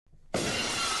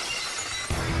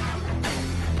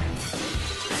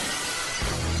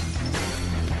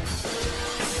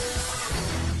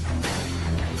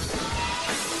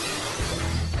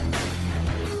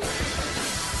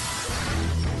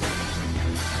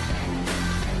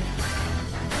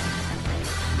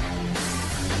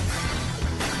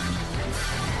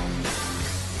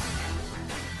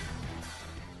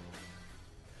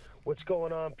What's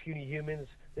going on, puny humans?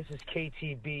 This is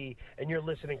KTB, and you're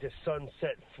listening to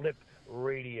Sunset Flip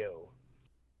Radio.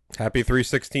 Happy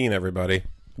 316, everybody.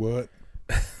 What?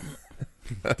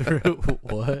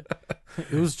 What?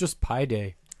 It was just Pi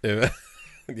Day.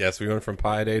 Yes, we went from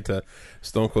Pi Day to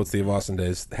Stone Cold Steve Austin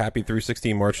days. Happy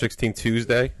 316, March 16,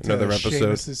 Tuesday. Another episode.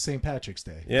 This is St. Patrick's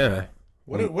Day. Yeah.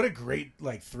 What a great,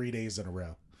 3 days in a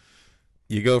row.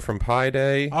 You go from Pi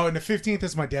Day. Oh, and the 15th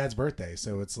is my dad's birthday,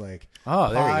 so it's like Oh,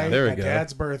 there you Pi, go. There we my go.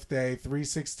 dad's birthday,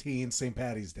 316, St.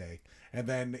 Patty's Day, and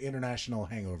then International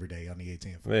Hangover Day on the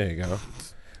 18th. There you go.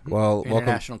 Well, welcome.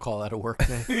 International call out of work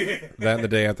day. That and the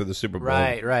day after the Super Bowl.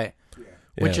 Right. Yeah.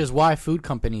 Which is why food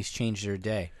companies changed their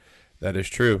day. That is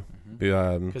true.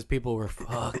 Because people were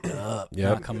fucked up Yep.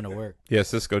 not coming to work. Yeah,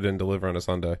 Cisco didn't deliver on a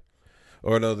Sunday.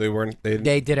 Or no, they weren't.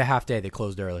 They did a half day. They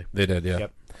closed early. They did, yeah.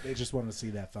 Yep. They just wanted to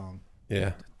see that thong.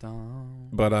 Yeah. Dun.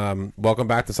 But welcome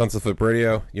back to Sunset Flip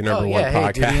Radio, your number one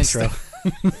Hey, do the podcast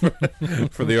intro.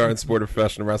 for the art and sport of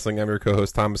professional wrestling. I'm your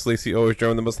co-host, Thomas Lacey, always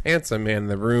joined the most handsome man in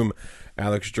the room,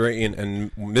 Alex Drayton,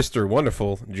 and Mr.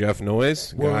 Wonderful, Jeff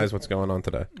Noyes. Whoa. Guys, what's going on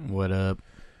today? What up?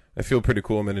 I feel pretty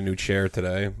cool. I'm in a new chair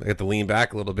today. I get to lean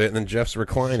back a little bit, and then Jeff's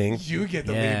reclining. You get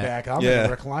the Yeah. lean back. I'm Yeah.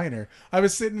 in a recliner. I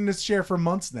was sitting in this chair for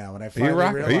months now, and I Are finally you,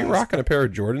 realized. are you rocking a pair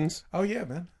of Jordans? Oh, yeah,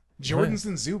 man. Jordans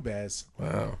and Zubaz.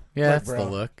 Wow. Yeah, Like, that's bro. the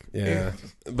look. Yeah.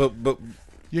 But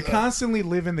You constantly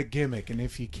live in the gimmick, and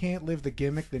if you can't live the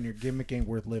gimmick, then your gimmick ain't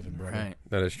worth living, brother. Right.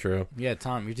 that is true. Yeah,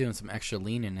 Tom, you're doing some extra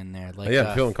leaning in there. Like, Yeah,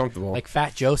 I'm feeling comfortable. Like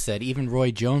Fat Joe said, even Roy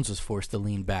Jones was forced to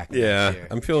lean back. in Yeah, that chair.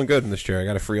 I'm feeling good in this chair. I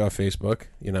got a free off Facebook.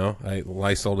 You know, I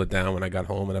Lysoled it down when I got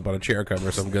home, and I bought a chair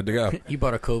cover, so I'm good to go. You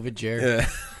bought a COVID chair. Yeah.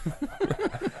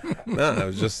 No, I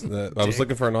was just I was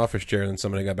looking for an office chair, and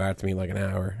somebody got back to me in like an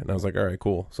hour, and I was like, all right,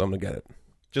 cool. So I'm gonna get it.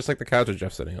 Just like the couch that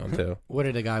Jeff's sitting on too. What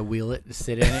did a guy wheel it,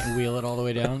 sit in it, and wheel it all the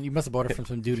way down? You must have bought it from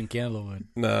some dude in Candlewood.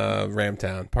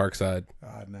 Ramtown, Parkside.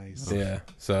 Ah, nice. Yeah.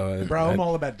 So Bro, I'm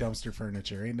all about dumpster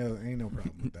furniture. Ain't no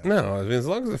problem with that. no, I mean, as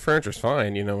long as the furniture's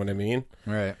fine, you know what I mean.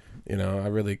 Right. You know, I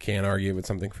really can't argue with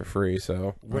something for free.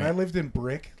 So When I lived in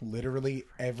Brick, literally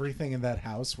everything in that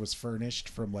house was furnished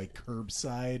from like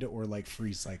curbside or like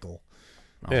free cycle.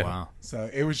 Oh, Yeah. wow. So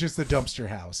it was just a dumpster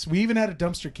house. We even had a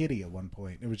dumpster kitty at one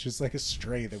point. It was just like a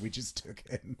stray that we just took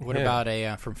in. What Yeah. about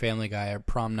a, from Family Guy, a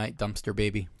prom night dumpster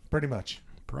baby? Pretty much.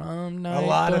 Prom night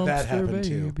lot of that dumpster happened,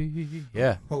 too. baby.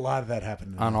 Yeah, A lot of that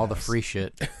happened in on that all the house. free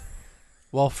shit.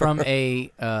 Well, from a,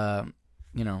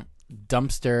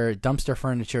 dumpster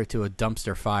furniture to a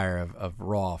dumpster fire of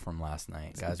Raw from last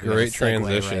night, guys. We gotta great segue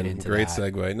transition, right into great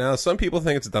that. segue. Now, some people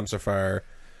think it's a dumpster fire.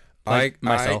 Like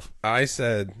myself. I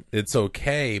said it's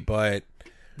okay, but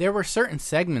There were certain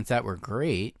segments that were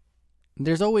great.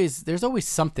 There's always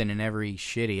something in every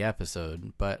shitty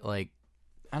episode, but like,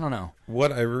 I don't know.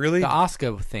 what I really The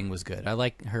Asuka thing was good. I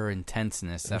like her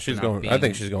intenseness. after she's not going. being I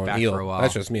think she's going back heel. for a while.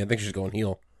 That's just me. I think she's going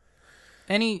heel.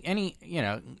 Any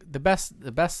the best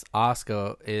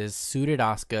Asuka is suited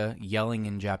Asuka yelling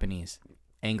in Japanese,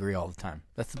 angry all the time.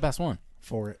 That's the best one.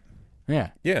 For it.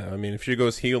 Yeah. Yeah, I mean, if she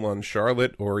goes heel on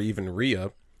Charlotte or even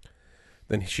Rhea,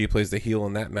 then she plays the heel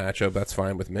in that matchup. That's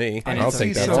fine with me. And I'll it's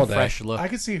take a, that it's all a day. fresh look. I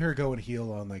could see her going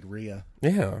heel on like Rhea.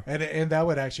 Yeah, And that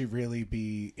would actually really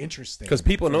be interesting. because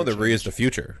people know for a that change. Rhea's the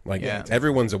future. Like, Yeah.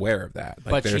 everyone's aware of that.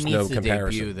 Like, but there's she needs no to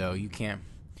comparison. debut though. You can't.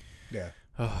 Yeah.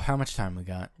 Oh, how much time we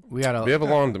got? We got. We have a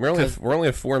long. We're only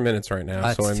at 4 minutes right now.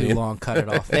 That's so I too mean, long. Cut it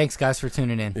off. Thanks, guys, for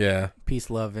tuning in. Yeah, Peace,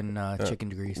 love, and chicken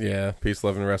degrees. yeah. Peace,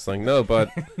 love, and wrestling. No, but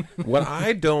what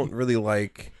I don't really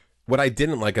like, what I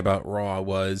didn't like about Raw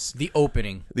was The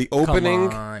opening. the opening.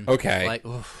 Come on. Okay, Like,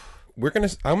 oof.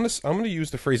 I'm gonna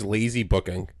use the phrase lazy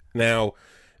booking. Now,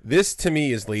 this to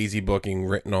me is lazy booking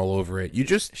written all over it. I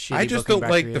Shitty just booking don't by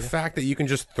like the creative. fact that you can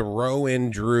just throw in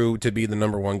Drew to be the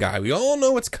number one guy. We all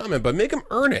know it's coming, but make him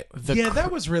earn it.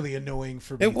 That was really annoying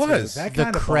for me. It was. Too. That The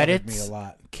kind of bothered me credits a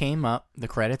lot. came up, the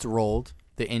credits rolled,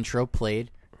 the intro played,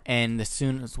 and as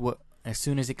soon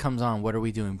as it comes on, what are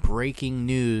we doing? Breaking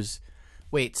news.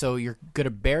 Wait, so you're gonna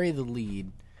bury the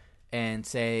lead and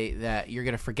say that you're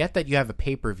gonna forget that you have a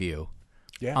pay-per-view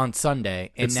Yeah. on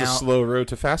Sunday, and It's now the slow road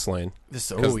to Fastlane.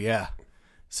 oh yeah.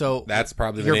 So That's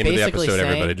probably the You're name of the basically episode, saying-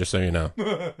 everybody, just so you know.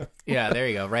 yeah, there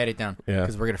you go. Write it down. Yeah.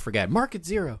 Because we're gonna forget. Market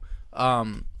zero.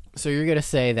 So you're gonna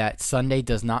say that Sunday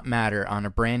does not matter on a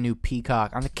brand new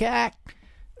Peacock on the CAC,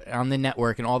 on the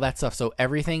network, and all that stuff. So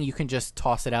everything you can just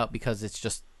toss it out because it's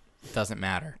just doesn't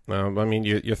matter. I mean,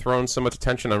 you're throwing so much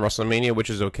attention on WrestleMania,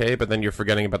 which is okay, but then you're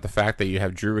forgetting about the fact that you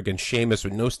have Drew against Sheamus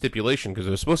with no stipulation because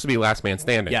it was supposed to be last man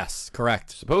standing. Yes,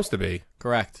 correct. Supposed to be.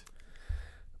 Correct.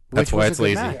 That's Which why was it's a good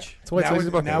lazy. match. That's why it's Now, lazy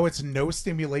booking. now it's no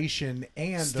stimulation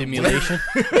and Stimulation.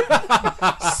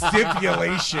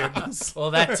 stipulation.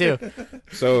 Well, that too.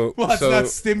 So, Well, it's so, not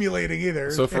stimulating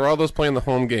either. so for all those playing the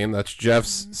home game, that's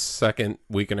Jeff's second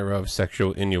week in a row of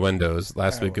sexual innuendos.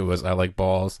 Last week it was I like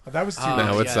balls. that was two.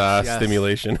 Now it's yes.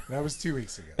 stimulation. That was 2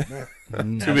 weeks ago.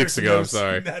 2 weeks ago, I'm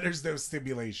sorry. There's no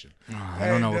stimulation. I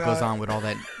don't know what goes on with all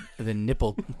that the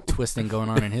nipple twisting going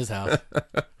on in his house.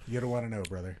 You don't want to know,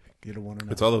 brother. You don't want to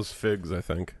know. It's all those figs, I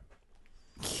think.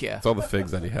 Yeah. It's all the figs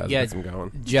that he has Yeah. that gets him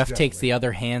going. Jeff takes the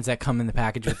other hands that come in the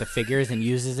package with the figures and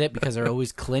uses it because they're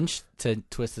always clinched to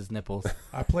twist his nipples.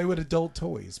 I play with adult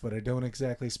toys, but I don't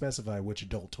exactly specify which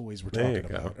adult toys we're There you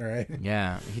talking go. about. All right.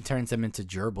 Yeah, he turns them into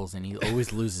gerbils and he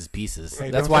always loses pieces.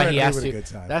 Hey, That's don't why threaten he me has with a to. good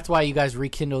time. That's why you guys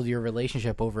rekindled your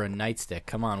relationship over a nightstick.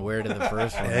 Come on, where did the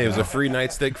first one? Hey, it was go? a free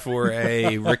nightstick for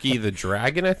a Ricky the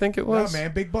Dragon, I think it No, was.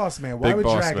 man, Big Boss Man. Why Big would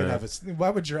Boss Dragon Man. have a? Why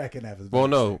would Dragon have a? Well,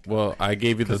 no. Well, I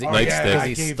gave you the 'Cause he- Oh, nightstick. yeah, I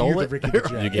He gave stole you the it? Ricky the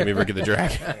Dragon. You gave me Ricky the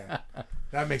Dragon.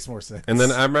 That makes more sense. And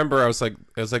then I remember I was like,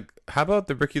 how about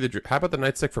the how about the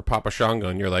nightstick for Papa Shango?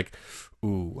 And you're like,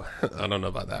 ooh, I don't know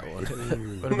about that one.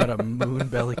 What about a moon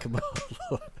belly kebab?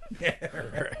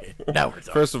 Right. Now we're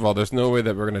talking. First of all, there's no way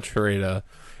that we're gonna trade a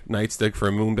nightstick for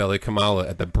a Moonbelly Kamala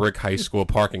at the Brick High School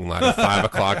parking lot at 5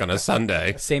 o'clock on a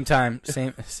Sunday. Same time,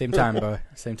 same time, boy.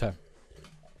 Same time.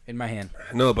 In my hand.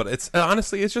 No, but it's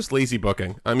honestly, it's just lazy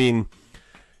booking. I mean,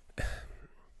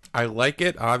 I like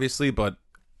it obviously, but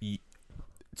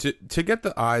to get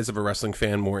the eyes of a wrestling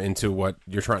fan more into what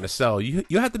you're trying to sell, you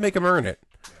have to make them earn it.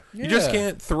 You just Yeah.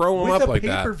 can't throw them with up a like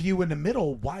pay-per-view that. in the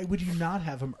middle, why would you not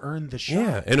have him earn the shot?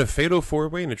 Yeah, in a fatal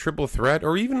 4-way and a triple threat,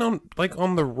 or even on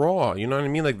the Raw. You know what I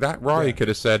mean? Like that Raw, you could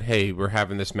have said, "Hey, we're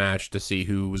having this match to see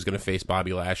who was going to face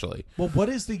Bobby Lashley." Well, what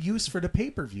is the use for the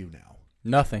pay-per-view now?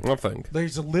 Nothing. Nothing.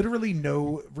 There's literally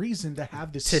no reason to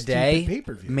have this Today, stupid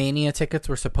pay-per-view. Mania tickets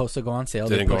were supposed to go on sale.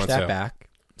 Didn't They go pushed on that sale. back.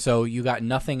 So you got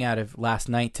nothing out of last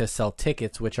night to sell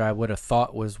tickets, which I would have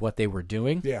thought was what they were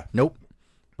doing. Yeah. Nope.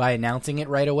 By announcing it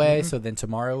right away, so then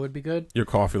tomorrow would be good. Your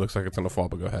coffee looks like it's on the fall,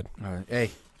 but go ahead.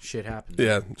 Hey, shit happens.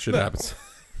 Yeah, shit happens.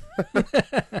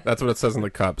 That's what it says in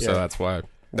the cup, so Yeah. that's why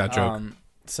that joke.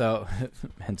 So,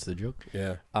 hence the joke.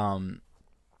 Yeah.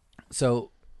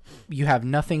 So you have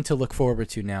nothing to look forward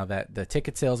to now that the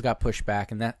ticket sales got pushed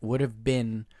back, and that would have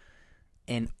been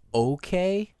an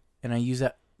okay, and I use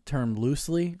that term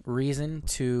loosely, reason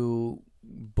to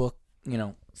book,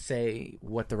 say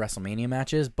what the WrestleMania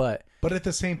match is, but But at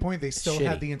the same point, they still Shitty.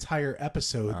 had the entire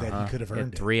episode that he could have in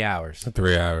earned 3 hours.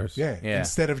 3 hours. it. Yeah. Yeah.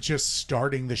 Instead of just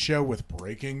starting the show with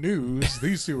breaking news,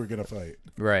 these two are going to fight.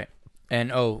 Right.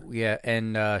 And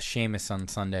Sheamus on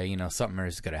Sunday, something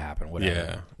is going to happen, whatever. Yeah.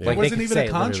 Like, It they wasn't could even say a it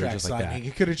literally contract just like signing. that.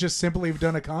 He could have just simply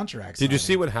done a contract Did you signing.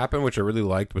 see what happened, which I really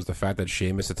liked, was the fact that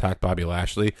Sheamus attacked Bobby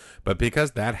Lashley, but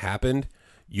because that happened,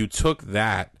 you took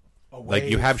that. Like,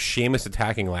 you have Sheamus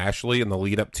attacking Lashley in the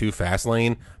lead up to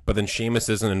Fastlane, but then Sheamus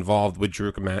isn't involved with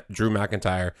Drew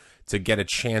McIntyre to get a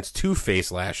chance to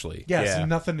face Lashley. Yeah, Yeah. it's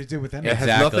nothing to do with It anything. has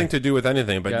Exactly. nothing to do with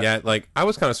anything, but Yeah. yet, like, I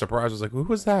was kind of surprised. I was like, who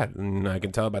was that? And I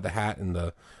can tell by the hat and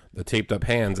the taped up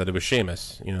hands that it was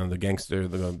Sheamus, the gangster,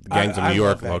 the Gangs of I New York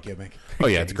love that look. gimmick. Oh,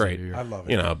 yeah, it's great. I love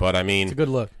it. But I mean, It's a good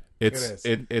look. It's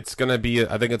It it's gonna be.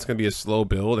 I think it's gonna be a slow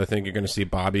build. I think you're gonna see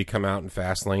Bobby come out in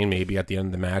Fastlane, maybe at the end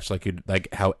of the match, like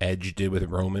how Edge did with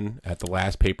Roman at the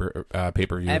last pay per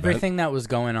view. Everything that was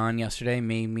going on yesterday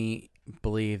made me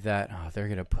believe that they're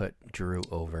going to put Drew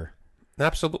over.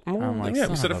 Absolutely. I'm like, yeah,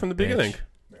 we son said of it a from the bitch. beginning.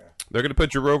 They're gonna put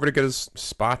Drew over to get his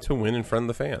spot to win in front of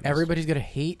the fans. Everybody's going to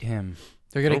hate him.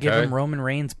 They're going to give Okay. him Roman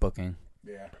Reigns booking.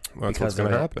 Yeah. Well, that's what's because gonna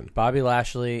of it. happen. Bobby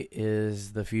Lashley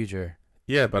is the future.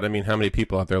 Yeah, but I mean, how many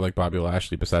people out there like Bobby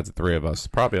Lashley besides the three of us?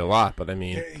 Probably a lot, but I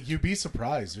mean, You'd be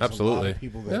surprised. There's a lot Absolutely. of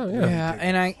people that Yeah, really Yeah, dig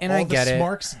and it. I All get the it.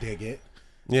 Smarks dig it,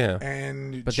 yeah,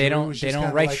 and But they Drew don't is they just don't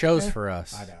kinda write like, shows eh, for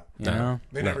us. I know. You No. know?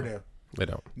 They never do. they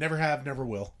don't. Never have, never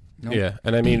will. Nope. Yeah,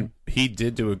 and I mean, he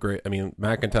did do a great. I mean,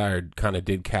 McIntyre kind of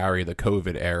did carry the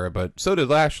COVID era, but so did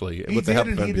Lashley He with the did, help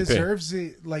and of he MVP. deserves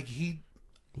it. Like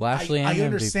Lashley I and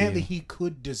understand MVP. that he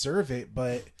could deserve it,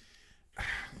 but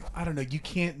I don't know. You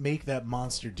can't make that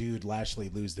monster dude Lashley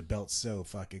lose the belt so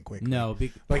fucking quickly. No,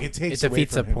 like it takes it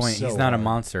defeats away a from him point. so He's not a hard.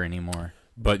 monster anymore.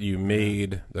 But you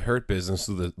made the Hurt Business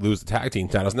lose the tag team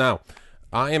titles. Now,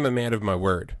 I am a man of my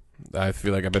word. I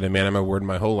feel like I've been a man of my word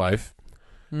my whole life.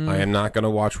 I am not going to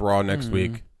watch Raw next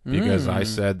week because I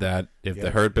said that if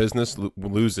the Hurt Business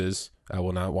loses, I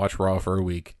will not watch Raw for a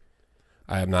week.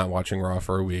 I am not watching Raw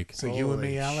for a week. So you and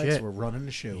me, Holy Alex, shit. we're running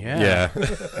the show. Yeah.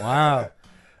 Yeah. Wow.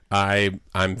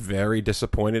 I'm very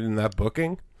disappointed in that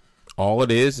booking. All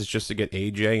it is just to get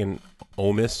AJ and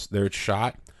Omis their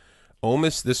shot.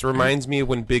 Omos, this reminds me of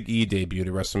when Big E debuted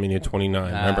at WrestleMania 29.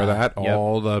 Remember that?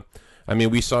 Yep. I mean,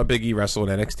 we saw Big E wrestle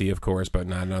in NXT, of course, but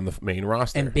not on the main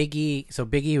roster. And Big E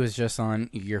was just on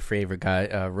your favorite guy,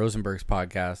 Rosenberg's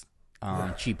podcast,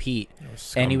 Cheap Heat,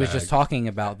 and he was just talking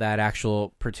about that actual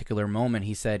particular moment.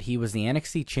 He said he was the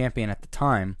NXT champion at the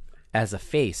time as a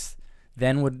face,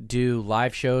 then would do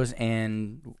live shows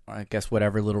and I guess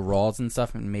whatever little Raws and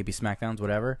stuff, and maybe SmackDowns,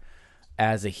 whatever,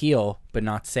 as a heel, but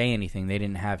not say anything. They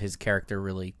didn't have his character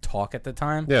really talk at the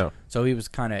time. Yeah. So he was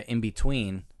kind of in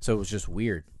between, so it was just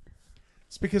weird.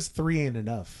 It's because 3 ain't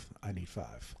enough. I need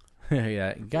 5.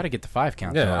 Yeah, you got to get the 5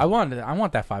 count. Yeah. Though. I want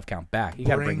that 5 count back. You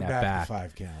got to bring that back. The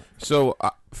 5 count. So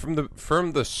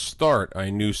from the start, I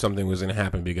knew something was going to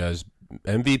happen because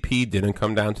MVP didn't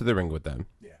come down to the ring with them.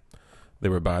 Yeah. They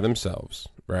were by themselves,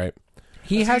 right?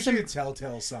 He That's hasn't. usually a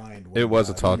telltale sign. It was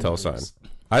a telltale when you sign. lose.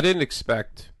 I didn't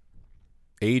expect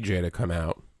AJ to come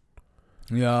out.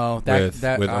 No, With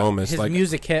Omos, his like-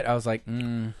 music hit. I was like,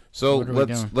 So What are we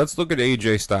doing? let's look at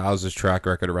AJ Styles' track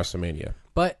record at WrestleMania.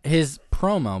 But his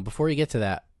promo, before you get to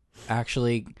that,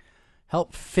 actually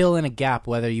helped fill in a gap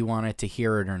whether you wanted to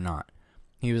hear it or not.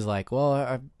 He was like, well,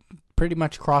 I pretty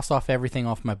much crossed off everything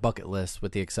off my bucket list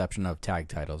with the exception of tag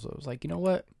titles. I was like, you know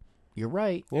what? You're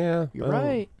right. Yeah, You're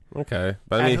right. Okay,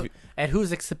 but I mean, At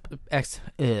whose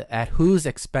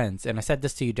expense? And I said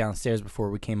this to you downstairs before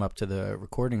we came up to the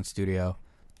recording studio,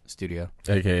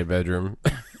 aka bedroom,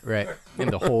 right, in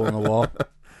the hole in the wall.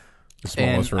 the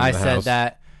smallest And room I in the said house.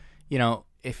 that,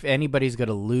 if anybody's going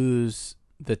to lose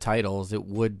the titles, it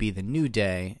would be the New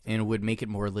Day, and it would make it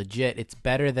more legit. It's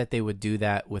better that they would do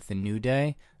that with the New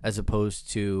Day as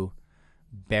opposed to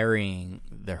burying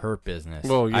the Hurt Business.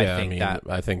 Well, yeah,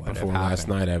 I think would before have last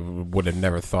happened. night, I would have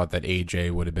never thought that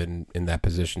AJ would have been in that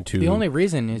position to The only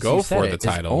reason is go you said for it, the is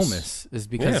titles. Omos, is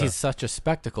because Yeah. he's such a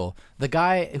spectacle. The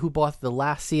guy who bought the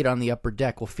last seat on the upper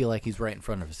deck will feel like he's right in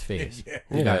front of his face. Yeah.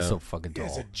 The Yeah. guy's so fucking He's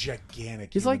tall. a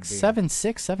gigantic. He's human like being.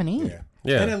 7'6", 7'8". Yeah.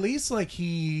 Yeah. And at least like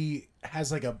he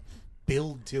has like a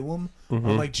build to him. Mm-hmm.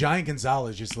 Like Giant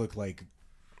Gonzalez just looked like,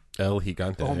 El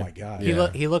Gigante. oh my god.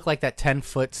 He looked like that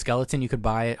 10-foot skeleton you could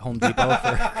buy at Home Depot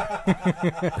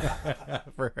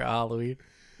for Halloween.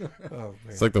 Oh, man.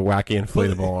 It's like the wacky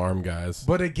inflatable arm guys.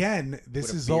 But again, this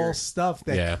With a is all beard. stuff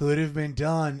that Yeah. could have been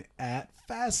done at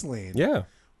Fastlane. Yeah.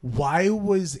 Why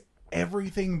was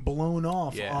everything blown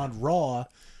off Yeah. on Raw?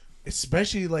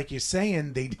 Especially like you're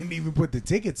saying, they didn't even put the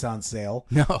tickets on sale.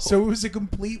 No. So it was a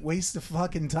complete waste of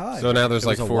fucking time. So now there's It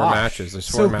like was a 4 wash. matches. There's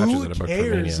 4 So matches who that are booked for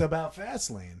cares Mania. about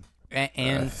Fastlane?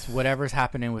 And whatever's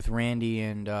happening with Randy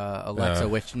and Alexa,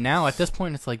 which now at this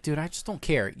point it's like, dude, I just don't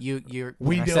care. We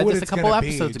I know said what this it's a couple gonna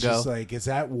episodes be. ago. Just like, is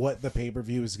that what the pay per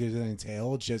view is going to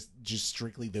entail? Just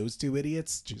strictly those two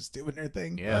idiots just doing their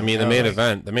thing? Yeah. I mean, the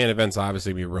main event's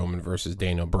obviously be Roman versus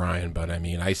Daniel Bryan, but I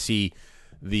mean, I see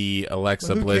the Alexa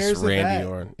Well, who Bliss cares if Randy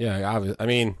that- Orton. Yeah, I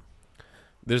mean,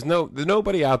 there's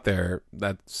nobody out there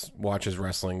that watches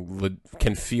wrestling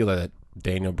can feel that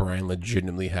Daniel Bryan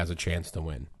legitimately has a chance to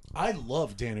win. I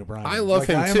love Daniel Bryan. I love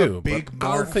him I am too, A big but I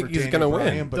don't mark think for he's Daniel gonna win.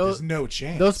 Bryan, but Those- there's no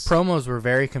chance. Those promos were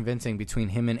very convincing between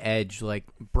him and Edge. Like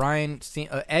Edge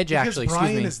because actually, Bryan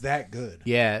excuse me. is that good.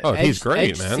 Yeah. Oh, Edge, he's great,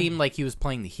 Edge man. seemed like he was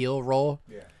playing the heel role.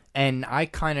 Yeah. And I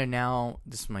kind of now,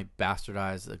 this might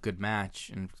bastardize a good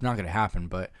match, and it's not going to happen,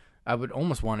 but I would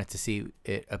almost want it to see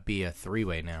it be a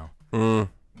 3-way now.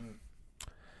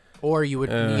 Or you would,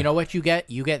 you know what you get?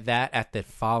 You get that at the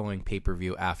following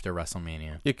pay-per-view after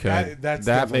WrestleMania. You could. That's that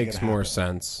definitely makes gonna more happen.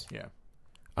 sense. Yeah.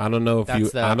 I don't know if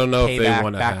That's the I don't know if they payback,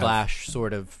 want to have. backlash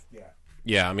sort of.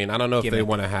 Yeah, I mean, I don't know if they Gimmick.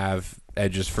 want to have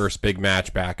Edge's first big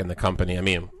match back in the company. I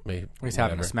mean, He's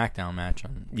having a whatever. SmackDown match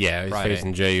on Yeah, he's Friday.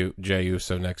 facing Jey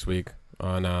Uso next week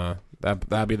on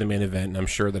that'll be the main event, and I'm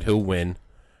sure that he'll win,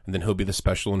 and then he'll be the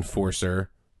special enforcer,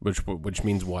 which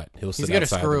means what? He'll sit He's going to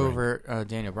outside screw the ring. over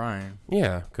Daniel Bryan.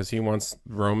 Yeah, because he wants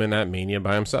Roman at Mania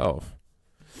by himself,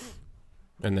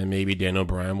 and then maybe Daniel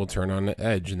Bryan will turn on the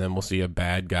Edge, and then we'll see a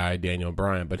bad guy Daniel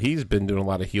Bryan. But he's been doing a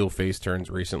lot of heel face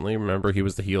turns recently. Remember, he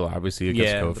was the heel obviously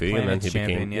against Yeah, the Kofi, and then Planet's he became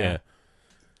champion, yeah.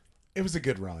 It was a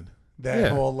good run. That Yeah.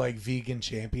 whole like vegan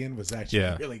champion was actually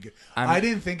Yeah. really good. I'm- I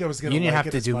didn't think I was going You to didn't like have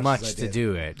it to as do much much as I to did.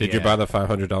 do it. Did you buy the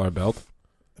 $500 belt?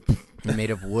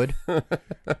 Made of wood,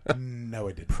 No,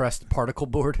 I didn't. pressed particle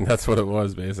board, That's what it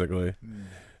was, basically.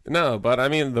 No, but I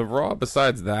mean, the Raw,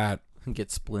 besides that, and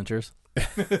get splinters.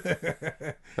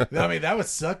 I mean, that would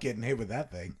suck getting hit with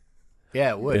that thing. Yeah,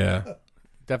 it would. yeah.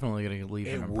 Definitely going to leave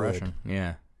It an impression.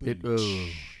 Yeah.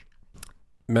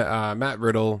 Matt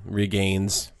Riddle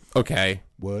regains. Okay.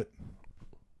 What?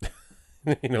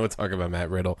 We're talking about Matt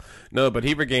Riddle. No, but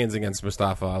he regains against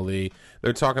Mustafa Ali.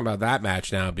 They're talking about that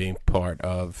match now being part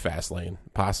of Fastlane,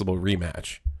 possible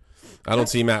rematch. I don't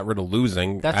see Matt Riddle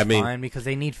losing. That's fine because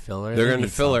they need filler. They're going to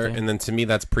filler, and then to me,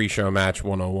 that's pre-show match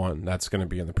 101. That's going to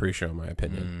be in the pre-show, in my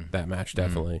opinion. That match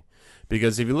definitely,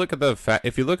 because if you look at the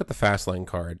Fastlane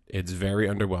card, it's very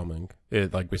underwhelming.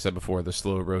 Like we said before, the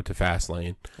slow road to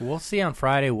Fastlane. We'll see on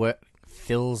Friday what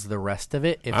fills the rest of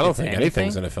it. If I don't think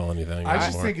anything's going to fill anything. I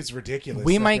just think it's ridiculous.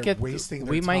 We that might they're get wasting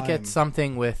their we might time. get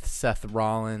something with Seth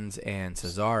Rollins and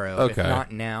Cesaro. Okay. If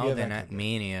not now, Yeah, then that at could be.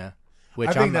 Mania, which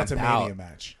I think I'm that's about. a Mania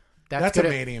match. That's a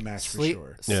gonna- Mania match for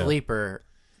sure. Yeah. Sleeper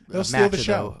They'll steal match the of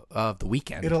show. of the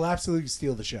weekend. It'll absolutely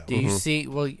steal the show. Do you see?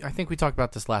 Well, I think we talked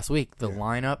about this last week. The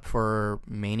lineup for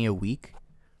Mania week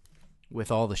with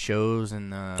all the shows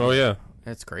and Oh yeah,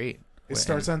 it's great. It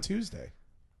starts on Tuesday.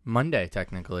 Monday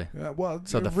technically. Well,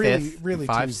 So the really, 5th, really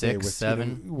 5, Tuesday 6, with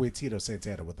 7. with Tito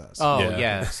Santana with us. Oh Yeah.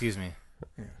 yeah, excuse me.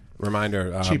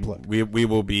 reminder. Cheap look. We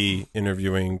will be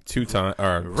interviewing two-time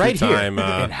Right two-time,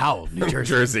 here in Howell, New New Jersey.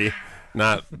 Jersey.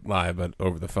 Not live, but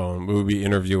over the phone. We will be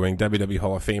interviewing WWE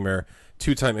Hall of Famer,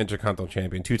 two-time Intercontinental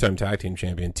Champion, two-time Tag Team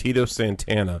Champion, Tito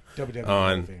Santana WWE Hall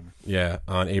of on Famer.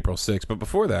 on April 6th. But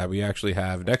before that, we actually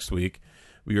have next week,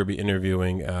 we will be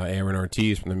interviewing Aaron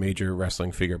Ortiz from the Major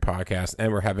Wrestling Figure Podcast,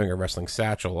 and we're having a wrestling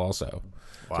satchel also.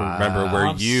 So remember where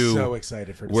I'm so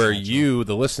excited for the satchel. you,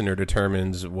 the listener,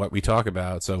 determines what we talk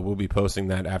about. So we'll be posting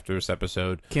that after this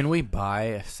episode. Can we buy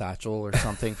a satchel or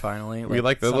something finally? We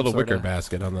like the some little sort wicker of-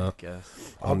 basket on the.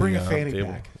 Guess. I'll on bring the, a fanny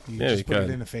table. pack. You Yeah, just you put it could.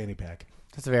 in a fanny pack.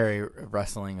 That's very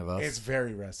wrestling of us. It's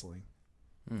very wrestling.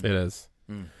 It is.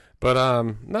 But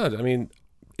no, I mean,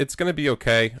 it's gonna be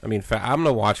okay. I mean, I'm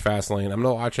gonna watch Fastlane. I'm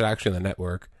gonna watch it actually on the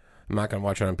network. I'm not gonna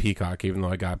watch it on Peacock, even though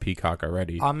I got Peacock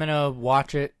already. I'm gonna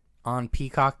watch it on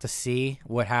Peacock to see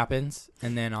what happens,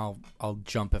 and then I'll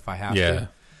jump if I have Yeah.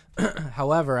 to.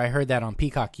 However, I heard that on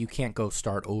Peacock you can't go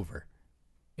start over.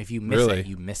 If you miss Really? it,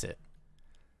 you miss it.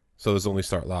 So there's only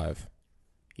start live.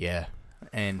 Yeah,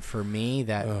 and for me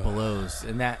that blows,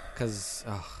 and that because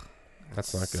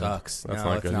That's not good. sucks. That's No,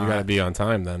 not it's good. not. You gotta be on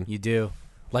time then. you do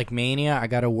like Mania. I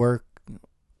gotta work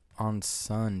on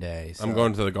Sunday. So. I'm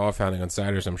going to the golf outing on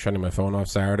Saturday, so I'm shutting my phone off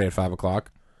Saturday at 5:00.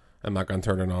 I'm not gonna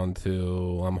turn it on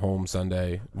till I'm home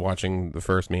Sunday watching the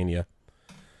first Mania,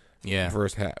 Yeah,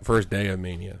 first day of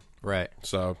Mania. right.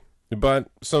 So, but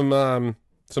some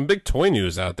big toy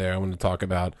news out there I want to talk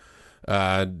about.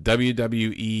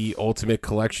 WWE Ultimate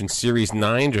Collection Series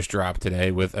 9 just dropped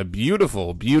today with a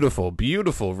beautiful, beautiful,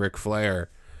 beautiful Ric Flair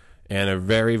and a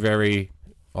very, very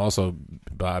also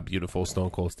beautiful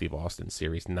Stone Cold Steve Austin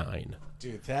Series 9.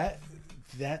 Dude,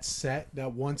 that set, that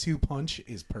 1-2 punch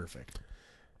is perfect.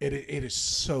 It is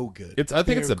so good. I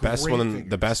think it's They're the best great one, figures.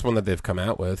 the best one that they've come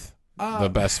out with. The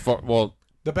best,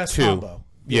 The best two. combo.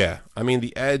 Yeah, I mean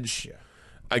the Edge. Yeah.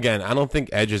 Again, I don't think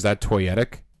Edge is that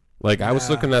toyetic. Like I was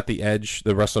Nah. looking at the Edge,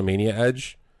 the WrestleMania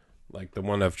Edge, like the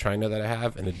one of China that I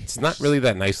have, and it's not really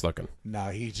that nice looking. Nah,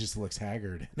 he just looks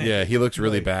haggard. Yeah, he looks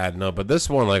really Like- bad. No, but this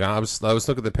one, like I was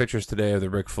looking at the pictures today of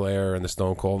the Ric Flair and the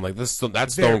Stone Cold, and like that They're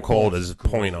Stone Cold cool. is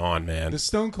point on, man. The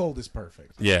Stone Cold is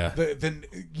perfect. Yeah, The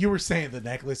you were saying the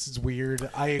necklace is weird.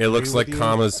 I agree it looks with like you.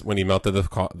 commas when he melted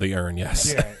the urn.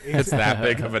 Yes, Yeah, it's that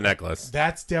big of a necklace.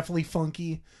 That's definitely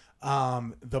funky.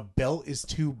 The belt is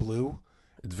too blue,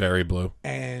 It's very blue.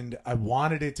 and I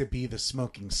wanted it to be the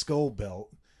Smoking Skull belt.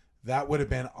 That would have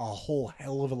been a whole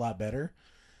hell of a lot better.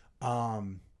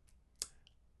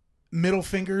 Middle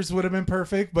fingers would have been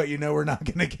perfect, but we're not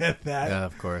going to get that. Yeah,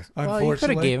 of course. Well, you could have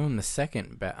Unfortunately. gave him the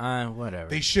second. Whatever.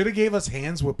 They should have gave us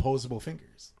hands with posable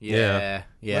fingers. yeah.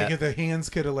 Like if the hands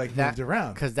could have moved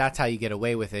around. Because that's how you get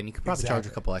away with it. And you could probably charge a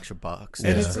Exactly. couple extra bucks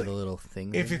And just it's for like- the little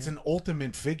thing. If it's an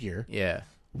ultimate figure, yeah.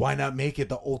 why not make it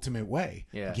the ultimate way?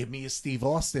 Yeah. Give me a Steve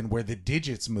Austin where the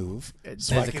digits move, Does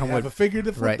so I it can come have with- a figure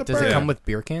to flip Right. the Does it bird. come with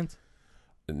beer cans?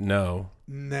 No.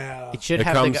 No. It should It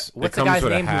have comes- the it guy. What's the comes guy's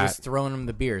with a name who was hat. throwing him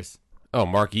the beers? Oh,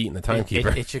 Mark Eaton, the timekeeper.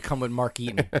 It should come with Mark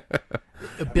Eaton.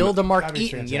 Build a Mark That'd be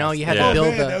Eaton. You know, you fantastic. had Yeah. to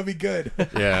build man, a. that would be good.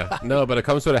 Yeah, no, but it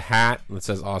comes with a hat that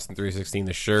says Austin 316,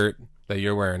 the shirt that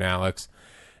you're wearing, Alex,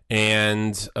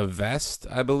 and a vest,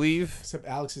 I believe. Except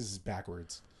Alex's is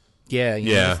backwards. Yeah,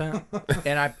 you Yeah. noticed that?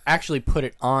 And I actually put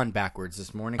it on backwards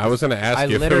this morning. I was going to ask I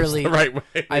you if it was literally- the right way.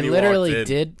 I when you literally walked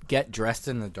in. did get dressed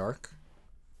in the dark,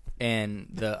 and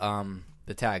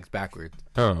the tags backwards.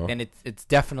 Oh, And it's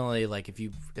definitely like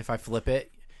if I flip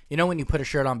it, when you put a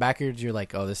shirt on backwards, you're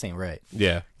like, oh, this ain't right.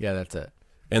 yeah. Yeah, that's it.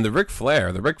 And the Ric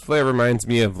Flair reminds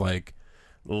me of like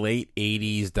late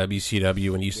 80s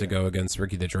WCW when he used to go against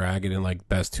Ricky the Dragon in like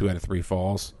best 2 out of 3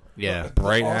 falls. Yeah.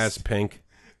 Bright Awesome. ass pink.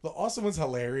 The awesome one's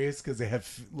hilarious because they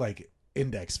have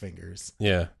index fingers.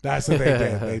 Yeah. That's what they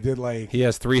did. They did like. He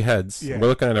has 3 heads. Yeah. We're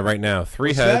looking at it right now.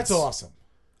 3 So heads. that's awesome.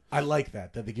 I like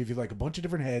that they give you like a bunch of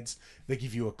different heads. They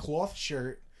give you a cloth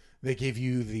shirt. They give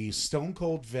you the Stone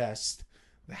Cold vest,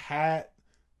 the hat,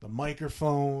 the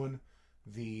microphone,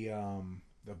 the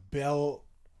belt,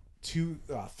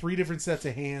 3 different sets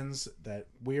of hands, that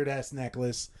weird ass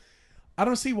necklace. I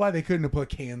don't see why they couldn't have put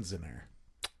cans in there.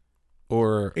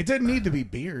 Or It didn't need to be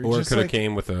beer. or it just could have like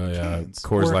came with a cans.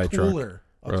 Coors Or a Light truck. cooler.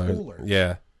 A cooler.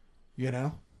 Yeah. You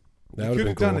know? That You would could have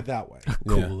have been done cool. it that way.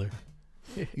 Yeah. Cooler.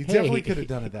 You definitely could have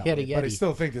done it that he had way. a But I Yeti.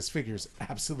 still think this figure's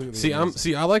absolutely See,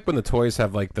 amazing. I like when the toys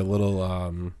have like the little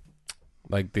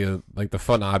like the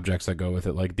fun objects that go with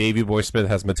it. Like Davy Boy Smith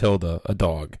has Matilda, a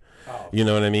dog. Oh, You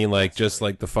know what I mean? Like just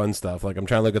like the fun stuff. Like I'm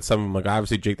trying to look at some of them. Like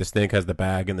obviously Jake the Snake has the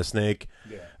bag and the snake.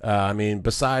 yeah. I mean,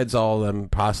 besides all of them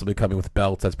possibly coming with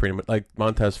belts, that's pretty much like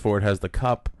Montez Ford has the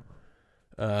cup.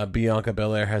 Bianca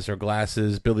Belair has her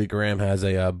glasses. Billy Graham has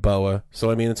a boa.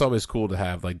 So I mean, it's always cool to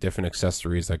have like different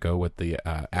accessories that go with the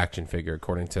action figure.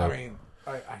 According to, I mean,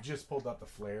 I just pulled up the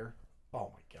flare.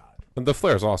 Oh my god! the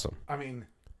flare's awesome. I mean,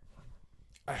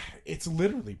 it's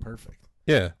literally perfect.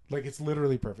 Yeah. Like it's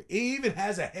literally perfect. It even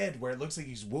has a head where it looks like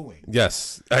he's wooing.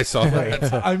 Yes, I saw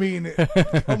that. I mean,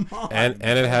 come on. and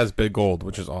it has big gold,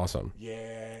 which is awesome. Yeah,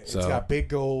 it's So- got big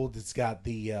gold. It's got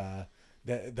the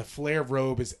flare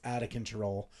robe is out of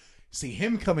control. See,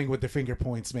 him coming with the finger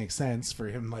points makes sense for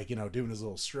him, like, doing his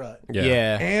little strut.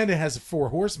 Yeah. And it has a 4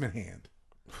 horseman hand.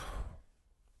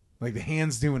 Like the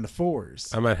hands doing the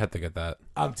 4s. I might have to get that.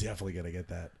 I'm definitely gonna get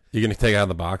that. You gonna take it out of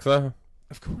the box though?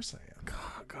 Of course I am.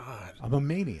 Oh God. I'm a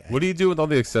maniac. What do you do with all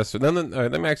the accessories? Then, all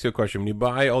right, let me ask you a question. When you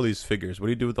buy all these figures, what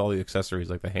do you do with all the accessories,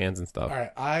 like the hands and stuff? All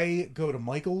right, I go to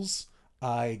Michael's.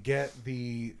 I get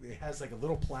it has like a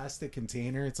little plastic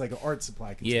container. It's like an art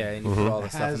supply container. Yeah, and you put all the It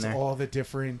stuff in has there. all the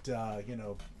different,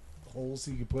 holes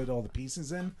that you can put all the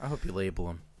pieces in. I hope you label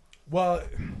them. Well,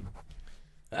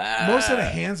 most of the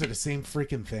hands are the same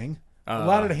freaking thing. A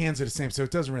lot of the hands are the same, so it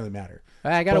doesn't really matter.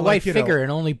 I got But a white like, figure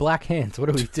and only black hands. What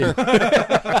do we do?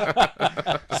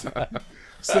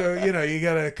 So, you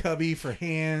got a cubby for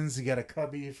hands. You got a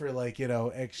cubby for,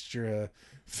 extra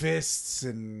fists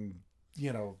and,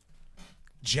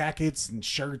 jackets and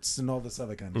shirts and all this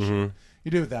other kind of shit.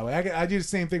 You do it that way. I do the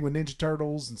same thing with Ninja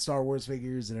Turtles and Star Wars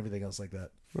figures and everything else like that.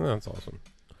 Oh, that's awesome.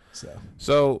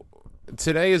 So,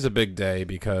 Today is a big day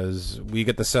because we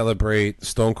get to celebrate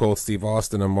Stone Cold Steve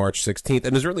Austin on March 16th.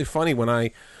 And it's really funny when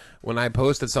I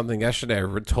posted something yesterday, I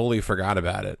totally forgot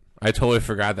about it. I totally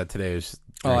forgot that today is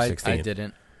March 16th. I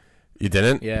didn't. You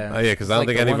didn't? Yeah. Oh, yeah, because I don't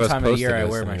Like think the any of one us time posted a year I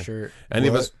this. wear my shirt. Any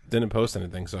of What? us didn't post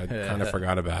anything, so I kind of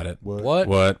forgot about it. What?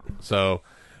 What? So,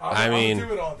 I I'll mean,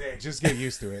 do it all day. Just get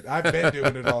used to it. I've been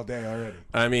doing it all day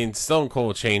already. Stone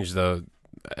Cold changed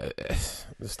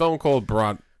Stone Cold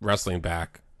brought wrestling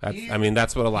back.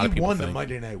 That's what a lot of He people won think. the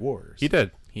Monday Night Wars. He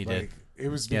did. He did. Like, it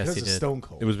was Yes, because he of did. Stone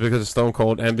Cold. It was because of Stone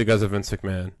Cold and because of Vince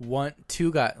McMahon.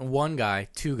 Two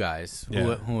guys,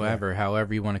 Yeah. whoever,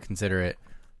 however you want to consider it,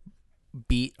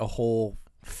 beat a whole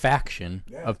faction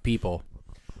Yeah. of people.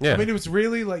 Yeah. I mean, it was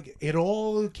really like it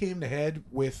all came to head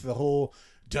with the whole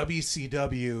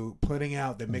WCW putting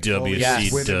out that Mick Foley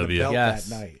was winning the belt Yes.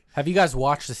 that night. Have you guys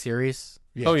watched the series?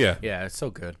 Yeah. Oh yeah. Yeah, it's so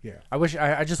good. Yeah.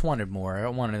 I just wanted more. I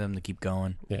wanted them to keep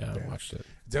going. Yeah, I watched it.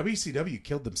 WCW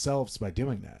killed themselves by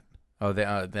doing that. Oh,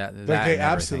 that Like and they everything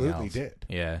absolutely else. did.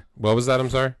 Yeah. What was that? I'm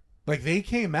sorry. Like they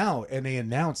came out and they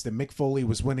announced that Mick Foley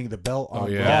was winning the belt on Raw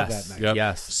Yes. that night. Yep.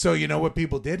 Yes. So you know what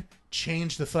people did?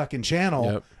 Change the fucking channel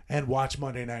Yep. and watch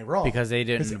Monday Night Raw Because they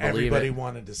didn't believe everybody it.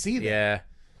 wanted to see that. Yeah.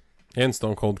 And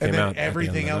Stone Cold came And then out. at the end of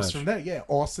everything the else match. from that, yeah.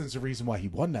 Austin's the reason why he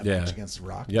won that Yeah. match against The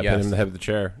Rock. Yep, Yes. hit him in the head of the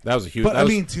chair. That was a huge. But that I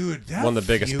was mean, dude, that one of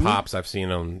the biggest feud- pops I've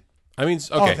seen on. Okay.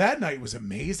 Oh, that night was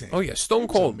amazing. Oh yeah, Stone It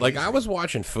was Cold. Like I amazing. was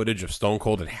watching footage of Stone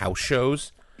Cold at house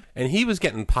shows, and he was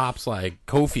getting pops like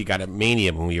Kofi got at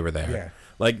Mania when we were there. Yeah.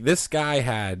 Like this guy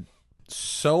had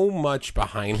so much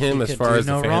behind him He as could far do as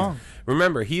the no fans. wrong.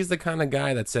 Remember, he's the kind of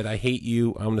guy that said, "I hate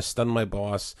you. I'm gonna stun my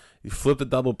boss. You flip the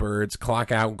double birds,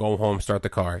 clock out, go home, start the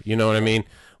car." You know what I mean?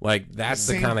 Like that's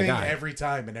the Same kind of thing guy. every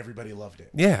time, and everybody loved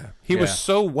it. Yeah, he was Yeah.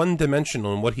 so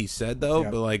one-dimensional in what he said, though. Yeah.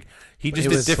 But like, he But just it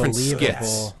did was different believable.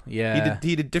 skits. Yeah.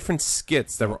 he did different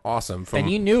skits that were awesome. From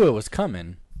And you knew it was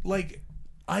coming. Like,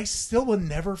 I still will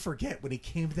never forget when he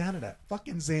came down to that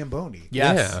fucking Zamboni.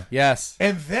 Yes. Yeah. Yes.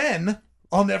 And then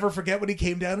I'll never forget when he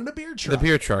came down in a beer the truck.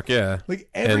 beer truck, yeah. Like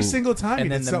every And- single time he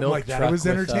And then did the something milk like that, truck it was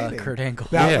with, entertaining. Kurt Angle.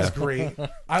 That Yeah. was great.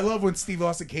 I love when Steve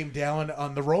Austin came down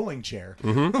on the rolling chair,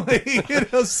 like,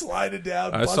 sliding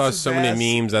down. I saw bust his so many ass.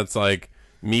 memes that's like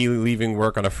me leaving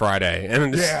work on a Friday,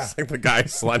 and it's Yeah. just like the guy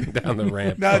sliding down the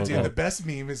ramp. No, Stone dude, Cold. the best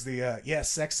meme is the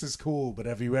sex is cool, but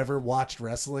have you ever watched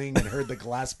wrestling and heard the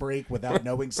glass break without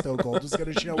knowing Stone Cold was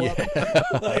going to show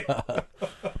up? Like,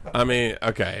 I mean,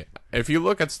 okay, if you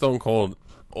look at Stone Cold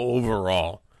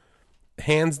overall,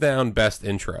 hands down best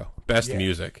intro, best Yeah.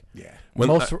 music. yeah. When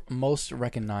most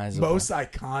recognizable. Most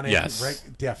iconic. Yes. Right,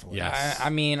 definitely. Yes. I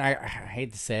mean, I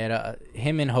hate to say it.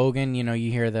 Him and Hogan, you know,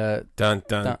 you hear the dun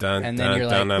dun dun and then dun you're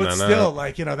dun like- dun, But dun, still, dun.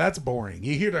 like, that's boring.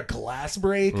 You hear the glass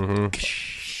break,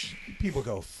 Mm-hmm. people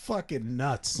go fucking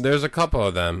nuts. There's a couple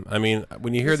of them. I mean,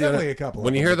 when you hear There's the definitely a couple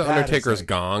when of you hear them, the but that is Undertaker's like-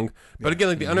 gong, but again,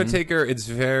 like the Undertaker, it's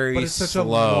very But it's such slow a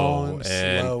long,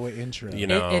 and slow intro. you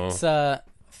know, it's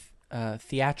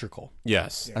theatrical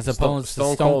yes, as opposed to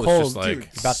Stone Stone Cold Cold. is just like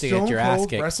Dude, about to get Stone your ass Cold,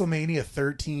 kicked. WrestleMania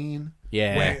 13.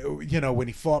 Yeah. When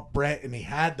he fought Brett and he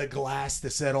had the glass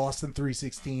that said Austin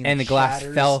 316 And the glass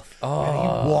shatters, fell. and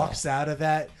Oh. he walks out of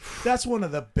that. That's one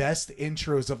of the best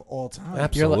intros of all time.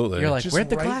 Absolutely. You're like, Just where'd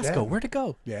the right glass go? then. Where'd it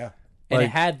go? Yeah. And Like-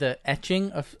 it had the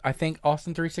etching of, I think,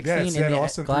 Austin 316 Yeah, it said in the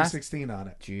Austin glass. 316 on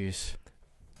it. Jeez.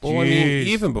 Well, I mean, Jeez.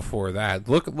 even before that,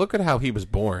 look at how he was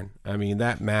born. I mean,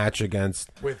 that match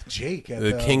against With Jake. At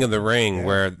the King of the Ring, yeah.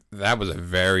 where that was a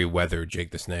very weathered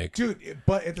Jake the Snake. Dude,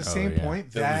 but at the same yeah.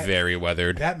 point, that Very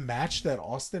weathered. that match that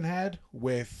Austin had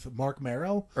with Mark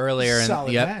Merrow Earlier in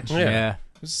solid yep. match. Yeah.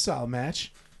 It was a solid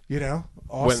match.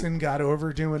 Austin got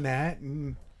over doing that,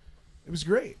 and it was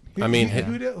great. I mean,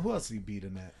 who else did he beat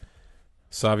in that?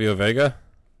 Savio Vega?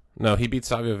 No, he beat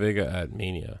Savio Vega at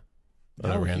Mania. On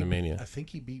a No, random he- Mania. I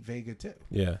think he beat Vega too.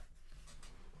 Yeah.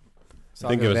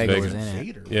 Savio it was Vega Vega. was in it.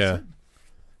 Vader. was Yeah. it?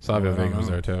 Savio I don't Vega was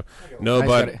know. there too. No, I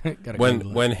but gotta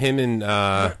Google it. when him and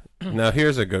now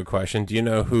here's a good question. Do you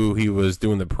know who he was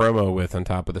doing the promo with on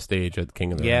top of the stage at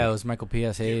King of the Yeah, it Ring? was Michael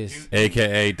P.S. Hayes.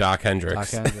 AKA Doc Doc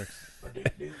Hendricks. Hendricks.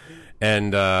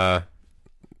 And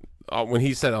when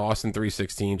he said Austin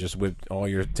 316, just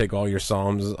take all your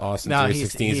Psalms, Austin No,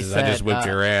 316 he says, I just said, whipped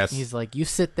your ass. He's like, you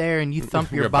sit there and you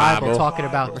thump your Your Bible, Bible. talking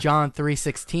about John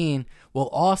 3:16. Well,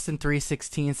 Austin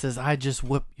 3:16 says, I just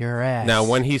whip your ass. Now,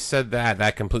 when he said that,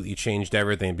 that completely changed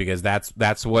everything because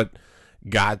that's what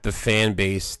got the fan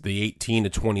base, the 18 to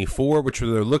 24, which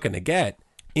they're looking to get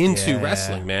into Yeah.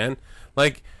 wrestling, man.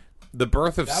 Like the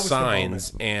birth of That was the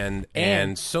signs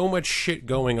and so much shit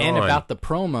going and on. about the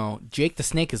promo, Jake the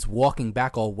Snake is walking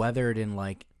back all weathered and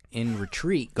like in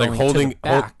retreat, going like holding to the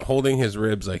back, holding his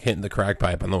ribs, like hitting the crack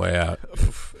pipe on the way out.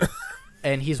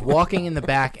 and he's walking in the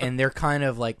back, and they're kind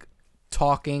of like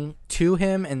talking to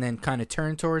him, and then kind of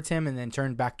turn towards him, and then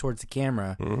turn back towards the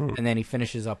camera, and then he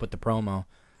finishes up with the promo,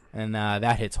 and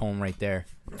that hits home right there.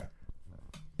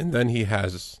 And then he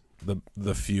has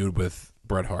the feud with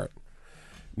Bret Hart.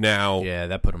 Now, Yeah,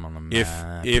 that put him on the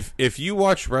map. if you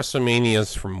watch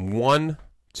WrestleManias from 1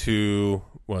 to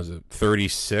what was it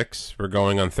 36, we're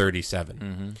going on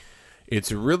 37.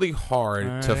 It's really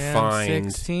hard to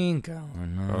find 16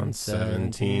 going on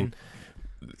 17.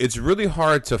 It's really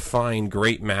hard to find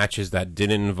great matches that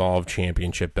didn't involve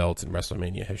championship belts in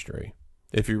WrestleMania history.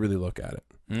 If you really look at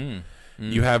it,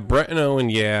 you have Bret and Owen,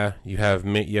 yeah. You have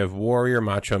Warrior,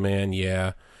 Macho Man,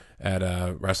 yeah, at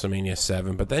WrestleMania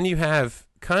 7. But then you have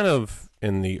kind of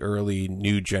in the early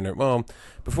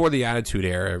before the Attitude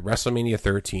Era, WrestleMania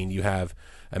 13, you have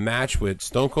a match with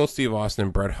Stone Cold Steve Austin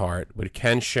and Bret Hart with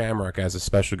Ken Shamrock as a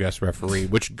special guest referee,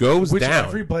 which goes Which down.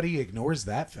 everybody ignores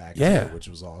that fact, Yeah. too, which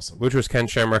was awesome. Which was Ken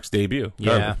Shamrock's debut.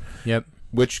 Yeah. Yep.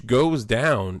 Which goes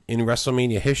down in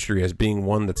WrestleMania history as being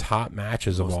one of the top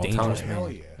matches of all dangerous time.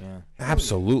 Hell yeah.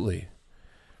 Absolutely.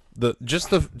 Just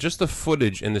the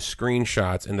footage and the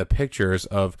screenshots and the pictures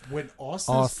of When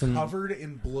Austin's Austin- covered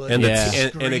in blood and Yeah. and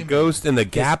it screaming. goes in the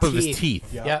gap of his teeth.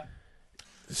 teeth. Yeah. Yep.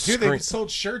 Dude, they Screen-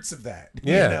 sold shirts of that.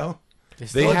 Yeah. You know?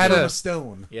 They Blood had from a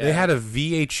stone. Yeah. they had a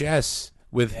VHS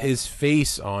with his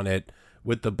face on it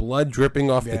with the blood dripping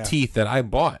off the Yeah. teeth that I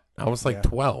bought. I was like Yeah.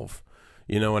 12.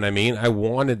 You know what I mean? I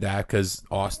wanted that because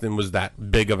Austin was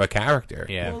that big of a character.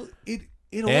 Yeah. Well,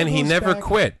 it all And he goes never back-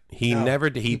 quit. He No. never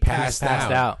did. He passed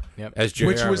Passed out. Yep. As JR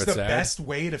Which was would the say. best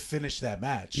way to finish that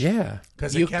match. Yeah.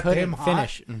 Because You it kept couldn't him hot,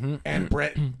 finish. and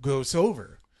Brett goes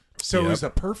over. So it Yep. was a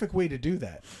perfect way to do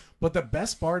that. But the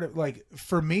best part of, like,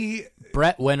 for me,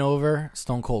 Brett went over.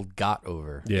 Stone Cold got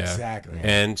over. Yeah, Exactly.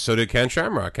 And so did Ken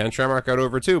Shamrock. Ken Shamrock got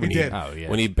over too. When He did. Oh, yeah.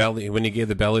 When he gave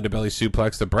the belly to belly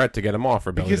suplex to Brett to get him off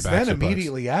for belly because to back then suplex.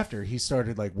 immediately after, he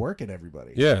started, like, working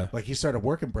everybody. Yeah. Like, he started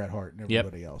working Bret Hart and Yep.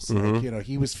 everybody else. Mm-hmm. Like, you know,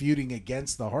 he was feuding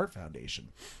against the Hart Foundation.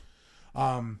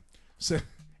 So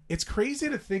it's crazy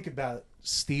to think about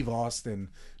Steve Austin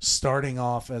starting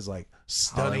off as, like,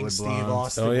 stunning Hollywood Steve Blondes.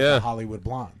 Austin Oh, with yeah. the Hollywood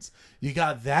Blondes. You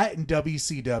got that in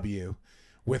WCW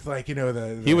with like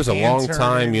the He was a hand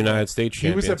long-time turn. United States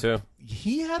He was champion, too.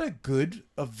 He had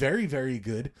a very, very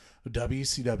good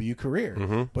WCW career,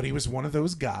 Mm-hmm. but he was one of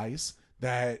those guys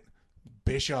that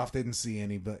Bischoff didn't see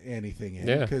anything in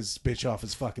Yeah. because Bischoff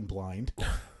is fucking blind,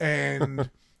 and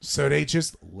so they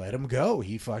just let him go.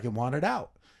 He fucking wanted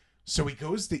out, so he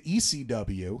goes to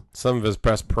ECW. Some of his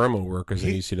best promo work is in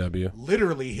He- ECW.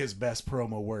 Literally, his best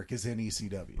promo work is in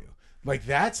ECW. Like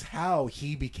that's how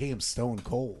he became Stone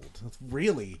Cold.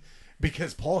 Really,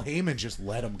 because Paul Heyman just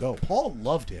let him go. Paul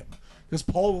loved him. Because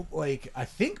Paul, I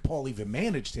think Paul even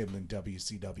managed him in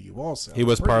WCW also. He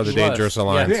was part of the He was. Dangerous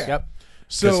Alliance. Yes, Yeah. Yep.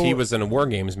 Because So he was in a War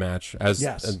Games match as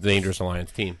Yes. a Dangerous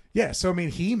Alliance team. yeah, so I mean,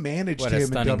 he managed What a him in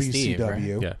stunning WCW. Steve, right?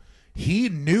 Yeah. He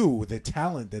knew the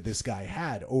talent that this guy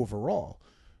had overall.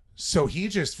 So he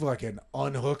just fucking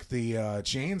unhooked the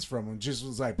chains from him. Just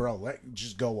was like, bro,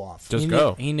 just go off. Just He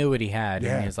go. Knew, he knew what he had,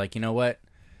 Yeah. and he was like, you know what?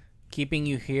 Keeping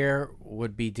you here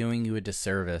would be doing you a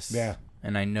disservice. Yeah.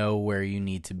 And I know where you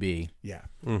need to be. Yeah.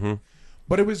 Mm-hmm.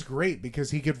 But it was great because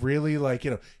he could really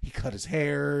he cut his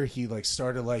hair. He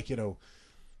started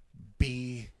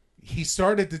he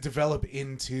started to develop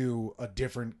into a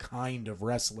different kind of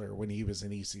wrestler when he was in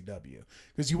ECW.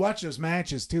 Because you watch those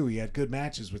matches too. He had good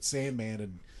matches with Sandman,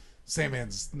 and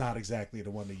Sandman's not exactly the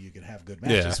one that you could have good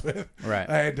matches with. Right.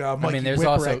 And Mikey there's Whipwreck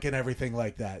also- and everything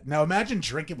like that. Now imagine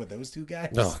drinking with those two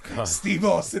guys. Oh, God. Steve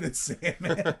Austin and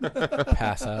Sandman.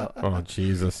 Pass out. Oh,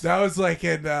 Jesus. That was like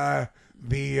in the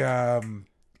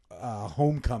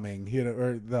Homecoming,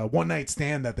 or the One Night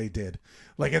Stand that they did.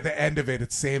 Like at the end of it,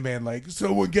 it's Sandman like,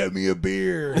 "Someone get me a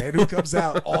beer," and who comes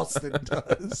out? Austin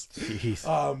does.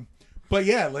 Jeez. But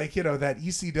yeah, that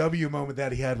ECW moment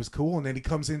that he had was cool, and then he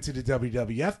comes into the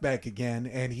WWF back again,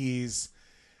 and he's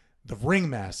the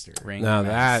ringmaster. Now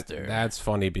Ringmaster. that's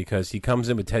funny because he comes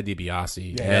in with Ted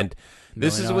DiBiase, Yeah. and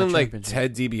this is $1 when championship.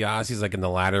 Ted DiBiase's in the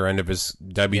latter end of his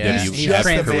He's WWF He's just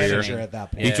the career. manager at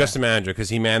that point. He's just a manager because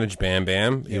he managed Bam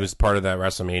Bam. He Yeah. was part of that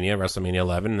WrestleMania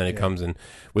 11, and then he comes in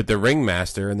with the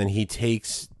ringmaster, and then he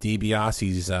takes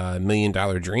DiBiase's $1 Million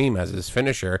Dream as his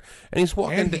finisher, and he's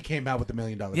walking. And he came out with the $1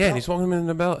 Million. Yeah, and he's walking him in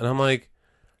the belt, and I'm like,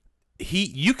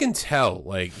 you can tell,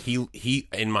 he,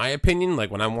 in my opinion,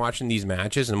 when I'm watching these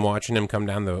matches and watching him come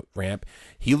down the ramp,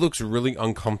 he looks really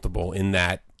uncomfortable in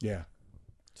that. Yeah.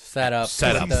 Set up.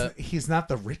 He's not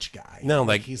the rich guy. No,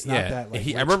 he's not that. I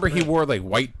rich remember he prick. wore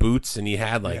white boots, and he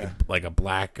had Yeah. a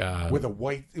black with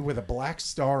a black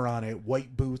star on it,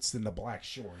 white boots, and the black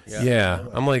shorts. Yeah,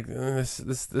 I'm like, this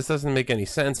doesn't make any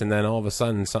sense. And then all of a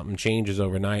sudden, something changes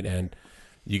overnight, and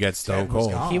you get Stone Ted was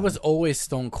Cold. gone. He was always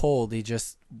Stone Cold. He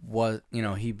just was,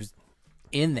 he was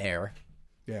in there,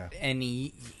 Yeah. and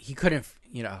he couldn't,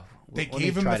 They let me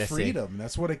gave him try the to say. freedom.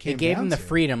 That's what it came They gave down him the to.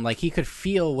 freedom. He could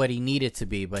feel what he needed to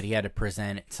be, but he had to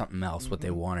present it something else, what they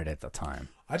wanted at the time.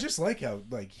 I just like how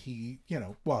he,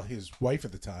 his wife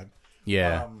at the time,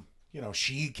 Yeah.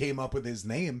 she came up with his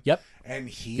name. Yep. And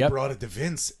he Yep. brought it to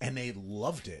Vince, and they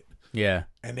loved it, Yeah.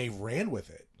 and they ran with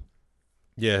it.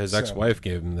 Yeah, his ex-wife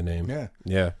gave him the name. Yeah.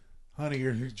 Yeah. Honey,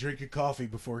 you're drinking coffee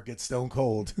before it gets stone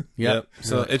cold. Yep.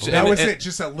 So it's That was it.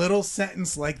 Just a little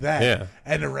sentence like that. Yeah.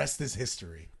 And the rest is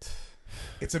history.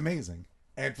 It's amazing.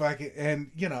 And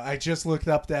I just looked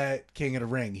up that King of the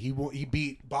Ring. He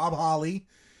beat Bob Holly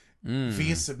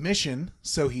via submission,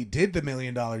 so he did the $1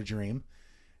 Million Dream.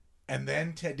 And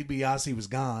then Ted DiBiase was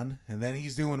gone, and then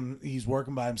he's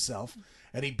working by himself,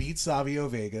 and he beat Savio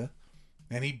Vega,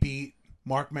 and he beat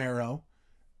Mark Marrow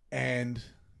and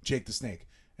Jake the Snake.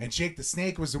 And Jake the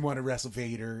Snake was the one who wrestled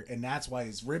Vader, and that's why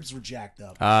his ribs were jacked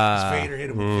up. 'Cause Vader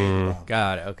hit him with Vader bomb.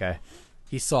 Got it. Okay.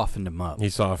 He softened him up. He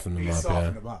softened him He up.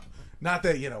 softened him up. Not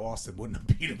that, Austin wouldn't have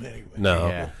beat him anyway. No.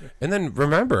 Yeah. And then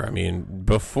remember,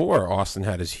 before Austin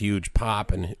had his huge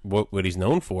pop and what he's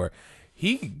known for,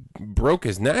 he broke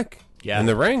his neck in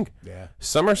the ring. Yeah.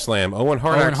 SummerSlam, Owen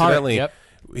Hart Owen Hart, accidentally, yep.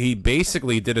 he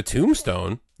basically did a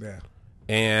tombstone, Yeah.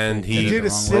 and He did a broke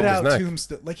his sit-out neck.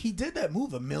 tombstone. He did that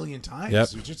move 1,000,000 times. Yep.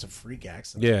 It was just a freak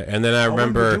accident. Yeah, and then I Owen would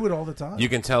remember do it all the time. you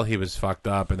can tell he was fucked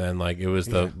up, and then it was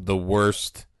the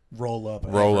worst roll up.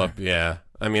 Yeah,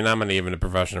 I'm not even a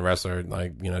professional wrestler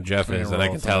Jeff is, and I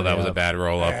can tell that was a bad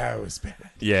roll up. Yeah, it was bad.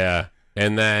 Yeah,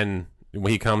 and then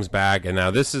he comes back, and now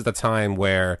this is the time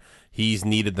where he's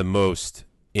needed the most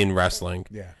in wrestling.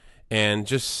 Yeah. And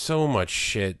just so much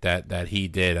shit that he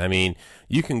did.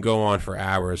 You can go on for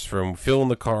hours from filling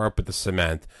the car up with the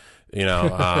cement. Let's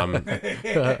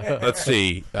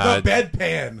see. The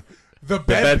bedpan. The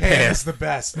bedpan is the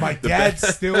best. My dad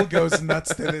still goes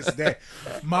nuts to this day.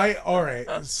 All right,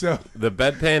 so The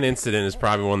bedpan incident is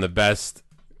probably one of the best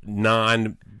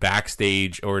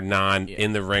backstage or non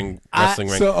in the ring wrestling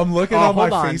ring. So I'm looking on my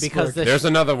hold on, Facebook. because There's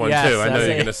another one Yes, too. I know that's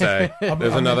you're it. gonna say.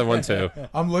 There's another one too.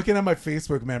 I'm looking at my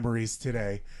Facebook memories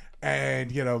today,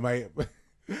 and my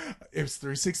it was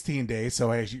 316 Day.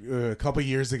 So a couple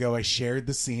years ago, I shared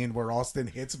the scene where Austin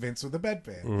hits Vince with a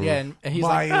bedpan. Yeah, and he's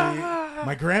my like,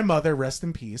 my grandmother, rest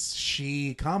in peace,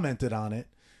 she commented on it,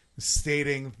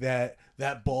 stating that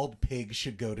bald pig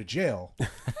should go to jail.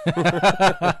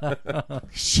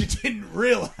 She didn't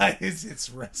realize it's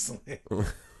wrestling.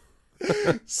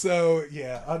 So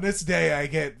yeah, on this day I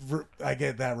get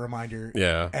that reminder.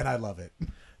 Yeah. And I love it.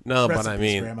 No, Rest but in I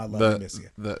peace, mean Graham. I love and miss you.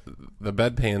 the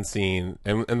bedpan scene,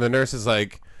 and the nurse is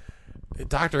like,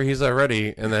 "Doctor, he's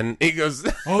already," and then he goes,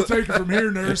 I'll take it from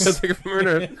here, nurse. "I'll take it from her,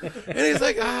 nurse." And he's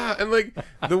like, and like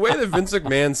the way that Vince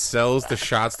McMahon sells the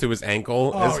shots to his ankle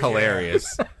is yeah.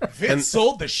 hilarious. Vince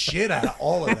sold the shit out of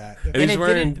all of that. And and he's it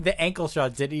wearing. didn't, the ankle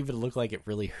shot didn't even look like it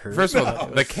really hurt. First of all,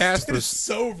 the cast It was was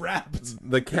so wrapped.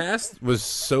 the cast was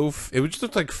so it just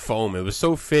looked like foam. It was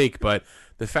so fake, but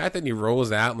the fact that he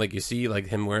rolls out and like you see like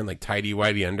him wearing like tighty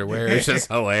whitey underwear is just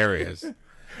hilarious.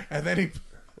 And then he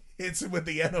hits it with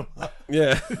the enema.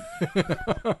 Yeah.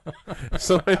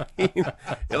 So I mean,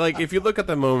 like if you look at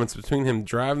the moments between him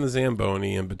driving the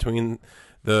Zamboni and between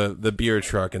the beer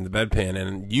truck and the bedpan,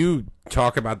 and you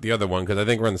talk about the other one because I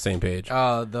think we're on the same page.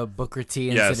 The Booker T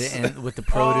Yes. incident with the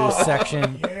produce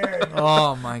section. Yeah.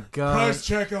 Oh my god! Price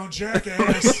check on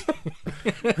Jackass.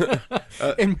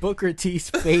 And Booker T's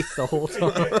face the whole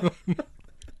time.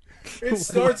 It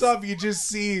starts off, you just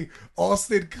see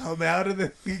Austin come out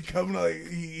of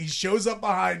he shows up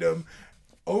behind him,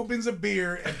 opens a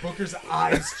beer, and Booker's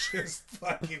eyes just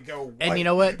fucking go white. And you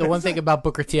know what? The one thing about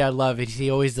Booker T I love is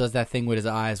he always does that thing with his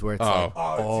eyes where it's like,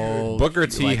 Oh, dude. Booker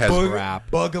T like, has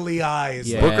crap. Buggly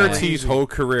eyes. Yeah. Booker T's whole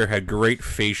career had great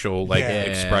facial like Yeah.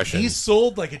 expression. He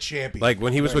sold like a champion. Like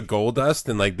when he was with Goldust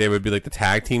and like they would be like the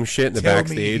tag team shit in the Tell me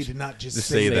backstage. he did not just say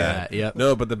say that. that, yep.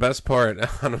 No, but the best part, I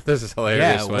don't know if this is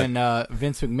hilarious. Yeah, when, when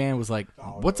Vince McMahon was like,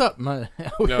 "What's up?" We were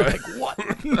No. like, "What?"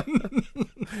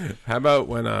 how about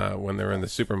when they were in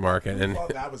the supermarket and Oh,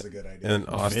 that was a good idea. and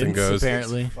Austin Vince, goes,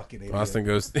 apparently. Fucking idiot. Austin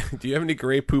goes, "Do you have any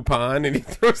Grey Poupon?" And he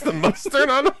throws the mustard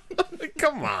on him. Like,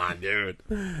 come on, dude.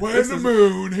 When the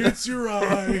moon hits your eye,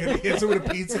 and he hits it with a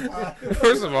pizza pie.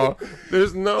 First of all,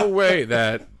 there's no way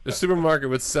that the supermarket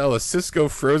would sell a Cisco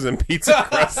frozen pizza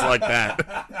crust like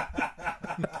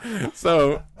that.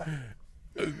 So,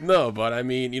 no, but I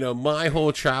mean, my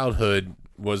whole childhood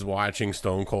was watching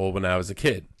Stone Cold when I was a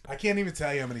kid. I can't even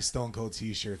tell you how many Stone Cold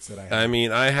T-shirts that I have. I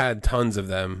mean, I had tons of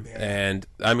them, and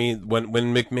I mean, when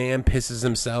McMahon pisses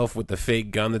himself with the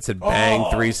fake gun that said "Bang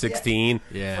 316,"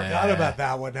 Yeah, Forgot about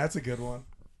that one. That's a good one.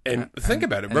 and think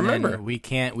about it. And Remember, then we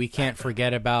can't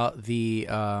forget about the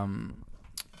oh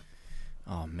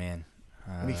man.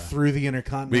 And he threw the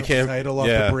Intercontinental we can't- title off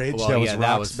yeah. the bridge. Well, that was yeah,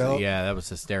 Rock's belt. that was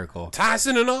hysterical.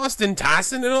 Tyson and Austin. Like you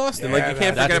Yeah, can't that's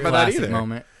forget That's a about that classic either.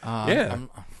 moment. Yeah.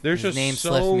 There's his just name so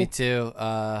slipped me too.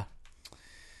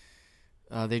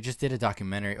 They just did a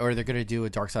documentary, or they're gonna do a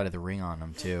Dark Side of the Ring on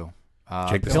him too.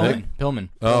 Jake the Snake? Pillman.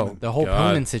 Oh, The whole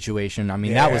God. Pillman situation. I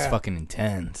mean, that was Yeah. fucking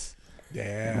intense.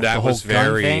 Yeah. That The was whole gun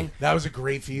very. thing. That was a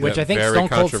great feud. Which I think very Stone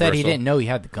Cold said he controversial. didn't know he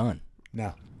had the gun.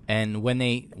 No. And when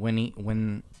they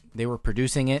were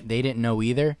producing it, they didn't know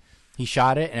either. He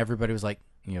shot it, and everybody was like,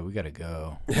 "Yeah, we gotta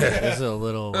go. This is a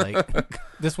little like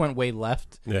this went way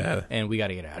left, Yeah, and we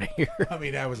gotta get out of here." I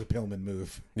mean, that was a Pillman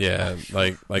move. yeah,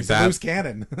 like It's a that. loose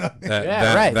cannon.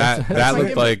 Yeah, right. That That's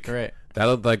looked like right. that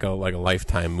looked like a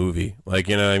Lifetime movie. Like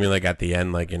what I mean, like at the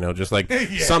end, like just like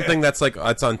Yeah. something that's like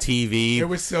it's on TV. It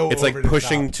was so it's over like the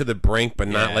pushing top. to the brink, but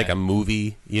not Yeah. like a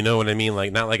movie. You know what I mean?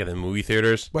 Like not like in the movie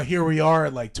theaters. But here we are,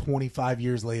 like 25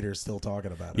 years later, still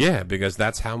talking about it. Yeah, because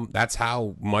that's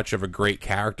how much of a great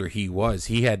character he was.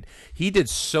 He did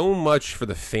so much for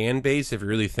the fan base if you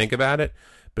really think about it.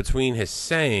 Between his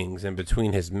sayings and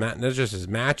between his not just his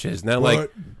matches. Now, like,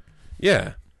 What?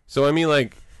 yeah. So I mean,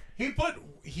 like,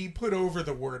 He put over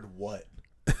the word "what."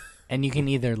 And you can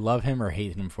either love him or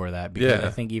hate him for that, because Yeah.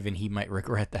 I think even he might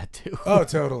regret that too. Oh,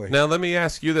 totally. now let me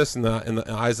ask you this in the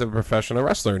eyes of a professional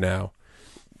wrestler. Now,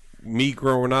 me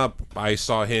growing up, I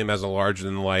saw him as a larger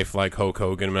than life like Hulk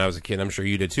Hogan when I was a kid. I'm sure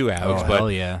you did too, Alex. Oh, but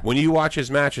hell yeah. when you watch his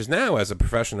matches now as a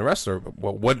professional wrestler,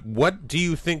 what do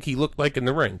you think he looked like in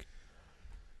the ring?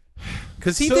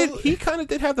 Because he kind of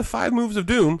did have the 5 moves of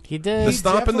doom. He did. The He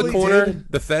stomp in the definitely corner,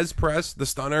 did. the Fez press, the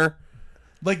stunner.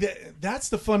 Like that's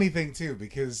the funny thing too,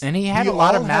 because And he had we a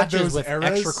lot of all had matches those with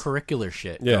eras. extracurricular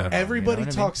shit. Yeah. going on, Everybody you know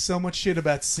what I mean? talks so much shit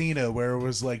about Cena, where it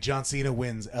was like John Cena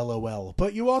wins, LOL.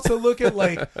 But you also look at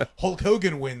like Hulk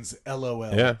Hogan wins,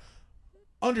 LOL. Yeah.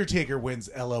 Undertaker wins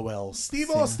LOL. Steve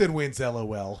Austin wins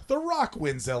LOL. The Rock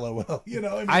wins LOL. You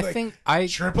know, I mean,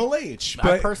 Triple H.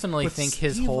 I personally think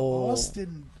his Steve whole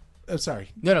Austin. Oh, sorry.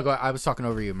 No, go. I was talking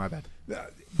over you. My bad.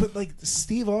 But like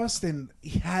Steve Austin,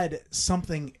 he had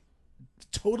something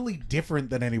totally different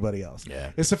than anybody else.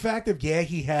 Yeah. It's the fact of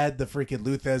he had the freaking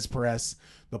Luthez press,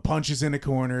 the punches in the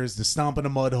corners, the stomp in a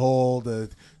mud hole, the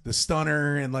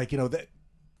stunner, and like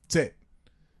that's it.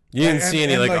 You didn't see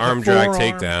any like arm drag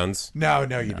takedowns. No, you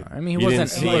didn't. I mean, he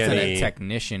wasn't a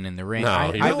technician in the ring. No,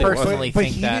 I really personally but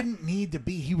think he that didn't need to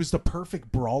be. He was the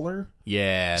perfect brawler.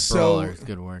 Yeah, So- brawler is a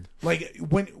good word. Like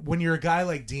when you're a guy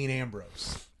like Dean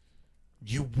Ambrose,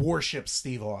 you worship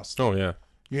Steve Austin. Oh yeah.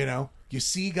 You know, you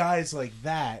see guys like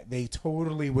that, they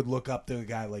totally would look up to a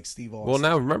guy like Steve Austin. Well,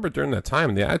 now remember during that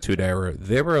time, the Attitude Era,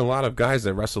 there were a lot of guys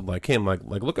that wrestled like him. Like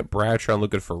look at Bradshaw and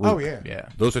look at Farouk. Oh yeah, Yeah.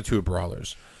 Those are two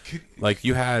brawlers. Like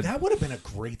you had that would have been a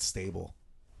great stable.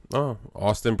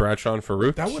 Austin, Bradshaw, and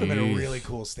Farouk. That would have been a Jeez. really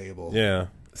cool stable. Yeah.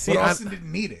 See, But Austin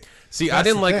didn't need it. I That's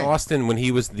didn't the like thing. Austin when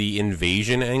he was the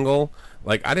invasion angle.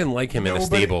 Like I didn't like him in a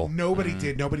stable. Nobody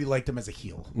did. Nobody liked him as a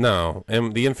heel. No,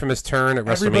 and the infamous turn at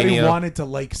Everybody WrestleMania. wanted to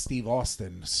like Steve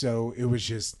Austin, so it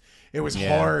was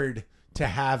hard to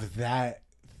have that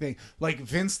thing. Like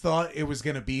Vince thought it was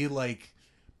going to be like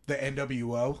the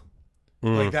NWO.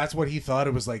 Like that's what he thought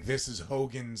it was like. This is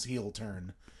Hogan's heel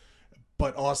turn,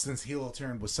 but Austin's heel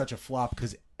turn was such a flop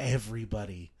because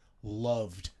everybody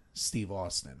loved Steve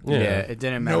Austin. Yeah. It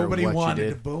didn't matter Nobody what wanted you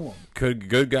to did. boo him.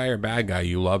 Good guy or bad guy,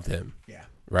 you loved him, Yeah.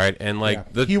 right? And like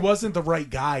Yeah. He wasn't the right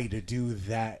guy to do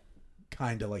that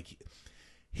kind of like.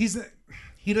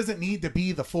 He doesn't need to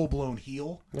be the full blown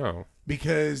heel no.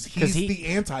 because he's he- the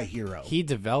anti-hero. He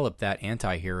developed that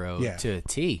anti-hero Yeah. to a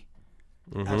T.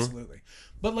 Absolutely.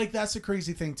 But like that's a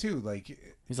crazy thing too. Like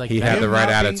He's like He had him the right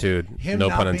not being- attitude. Him No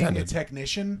not pun being intended. a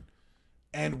technician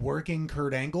and working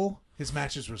Kurt Angle, his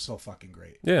matches were so fucking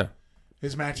great. Yeah.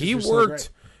 His matches He were so worked. great.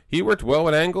 He worked well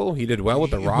with Angle. He did well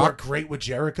with The He Rock. worked great with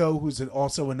Jericho, who's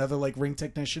also another like ring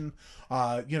technician.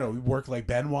 He worked like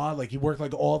Benoit. Like he worked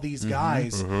like all these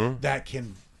guys that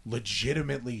can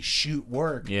legitimately shoot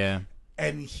work. Yeah.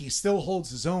 And he still holds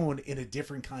his own in a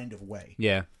different kind of way.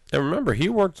 Yeah. And remember, he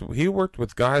worked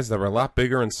with guys that were a lot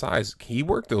bigger in size. He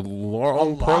worked a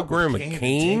long lot program with with Kane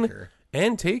Kane and Taker.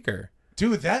 and Taker.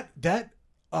 Dude, that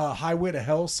Highway to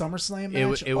Hell SummerSlam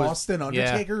match, It was Austin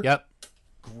Undertaker, Yeah. Yep.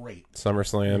 great.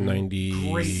 SummerSlam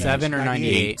Great 97, Seven or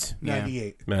 98.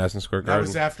 98. Madison Square That Garden.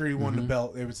 was after he won the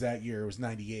belt. It was that year. It was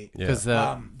 98. Yeah. Because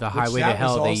the Which Highway to that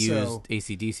Hell, was they also- used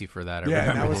AC/DC for that. I Yeah, and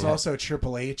remember that was also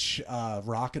Triple H,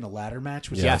 Rock in a ladder match,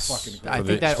 which Yes. was fucking I great.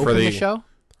 think that for opened the the- show.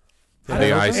 for I the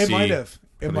don't know. IC, It might have. for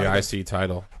It the might have. IC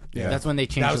title. Yeah. That's when they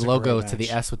That changed was the a logo great to the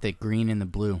match. S with the green and the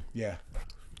blue. Yeah.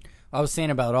 I was saying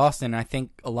about Austin, I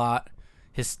think a lot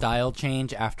his style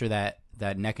changed after that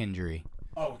neck injury.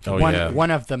 Oh, Oh, one yeah. one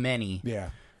of the many. yeah.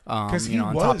 'Cause he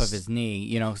on top was- of his knee,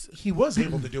 He was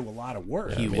able to do a lot of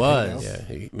work. He you know? was. Yeah,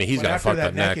 he's But got a after fucked that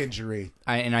up neck. injury,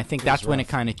 and I think that's when it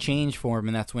kind of changed for him,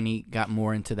 and that's when he got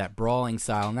more into that brawling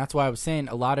style, and that's why I was saying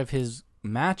a lot of his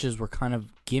matches were kind of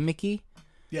gimmicky.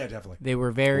 yeah, definitely. They were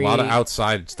A very lot of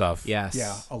outside stuff. Yes.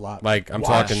 Yeah, a lot. Like, I'm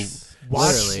Watch- talking-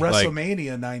 Watch Literally.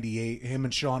 WrestleMania 98, him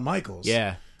and Shawn Michaels.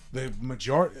 Yeah. The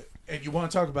majority, and you want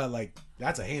to talk about, like,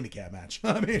 that's a handicap match.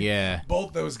 I mean, Yeah.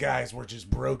 both those guys were just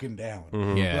broken down.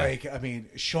 Yeah. Like, I mean,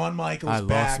 Shawn Michaels' I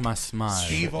back, lost my smile.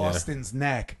 Steve Austin's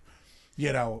neck,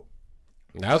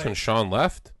 That was when Sean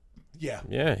left. yeah.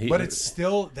 Yeah, But it's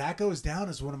still, that goes down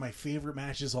as one of my favorite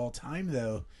matches all time,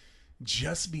 though,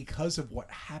 just because of what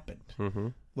happened. Mm-hmm.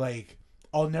 Like,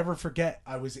 I'll never forget,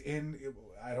 I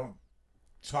don't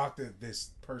talk to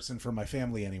this person from my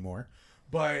family anymore,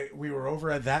 but we were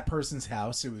over at that person's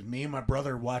house. It was me and my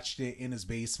brother watched it in his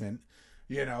basement,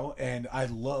 and I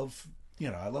love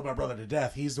my brother to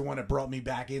death. He's the one that brought me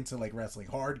back into like wrestling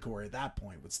hardcore at that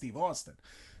point with Steve Austin.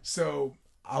 So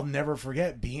I'll never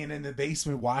forget being in the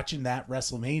basement watching that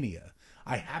WrestleMania.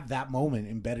 I have that moment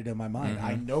embedded in my mind.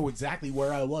 I know exactly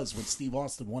where I was when Steve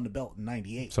Austin won the belt in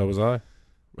 '98. So was I.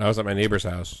 I was at my neighbor's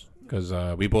house because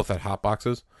we both had hot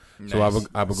boxes. So I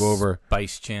would go over.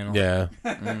 Spice Channel. Yeah,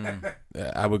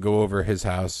 I would go over his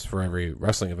house for every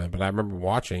wrestling event. But I remember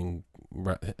watching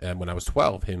when I was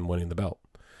 12 him winning the belt,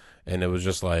 and it was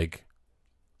just like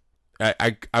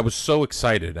I was so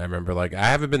excited. I remember like I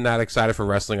haven't been that excited for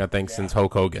wrestling I think since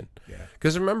Hulk Hogan. Yeah.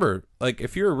 Because remember, like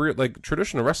if you're a real like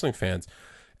traditional wrestling fans,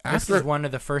 This is one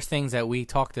of the first things that we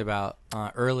talked about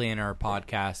early in our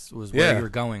podcast was where you're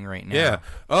going right now. Yeah.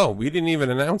 Oh, we didn't even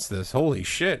announce this. Holy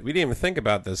shit. We didn't even think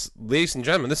about this. Ladies and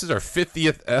gentlemen, this is our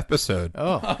 50th episode.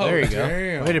 Oh, there you go.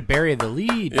 Damn. Way to bury the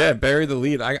lead. Yeah, bury the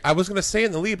lead. I was going to say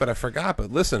in the lead, but I forgot.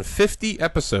 But listen, 50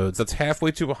 episodes. That's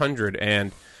halfway to 100.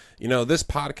 And, you know, this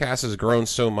podcast has grown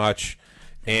so much.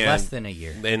 And Less than a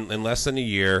year. In less than a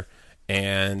year.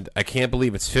 And I can't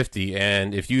believe it's 50.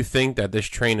 And if you think that this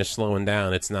train is slowing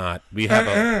down, it's not. We have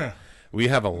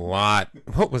a lot.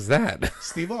 What was that?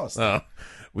 Steve Austin.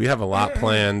 We have a lot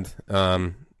planned.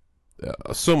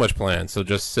 So much planned. So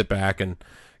just sit back and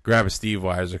grab a Steve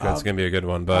Weiser because it's going to be a good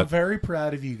one. I'm But very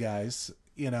proud of you guys,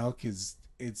 you know, because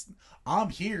I'm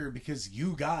here because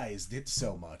you guys did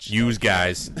so much. use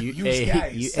guys. Use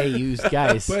guys. Use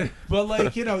guys. But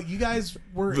like, you know, you guys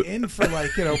were in for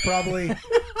like, you know, probably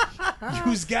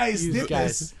use guys did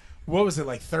guys. this. What was it,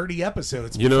 like 30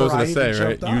 episodes? You know what I was before going to say,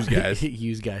 right? jumped on? Use guys.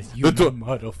 Use guys. You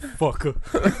motherfucker.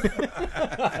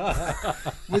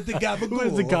 With the gabagool.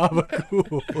 Where's the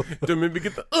gabagool? Don't make me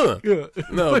get the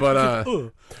No,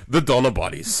 but the Donna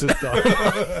bodies.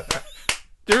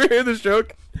 Did you ever hear this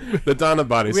joke? The Donna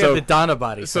bodies. We have the Donna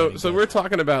body. So we're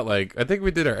talking about, like, I think we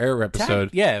did our air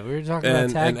episode. Yeah, we were talking about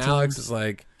tag and Alex teams. is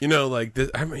like, you know, like this,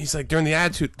 I mean, he's like during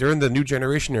the new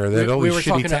generation era, they had all these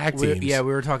shitty tag teams. We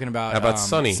were talking about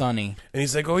Sonny. Sonny. And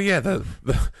he's like, oh yeah,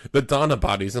 the Donna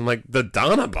bodies. I'm like, the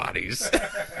Donna bodies.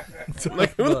 I'm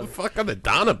like, who the fuck are the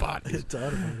Donna bodies?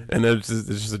 And it's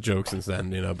just a joke since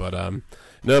then, you know. But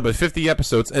no, but 50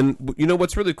 episodes, and you know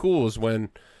what's really cool is when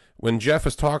Jeff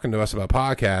was talking to us about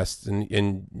podcasts,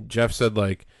 and Jeff said,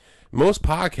 like, most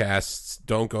podcasts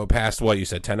don't go past what you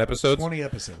said, 10 episodes, 20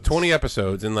 episodes, 20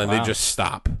 episodes, and then they just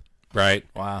stop, right?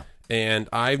 Wow. And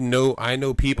I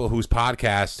know people who have done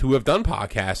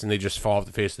podcasts and they just fall off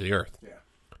the face of the earth. Yeah.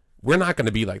 We're not going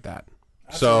to be like that.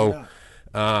 Absolutely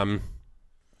So,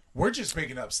 we're just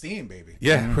picking up steam, baby.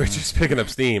 yeah, we're just picking up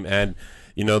steam, and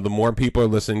you know, the more people are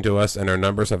listening to us, and our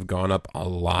numbers have gone up a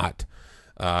lot.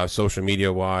 Social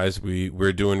media wise,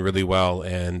 we're doing really well,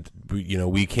 and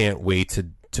we can't wait to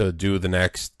do the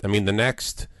next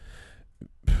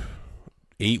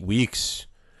 8 weeks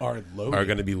Are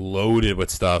going to be loaded with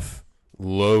stuff.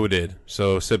 Loaded.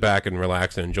 So sit back and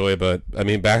relax and enjoy. But I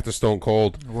mean, back to Stone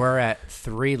Cold. We're at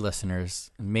 3 listeners.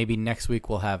 Maybe next week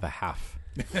we'll have a half.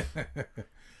 You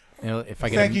know, if I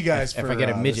get Thank you guys if for I get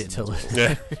a midget to listening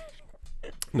listen. Yeah.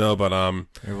 No, but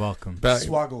You're welcome.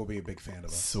 Swoggle will be a big fan of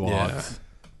us. yeah,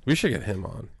 we should get him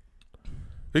on.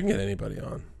 We can get anybody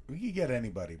on. We can get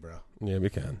anybody, bro. Yeah, we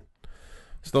can.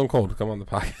 Stone Cold, come on the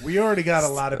podcast. We already got a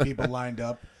lot of people lined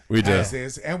up. We do. As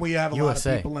is, and we have a lot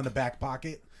USA. of people in the back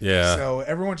pocket. Yeah. So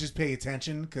everyone just pay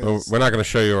attention Well, because we're not going to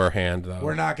show you our hand, though.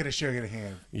 we're not going to show you the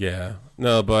hand. Yeah.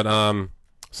 No, but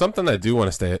something I do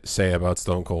want to say about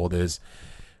Stone Cold is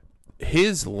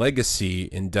his legacy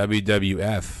in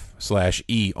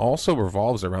WWF/E also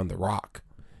revolves around The Rock.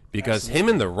 Because him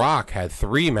and The Rock had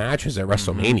 3 matches at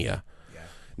WrestleMania.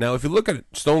 Now, if you look at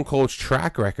Stone Cold's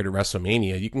track record at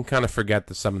WrestleMania, you can kind of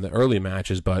forget some of the early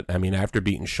matches, but, I mean, after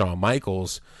beating Shawn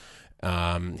Michaels,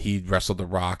 he wrestled The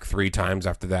Rock 3 times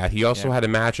after that. He also had a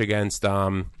match against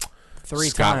Scott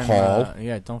Hall.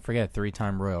 Don't forget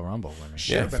 3-time Royal Rumble winner.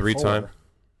 Should've been 3-time.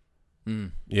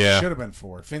 4. Yeah. Should have been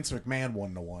 4. Vince McMahon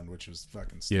won the 1, which was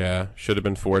fucking stupid. Yeah, should have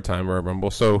been 4-time Royal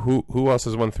Rumble. So who else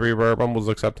has won 3 Royal Rumbles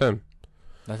except him?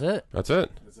 That's it. That's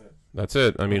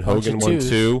it. I mean, Bunch Hogan of won twos.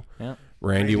 2. Yep.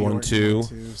 Randy won Orton 2. won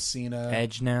 2. Cena.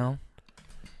 Edge now.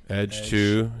 Edge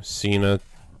 2. Cena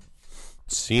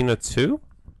 2?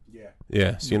 Yeah.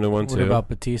 Yeah, Cena won 2. What about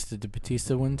Batista? Did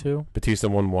Batista win 2? Batista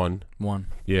won 1. 1.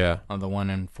 Yeah. On the 1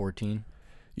 in 14.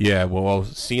 Yeah, well,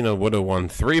 Cena would have won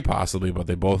 3 possibly, but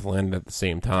they both landed at the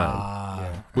same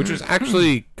time. Which was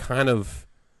actually kind of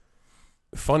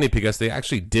funny because they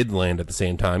actually did land at the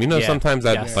same time. You know, Yeah. sometimes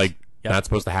that Yes. like Yep. not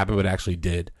supposed to happen, but it actually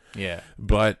did. Yeah.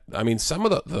 But I mean,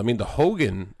 the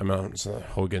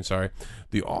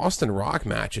Austin Rock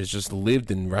matches just lived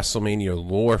in WrestleMania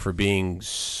lore for being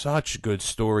such good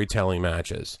storytelling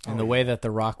matches. And the way that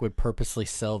The Rock would purposely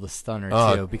sell the stunner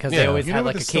too, because yeah. they always You know had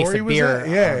what like a the case story of was beer. at?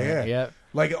 Yeah, on it. yeah. Yep.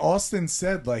 Like Austin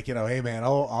said, like, you know, hey man,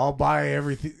 I'll buy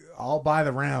everything. I'll buy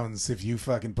the rounds if you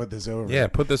fucking put this over. Yeah,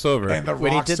 put this over. And The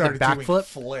When he Rock did the started doing backflip?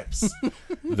 flips.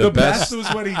 the The best. best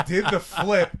was when he did the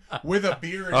flip with a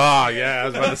beer. In Oh yeah, I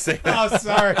was about to say that. Oh,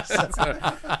 sorry.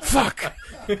 Fuck.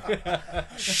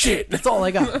 Shit. That's all I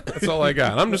got. That's all I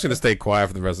got. I'm just gonna stay quiet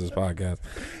for the rest of this podcast.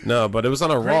 No, but it was on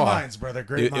a Great Raw. minds, brother.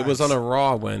 Great It minds. was on a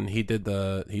Raw when he did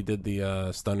the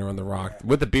stunner on The Rock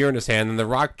with the beer in his hand, and The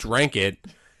Rock drank it,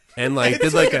 and like It's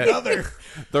did like another.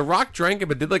 The Rock drank it,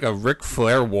 but did like a Ric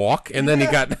Flair walk, and then he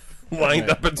got lined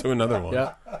up into another one.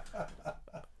 Yeah.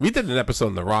 We did an episode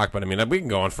on The Rock, but I mean, we can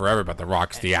go on forever about The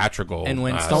Rock's theatrical And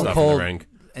when stuff Stone in Cold the ring.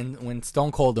 and when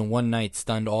Stone Cold in one night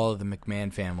stunned all of the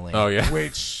McMahon family. Oh yeah,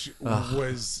 Which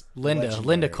was Linda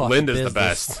legendary. caught Linda's the the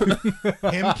business.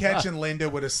 best. Him catching Linda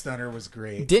with a stunner was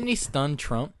great. Didn't he stun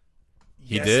Trump?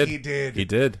 He Yes, did. He did. He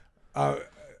did. Uh,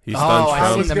 He Oh, stunned I I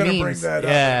Trump. was seen the going to bring memes. that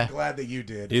Yeah. up. I'm glad that you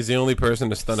did. He's the only person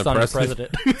to stun a Stun a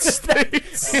president.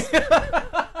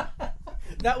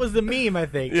 That was the meme, I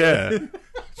think. Yeah.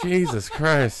 Jesus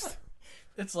Christ.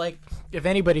 It's like, if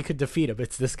anybody could defeat him,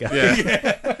 it's this guy.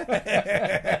 Yeah.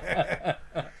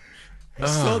 He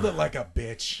sold it like a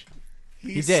bitch.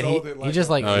 He did. sold it He just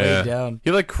a- like Oh laid yeah. down.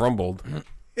 he like crumbled.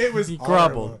 it was he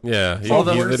horrible. grumbled. Yeah. He, The he worst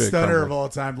literally stunner crumbled. of all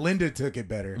time. Linda took it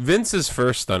better. Vince's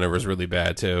first stunner was really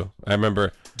bad too. I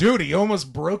remember. Dude, he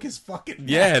almost broke his fucking neck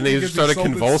Yeah, and he because just started sold it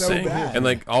so convulsing, bad. and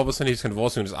like all of a sudden he's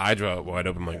convulsing, his eyes were wide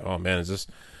open. I'm like, oh man, is this?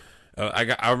 I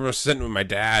remember sitting with my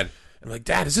dad. I'm like,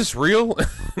 Dad, is this real?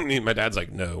 And my dad's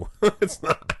like, no, it's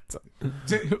not. All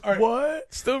right,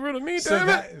 What? Still real to me, So damn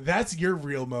it. that's your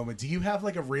real moment. Do you have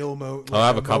like a real moment? I'll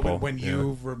have a couple, when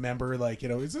you remember, like,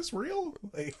 is this real?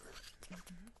 Like,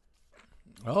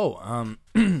 Oh,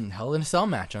 Hell in a Cell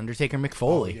match, Undertaker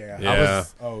McFoley. yeah. That Yeah.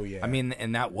 was, Oh yeah. I mean,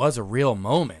 and that was a real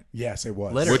moment. yes, it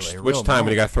was. Literally. Which a which real time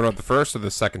when he moment. got thrown out the first or the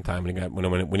second time when he got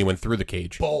when he went through the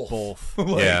cage? Both. Both.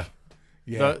 Like, Yeah,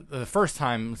 yeah. The first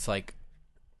time, it's like,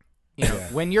 Yeah.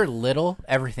 when you're little,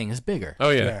 everything is bigger.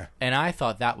 oh yeah, yeah. And I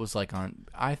thought that was like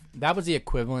that was the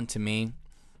equivalent to me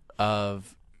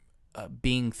of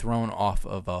being thrown off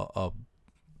of a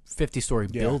 50-story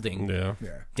building yeah. Yeah.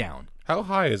 down How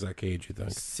high is that cage? You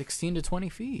think? 16 to 20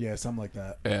 feet. Yeah, something like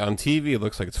that. On TV, it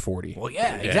looks like it's 40. Well,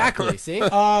 yeah, exactly. See,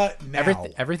 Now.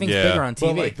 everything's Yeah. bigger on But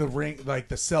TV. like the ring, like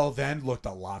the cell then looked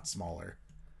a lot smaller.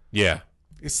 Yeah,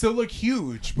 It still looked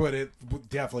huge, but it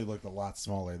definitely looked a lot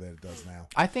smaller than it does now.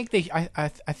 I think I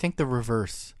think the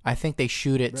reverse. I think they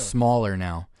shoot it smaller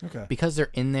now Okay. because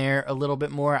they're in there a little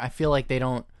bit more. I feel like they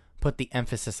don't put the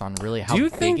emphasis on really how Do you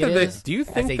big think it that they- is do you as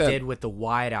think they that- did with the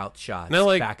wide out shots Now,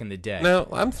 like, back in the day. Now,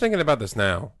 I'm thinking about this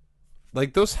now.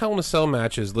 Like, those Hell in a Cell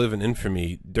matches live in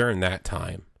infamy during that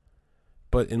time.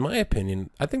 But in my opinion,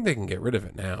 I think they can get rid of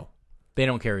it now. They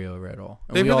don't carry over at all.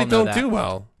 And They we all really know don't that. do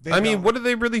well. They I mean, don't. what do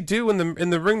they really do in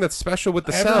the ring that's special with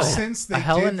the Ever cell? since they A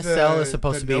Hell did in a Cell is the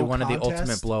supposed to be no one of the contest,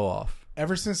 ultimate blow off.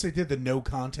 Ever since they did the no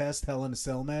contest Hell in a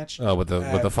Cell match, Oh, with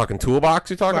the fucking toolbox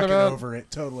you're talking fucking about? over it,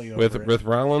 totally over With it. with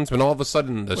Rollins, when all of a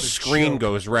sudden the What a screen joke.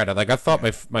 goes red. I thought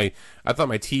my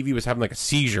TV was having like a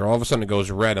seizure. All of a sudden it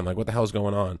goes red. I'm like, what the hell's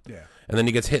going on? Yeah. And then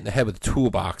he gets hit in the head with the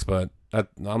toolbox. But I'm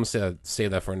gonna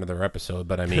save that for another episode.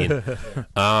 But I mean,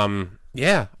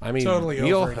 yeah, I mean, Totally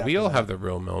we all over it we all after have the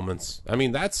real moments. I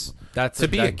mean, that's That's to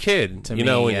be a kid, To you me,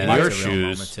 know, in yeah, your that's a real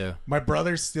moment, shoes. too. My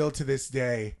brother still to this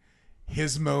day,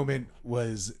 his moment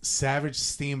was Savage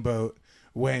Steamboat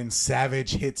when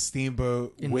Savage hit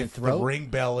Steamboat In the with the throat? ring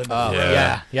bell in the Oh, throat.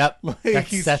 Yeah. Yep. Like, That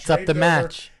he sets up the straightened over,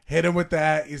 match. Hit him with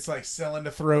that. It's like selling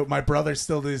the throat. My brother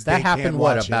still to this day That happened, can't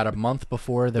what, watch about it. a month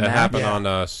before the That match? happened Yeah. on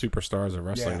Superstars of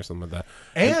Wrestling Yeah. or something like that.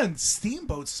 And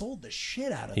Steamboat sold the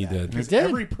shit out of He that. did. Because He did.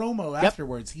 every promo Yep.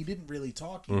 afterwards, he didn't really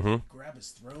talk. He would grab his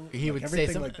throat. He like, would say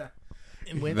everything something- like that.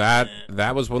 With-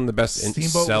 That was one of the best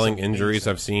Steamboat was selling amazing. injuries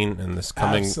I've seen, and this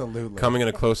coming Absolutely. in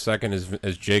a close second is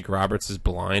as Jake Roberts is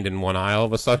blind in one eye all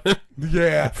of a sudden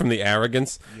Yeah. from the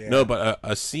arrogance. Yeah. No, but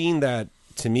a scene that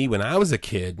to me when I was a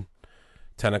kid,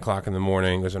 10 o'clock in the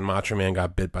morning, was when Macho Man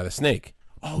got bit by the snake.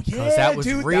 Oh yeah, that was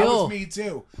dude, that real. was me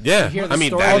too. Yeah, hear the I mean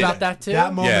story that, about that too?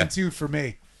 That moment Yeah. too for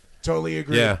me. Totally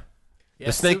agree. yeah, Yeah,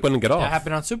 the snake wouldn't get off. That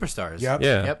happened on Superstars. Yep.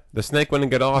 Yeah, Yep. the snake wouldn't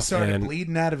get He off, started and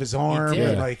bleeding out of his arm. did.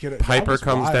 And like that Piper was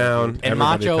comes wild, down. dude. And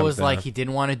Everybody Macho comes was like, down. he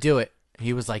didn't want to do it.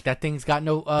 He was like, that thing's got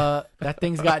no, Oh, I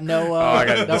I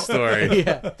got the story.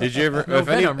 Yeah. Did you ever? No if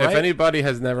venom, if right? anybody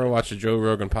has never watched a Joe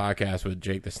Rogan podcast with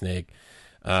Jake the Snake,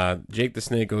 Jake the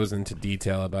Snake goes into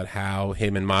detail about how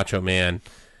him and Macho Man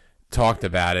talked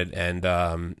about it, and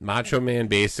Macho Man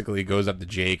basically goes up to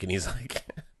Jake and he's like,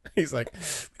 we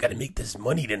got to make this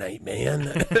money tonight,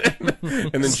 man.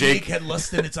 And then Snake Jake, had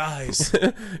lust in its eyes.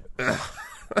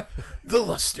 the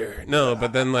luster. No,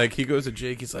 but then like he goes to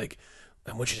Jake, he's like,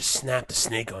 I want you to snap the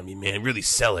snake on me, man. Really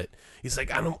sell it. He's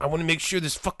like, I want to make sure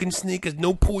this fucking snake has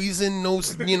no poison, no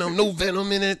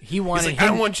venom in it. He wanted He's like,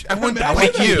 him- I want to Imagine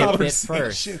like that you.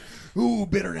 conversation. Ooh,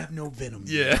 better have no venom.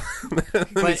 Yeah. But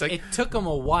He's like, it took him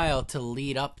a while to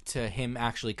lead up to him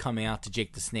actually coming out to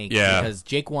Jake the Snake. Yeah. Because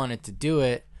Jake wanted to do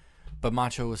it, but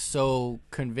Macho was so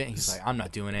convinced. He's like, I'm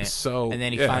not doing it. So, and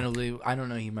then he yeah. finally, I don't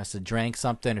know, he must have drank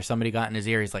something or somebody got in his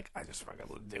ear. He's like, I just fucking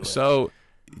do it. So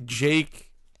Jake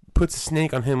puts a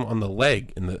snake on him on the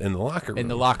leg in the locker room. In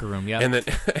the locker room, yeah. And then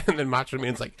and then Macho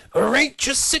Man's like, "All right,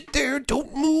 just sit there,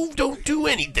 don't move, don't do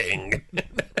anything."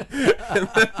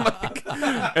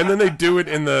 and then they do it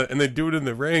in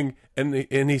the ring, and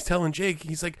he's telling Jake,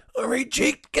 he's like, "All right,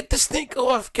 Jake, get the snake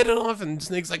off, get it off." And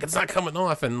Snake's like, "It's not coming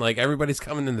off," and like everybody's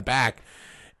coming in the back,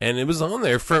 and it was on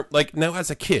there for like now as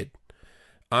a kid.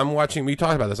 We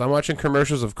talked about this. I'm watching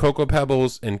commercials of Cocoa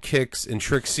Pebbles and Kix and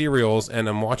Trick cereals, and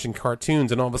I'm watching cartoons,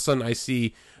 and all of a sudden I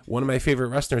see one of my favorite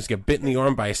wrestlers get bit in the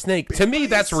arm by a snake. To me,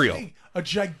 that's real. A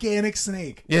gigantic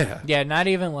snake. Yeah. Yeah, not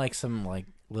even like some like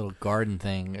little garden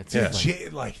thing. It's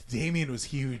Like Damien was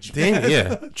huge. Dang,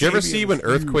 yeah. Did you ever see when was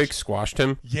huge. Earthquake squashed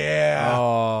him? Yeah.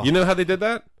 oh, You know how they did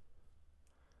that?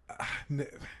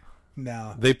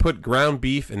 No. They put ground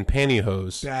beef in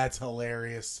pantyhose. That's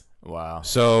hilarious. wow.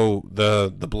 So the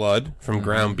blood from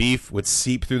ground beef would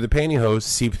seep through the pantyhose,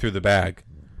 seep through the bag.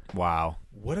 Wow.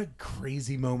 What a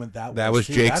crazy moment that was. That was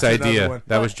too. Jake's That's another idea. one.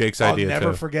 That was Jake's idea, I'll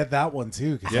never too. forget that one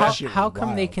too. 'Cause that shit How was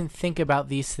come they wild. can think about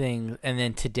these things and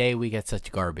then today we get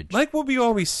such garbage? Like what we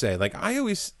always say. Like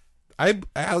Alex,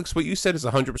 what you said is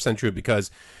 100% true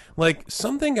because, like,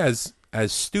 something as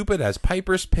stupid as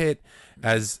Piper's Pit,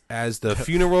 as the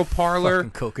funeral parlor,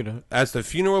 Fucking coconut. as the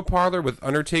funeral parlor with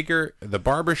Undertaker, the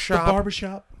barber The shop,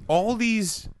 barbershop? all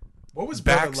these What was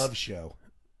Backs- Brother Love Show?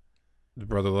 the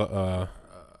brother.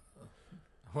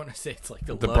 I want to say it's like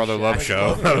the Brother Shack. Love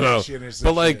Show. I don't know.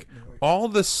 But like all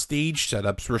the stage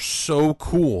setups were so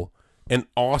cool and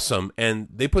awesome, and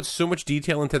they put so much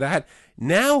detail into that.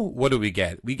 Now what do we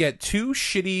get? We get 2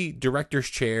 shitty director's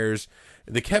chairs.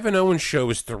 The Kevin Owens show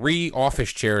is 3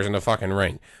 office chairs in a fucking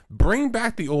ring. Bring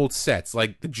back the old sets.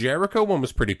 Like the Jericho one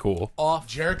was pretty cool.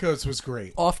 Jericho's was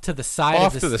great. Off to the side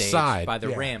Off of to the the stage side. by the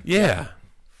Yeah. ramp. Yeah.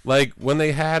 Like when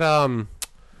they had the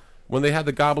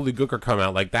gobbledygooker come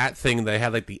out, like that thing, they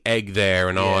had like the egg there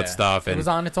and all that stuff. And It was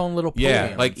on its own little podium.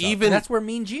 Yeah, like and stuff. even- And that's where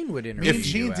Mean Gene would interview. Me and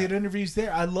Gene you at. did interviews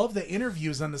there. I love the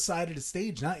interviews on the side of the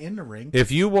stage, not in the ring.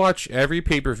 if you watch every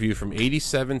pay-per-view from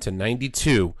 87 to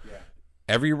 92,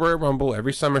 every Royal Rumble,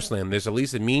 every SummerSlam, there's at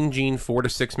least a Mean Gene 4 to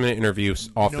 6 minute interview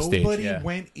off the stage. Nobody Yeah.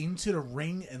 went into the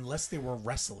ring unless they were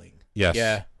wrestling. Yes.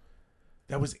 Yeah.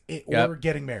 That was it. Yep. Or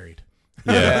getting married.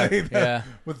 Yeah. Yeah.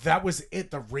 But that was it.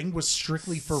 The ring was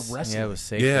strictly for wrestling. Yeah, it was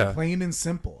safe. Yeah. Plain and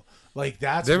simple. Like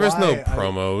that's There was no why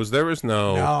promos. There was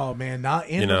no. No, man, not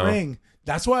in You the know. ring.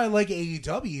 That's why I like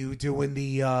AEW doing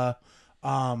the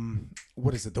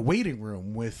what is it? The waiting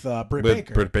room with Britt With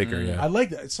Baker. Britt Baker, yeah. I like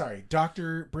that. Sorry,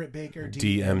 Dr. Britt Baker,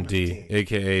 DMD,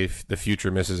 a.k.a. the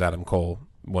future Mrs. Adam Cole.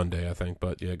 One day, I think.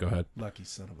 But yeah, go ahead. Lucky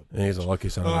son of a And he's a lucky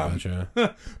son of a bitch,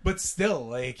 yeah. But still,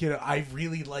 like, I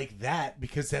really like that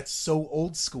because that's so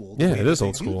old school. the Yeah, way it that is they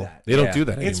old do school. that. They don't Yeah. do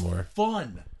that It's anymore.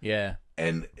 fun. Yeah.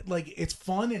 And like it's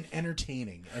fun and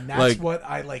entertaining. And that's Like- what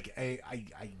I like. I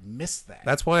miss that.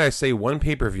 That's why I say one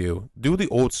pay-per-view, do the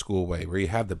old school way where you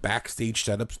have the backstage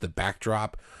setups, the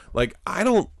backdrop. Like I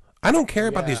don't care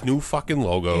about these new fucking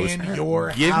logos. in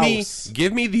your Give house.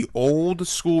 me the old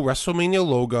school WrestleMania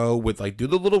logo with like do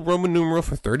the little Roman numeral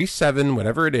for 37,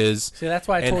 whatever it is. See, that's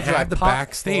why I and told you I have the popped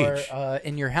backstage. for,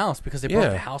 in your house because they brought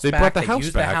the house they back. brought the they house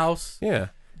used back. the house. Yeah.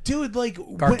 Dude, like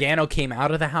Gargano came out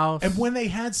of the house. and when they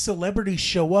had celebrities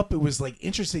show up, it was like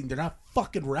interesting. They're not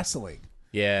fucking wrestling.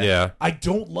 yeah. Yeah. I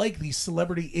don't like these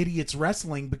celebrity idiots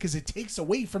wrestling because it takes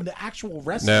away from the actual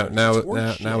wrestling. Now, It's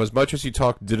horseshit. now, as much as you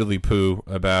talk diddly poo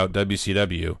about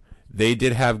WCW, they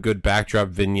did have good backdrop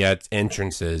vignettes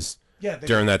entrances Yeah, they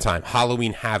during that time.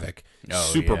 Halloween Havoc, Oh,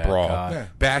 Super yeah, Brawl, God. Yeah.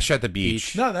 Bash at the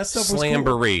Beach, No, that stuff was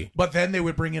Slamboree. cool. But then they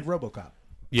would bring in RoboCop.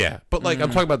 Yeah, but like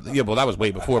I'm talking about, well, that was way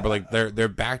before. But like their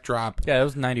backdrop, Yeah, it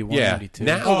was 91, yeah. 92.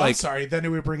 Now, Oh, I'm like, sorry. Then they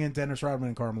would bring in Dennis Rodman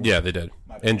and Carmelo. yeah, they did,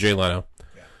 and Jay Leno,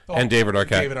 Oh, and David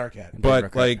Arquette. David Arquette. But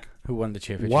Arquette, like, who won the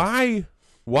championship?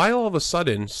 why all of a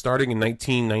sudden, starting in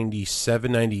 1997,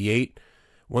 98,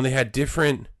 when they had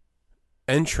different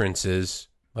entrances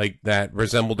like that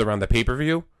resembled around the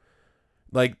pay-per-view,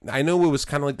 like I know it was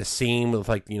kind of like the same with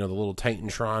like, you know, the little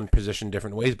Titantron positioned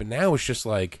different ways, but now it's just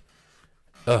like,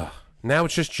 now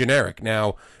it's just generic.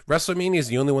 Now WrestleMania is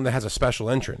the only one that has a special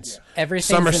entrance.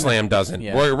 Everything's in SummerSlam the- doesn't.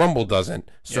 Yeah. Royal Rumble doesn't.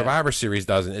 Survivor Series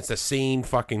doesn't. It's the same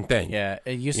fucking thing. Yeah,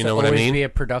 it used You to know what I always mean? be a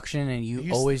production, and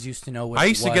you always used to know what I it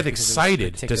used to was get because it was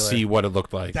excited to particular. see what it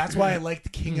looked like. That's why I like the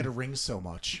King of the Ring so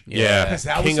much. Yeah, Because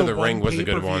that King was of the the Ring one was a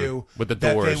good pay-per-view one with the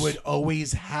that doors. they would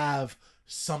always have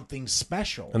something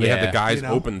special. And they had the Yeah. guys You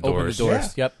know, open the doors. Open the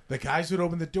doors. Yeah. Yep. The guys would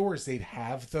open the doors. They'd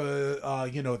have the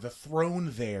the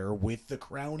throne there with the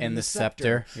crown And the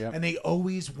scepter. Yep. and they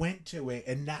always went to it,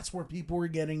 and that's where people were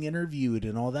getting interviewed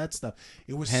and all that stuff.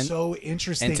 It was And- so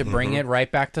interesting. And to bring it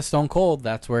right back to Stone Cold,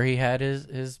 that's where he had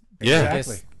his Yeah.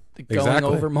 biggest going Exactly.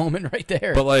 over moment right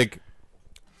there. But like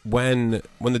when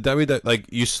the WWE, like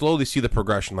you slowly see the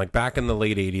progression. Like back in the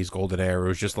late '80s golden era, it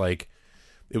was just like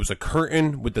it was a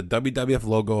curtain with the WWF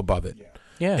logo above it.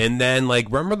 yeah. And then like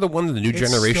remember the one in the New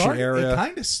Generation It area?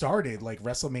 kind of started like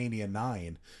WrestleMania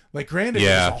 9. Like, granted,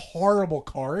 Yeah. it was a horrible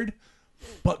card,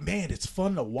 but man, it's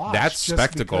fun to watch. That just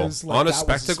spectacle because, like, on a that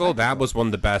was spectacle, that was one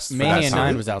of the best. for that Mania time.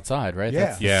 9 was outside, right? Yeah.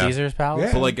 That's the Yeah. Caesar's Palace.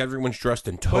 Yeah. But like everyone's dressed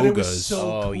in But it was togas. so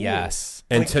Oh, cool. yes.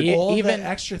 And Like, to- all even- the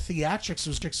extra theatrics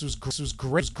was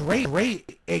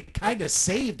great. It kind of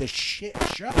saved the shit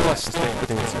show. Plus, still, I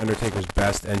think it's Undertaker's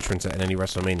best entrance at any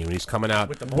WrestleMania when he's coming out.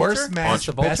 With the Worst Vulture? match,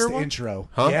 The Vulture best one? intro.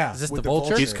 Huh? Yeah, Is this with the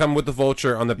Vulture? He's come with the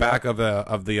vulture on the back of the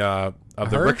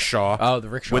Herd? rickshaw. Oh, the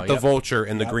rickshaw, with the yep. vulture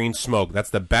and the green smoke. That's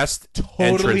the best Totally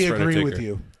entrance for agree with Undertaker.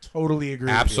 you. Totally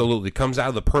agree. Absolutely comes out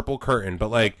of the purple curtain, but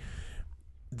like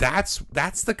that's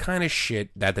the kind of shit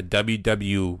that the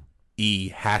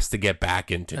WWE has to get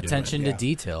back into. doing. Attention to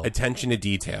detail. Attention to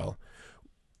detail.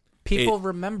 People With you.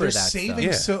 remember They're that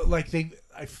saving stuff. so like they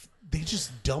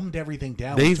just dumbed everything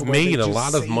down. They've to where they made a just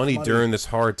lot of save money during this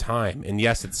hard time, and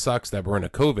yes, it sucks that we're in a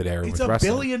COVID era It's with a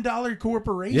wrestling. billion-dollar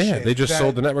corporation. Yeah, they just that-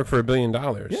 sold the network for $1 billion.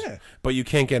 Yeah. But you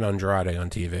can't get Andrade on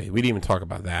TV. We didn't even talk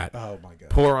about that. Oh my god.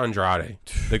 Poor Andrade.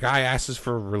 The guy asks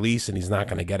for a release, and he's not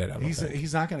going to get it. I don't think.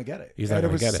 He's not going to get it. He's not And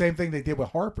gonna it was get the it. same thing they did with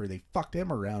Harper. They fucked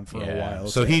him around for a Yeah. while.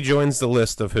 So he joins the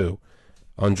list of who?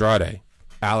 Andrade,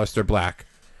 Aleister Black,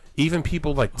 even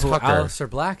people like Who, Tucker. Aleister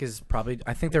Black is probably.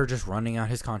 I think they're just running out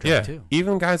his contract Yeah, too.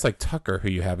 even guys like Tucker, who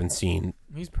you haven't seen.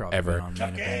 He's probably Ever. been on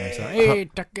main event or something. Hey,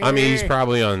 Tucker. I mean, he's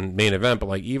probably on main event, but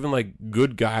like even like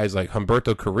good guys like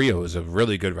Humberto Carrillo is a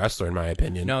really good wrestler in my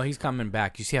opinion. No, he's coming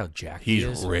back. You see how jacked he's he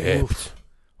is? ripped. Oof.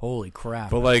 Holy crap!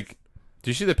 But like, do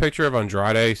you see the picture of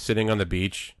Andrade sitting on the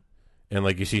beach, and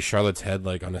like you see Charlotte's head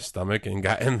like on his stomach,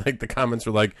 and like the comments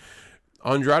were like,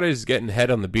 Andrade's getting head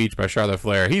on the beach by Charlotte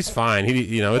Flair. He's fine.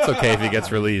 It's okay if he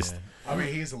gets released. I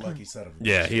mean, he's a lucky son of a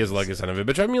Yeah, he is a lucky son of a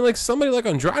bitch. I mean, like somebody like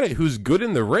Andrade who's good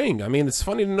in the ring. I mean, it's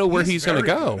funny to know where he's going to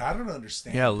very go. good. I don't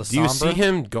understand. yeah, Do you see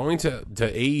him going to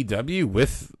AEW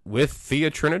with Thea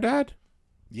Trinidad?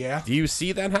 Yeah, Do you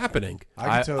see that happening?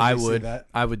 I can totally see would. that.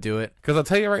 I would do it. Because I'll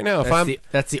tell you right now,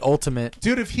 That's the ultimate.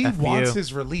 Dude, if he FU. wants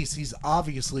his release, he's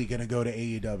obviously going to go to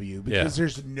AEW because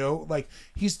there's no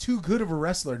he's too good of a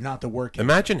wrestler not to work.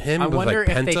 imagine him I with wonder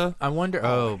like if they. Penta I wonder.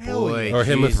 Oh, Oh hell boy, yeah. or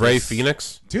him with Ray Jesus.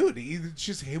 Phoenix. Dude, it's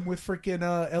just him with freaking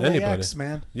LAX, Anybody.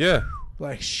 man. Yeah,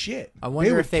 Like shit. I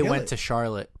wonder would if they kill went it. to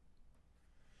Charlotte.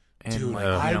 And Dude, like,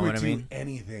 I you know would what I do mean?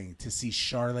 anything to see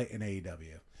Charlotte in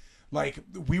AEW. Like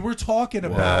we were talking nah,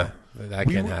 about. that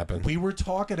can't happen. We were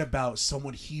talking about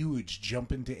someone huge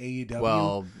jumping to AEW.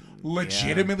 Well,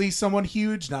 legitimately someone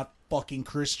huge, not fucking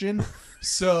Christian.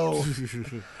 So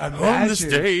On this imagine.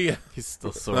 day, He's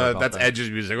still sore about that's that. Edge's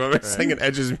music. We're singing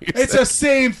Edge's music. It's the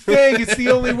same thing. It's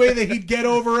the only way that he'd get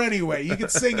over anyway. You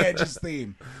could sing Edge's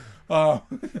theme.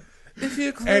 If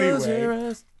you close Anyway. your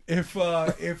eyes. If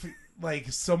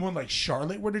like someone like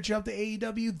Charlotte were to jump to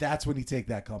AEW, that's when you take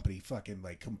that company fucking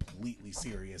like completely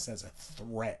serious as a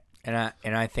threat. And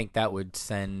I think that would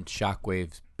send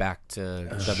shockwaves back to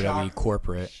WWE Shock-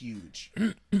 corporate. Huge.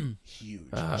 Huge.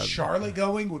 Charlotte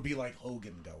going would be like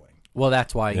Hogan going. Well,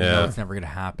 that's why you Yeah. know it's never going to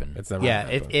happen. It's never yeah,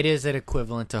 gonna happen. it is an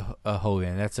equivalent to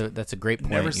Hogan. That's a great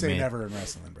point. Never you say made. never in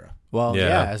wrestling, bro. Well,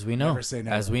 Yeah. yeah, as we know, Never say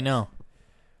never. as we know.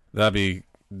 That'd be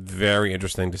very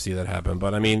interesting to see that happen.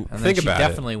 But I mean, And think then she about it.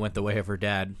 definitely went the way of her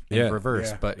dad in Yeah. reverse.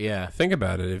 Yeah. But yeah, Think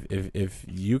about it. If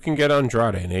you can get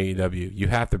Andrade in AEW, you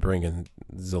have to bring in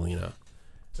Zelina.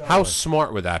 How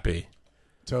smart would that be?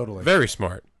 Totally. Very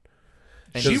smart.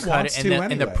 and She you cut wants it, to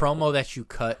and the anyway. promo that you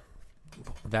cut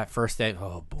that first day.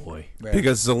 Oh boy, Yeah.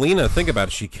 Because Zelina, think about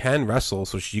it, she can wrestle,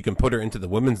 so you can put her into the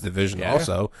women's division Yeah.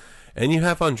 also. And you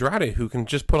have Andrade, who can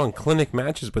just put on clinic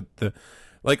matches with the...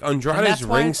 Like, And Andrade's that's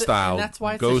why ring it's a- and style that's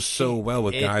why it's a goes so shame. well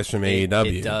with It- guys from it-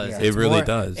 AEW. It does. Yeah. It It's really more-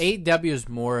 does. AEW is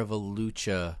more of a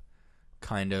lucha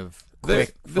kind of The-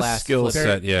 quick, the fast skill flip-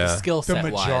 set, yeah. skill The set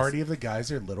majority wise. of the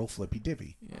guys are little flippy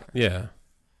dippy. Yeah.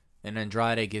 And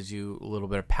Andrade gives you a little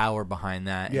bit of power behind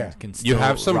that. Yeah. And can You still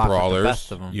have some rock with the brawlers.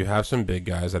 best of them. You have some big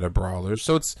guys that are brawlers.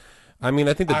 So it's... I mean,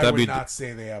 I think the I would not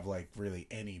say they have like really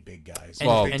any big guys. And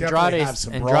Well, They definitely have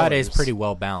some Andrade's brawlers. pretty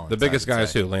well balanced. the biggest I would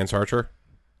guys say. who? Lance Archer?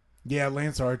 Yeah,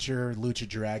 Lance Archer, Lucha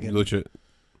Dragon. Lucha...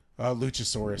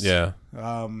 Luchasaurus. Yeah.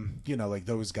 Like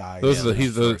those guys.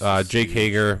 He's the Jake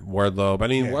Hager, Wardlow. But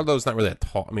I mean, Wardlow's not really that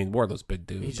tall. I mean, Wardlow's a big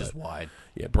dude. He's just wide.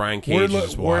 Yeah, Brian Cage is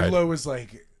just wide. Wardlow is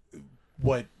like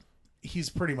what he's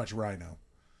pretty much Rhino.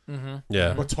 Mm-hmm.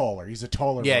 Yeah. But taller. He's a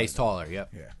taller. Yeah, Rhino. he's taller.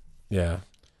 Yep. Yeah. Yeah.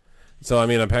 So I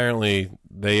mean, apparently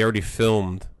they already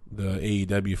filmed the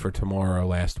AEW for tomorrow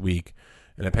last week,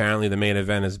 and apparently the main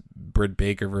event is Britt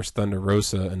Baker versus Thunder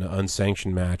Rosa in an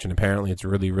unsanctioned match, and apparently it's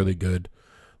really, really good.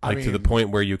 To the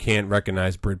point where you can't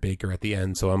recognize Britt Baker at the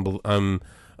end. So I'm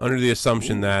under the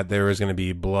assumption that there is going to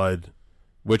be blood,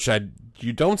 which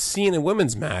you don't see in a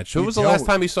women's match. Who was the last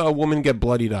time you saw a woman get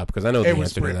bloodied up? Because I know the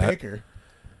answer to that. Baker.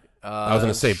 I was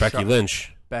going to say Becky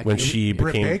Lynch when she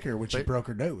Britt became Baker when she broke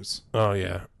her nose. Oh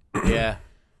yeah. Yeah.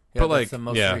 But that's the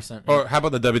most recent. Or how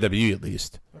about the WWE at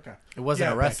least? Okay. It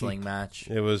wasn't a wrestling match.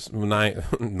 It was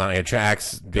Nia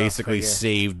Jax basically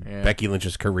saved Becky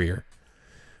Lynch's career.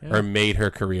 Yeah. Or made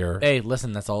her career. Hey,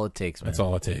 listen, that's all it takes, man. That's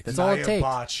all it takes. That's all it takes.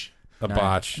 A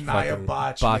botch. Nia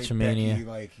Botch. Botchamania.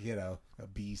 Becky, a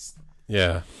beast.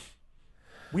 Yeah.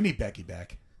 We need Becky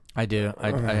back. I do.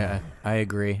 I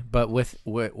agree. But with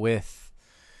we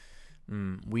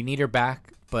need her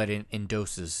back, but in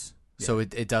doses. Yeah. So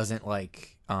it doesn't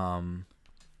it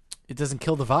doesn't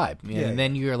kill the vibe. Yeah. And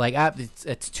then you're like,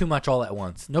 it's too much all at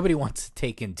once. Nobody wants to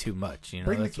take in too much.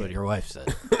 That's what your wife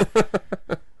said.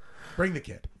 Bring the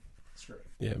kid.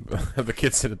 Yeah, have the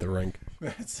kid sit at the rink.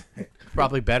 That's it.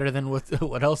 Probably better than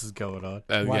what else is going on.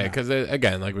 Yeah, because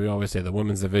again, like we always say, the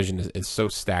women's division is so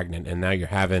stagnant, and now you're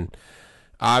having,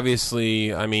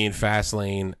 obviously, I mean,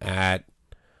 Fastlane at,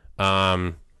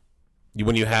 when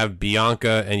you have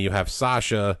Bianca and you have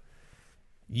Sasha,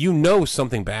 you know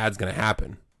something bad's going to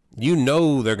happen. You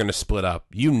know they're going to split up.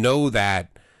 You know that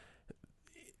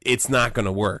it's not going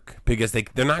to work because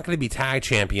they're not going to be tag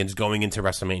champions going into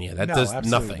WrestleMania. That does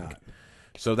nothing. Not.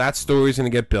 So that story's going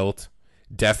to get built,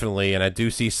 definitely, and I do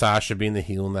see Sasha being the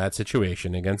heel in that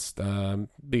situation against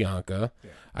Bianca.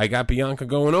 Yeah. I got Bianca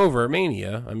going over at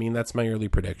Mania. I mean, that's my early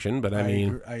prediction, but I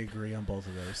agree on both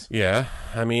of those. Yeah,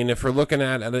 I mean, if we're looking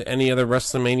at any other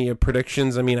WrestleMania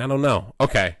predictions, I mean, I don't know.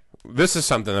 Okay, this is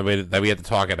something that we had to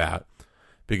talk about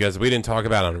because we didn't talk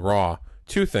about on Raw.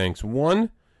 Two things.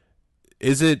 One,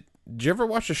 did you ever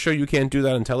watch a show You Can't Do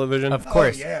That on television? Of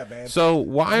course. Oh, yeah, man. So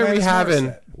why are we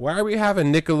having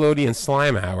Nickelodeon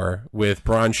Slime Hour with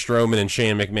Braun Strowman and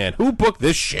Shane McMahon? Who booked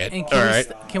this shit? All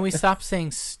right. Can we stop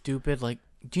saying stupid? Like,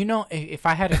 do you know if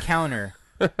I had a counter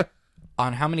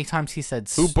on how many times he said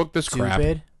who booked this stupid, crap?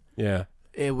 Yeah.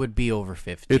 It would be over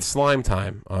 50. It's slime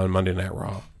time on Monday Night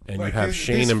Raw. And you have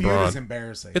Shane and Braun. Is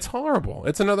embarrassing. It's horrible.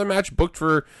 It's another match booked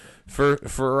for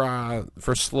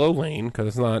Slow Lane because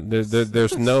it's not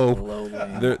there's no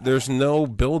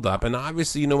build up, and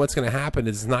obviously you know what's going to happen.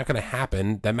 It's not going to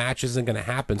happen. That match isn't going to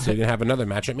happen. So you're going to have another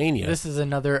match at Mania. This is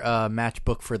another match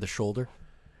booked for the shoulder.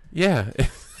 Yeah.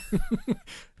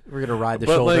 We're going to ride the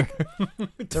shoulder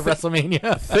to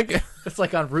WrestleMania. It's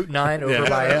like on Route 9 over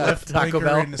by Taco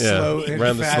Bell. Around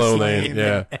the slow lane.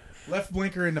 Yeah. Left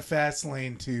blinker in the fast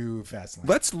lane to fast lane.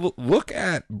 Let's look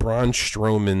at Braun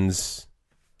Strowman's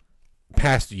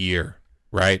past year,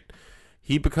 right?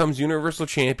 He becomes Universal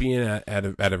Champion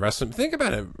at a wrestling. Think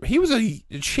about it. He was a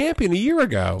champion a year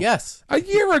ago. Yes. A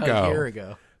year ago. A year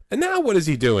ago. And now what is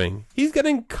he doing? He's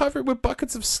getting covered with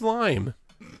buckets of slime.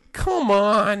 Come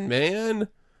on, man.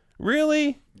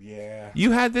 Really? Yeah.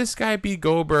 You had this guy beat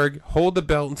Goldberg, hold the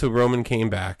belt until Roman came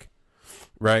back,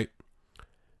 right?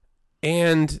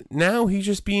 And now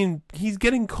he's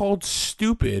getting called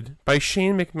stupid by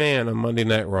Shane McMahon on Monday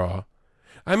Night Raw.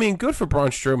 I mean, good for Braun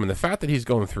Strowman. The fact that he's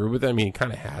going through with it, I mean, he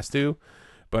kind of has to.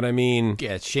 But I mean...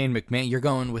 Yeah, it's Shane McMahon. You're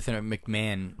going with a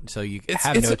McMahon, so you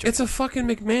have no choice. It's a fucking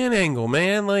McMahon angle,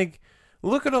 man. Like,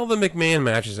 look at all the McMahon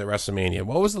matches at WrestleMania.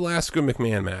 What was the last good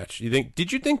McMahon match?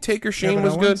 Did you think Taker Shane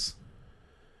was good?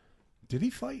 Did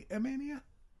he fight at Mania?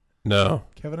 No.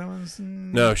 Kevin Owens?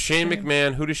 No, Shane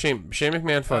McMahon. Who did Shane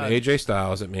McMahon fought AJ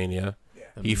Styles at Mania. Yeah.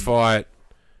 He fought...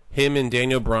 Him and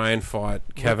Daniel Bryan fought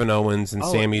Kevin Owens and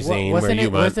Sami Zayn.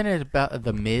 Wasn't it about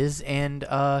The Miz and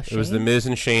Shane? It was The Miz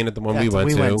and Shane at the one we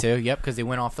went to. Yep, because they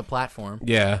went off the platform.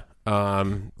 Yeah.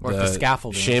 Or the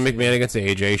scaffolding. Shane McMahon against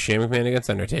AJ. Shane McMahon against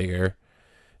Undertaker.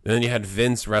 And then you had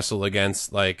Vince wrestle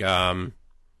against like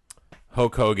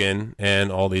Hulk Hogan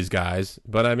and all these guys.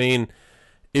 But I mean,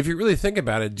 if you really think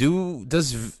about it,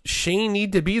 does Shane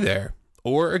need to be there?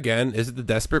 Or, again, is it the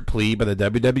desperate plea by the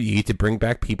WWE to bring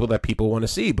back people that people want to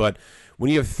see? But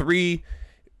when you have three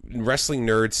wrestling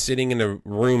nerds sitting in a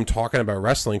room talking about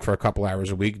wrestling for a couple hours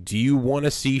a week, do you want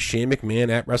to see Shane McMahon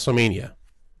at WrestleMania?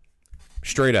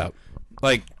 Straight up.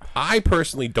 Like, I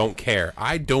personally don't care.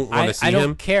 I don't want to see I don't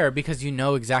him. care because you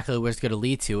know exactly what it's going to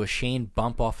lead to. A Shane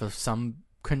bump off of some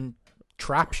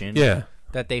contraption Yeah.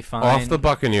 that they find. Off the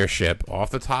Buccaneer ship, off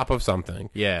the top of something.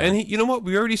 Yeah. And you know what?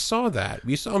 We already saw that.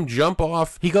 We saw him jump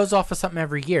off. He goes off of something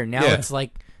every year. Now Yeah. it's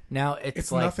like... Now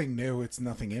It's like nothing new. It's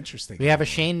nothing interesting. we have a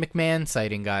Shane McMahon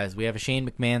sighting, guys. We have a Shane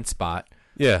McMahon spot.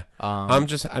 Yeah.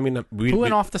 Who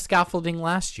went off the scaffolding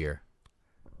last year?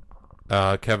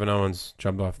 Kevin Owens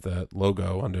jumped off the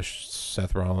logo under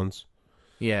Seth Rollins.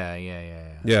 Yeah.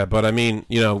 Yeah, but I mean,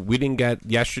 you know, we didn't get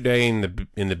yesterday in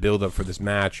the build up for this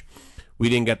match. We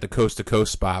didn't get the coast to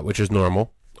coast spot, which is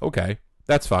normal. Okay,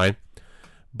 that's fine.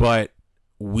 But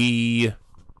we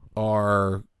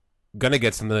are gonna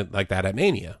get something like that at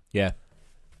Mania. Yeah.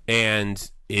 And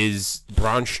is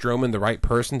Braun Strowman the right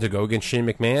person to go against Shane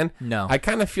McMahon? No. I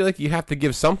kind of feel like you have to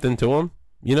give something to him.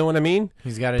 You know what I mean?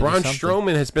 He's got to Braun do something.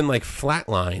 Strowman has been like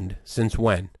flatlined since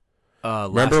when? Remember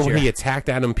Remember when he attacked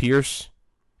Adam Pearce?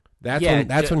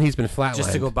 That's when he's been flatlined.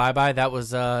 Just to go bye-bye, that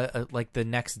was like the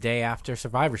next day after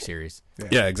Survivor Series.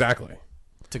 Yeah, exactly.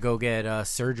 To go get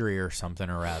surgery or something,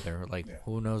 or rather. Like,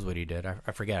 who knows what he did?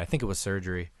 I forget. I think it was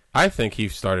surgery. I think he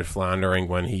started floundering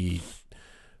when he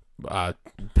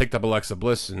picked up Alexa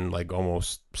Bliss and like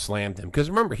almost slammed him. Because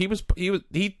remember,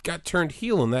 he got turned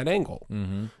heel in that angle.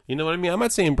 Mm-hmm. You know what I mean? I'm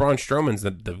not saying Braun Strowman's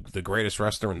the greatest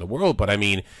wrestler in the world, but I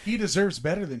mean he deserves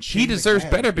better than Shane he deserves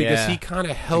McMahon. better because Yeah. he kind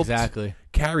of helped Exactly.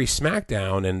 carry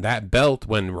SmackDown and that belt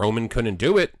when Roman couldn't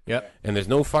do it. Yep. And there's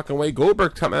no fucking way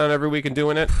Goldberg coming out every week and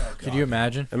doing it. Could you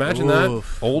imagine? Imagine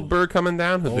Oof. that. Oldberg coming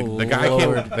down. The guy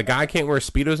Lord. can't. The guy can't wear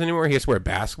Speedos anymore. He has to wear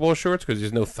basketball shorts because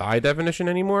there's no thigh definition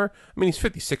anymore. I mean, he's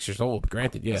 56 years old.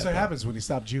 Granted, yeah. That's what happens when you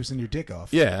stop juicing your dick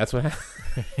off. Yeah, that's what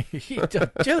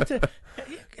happened.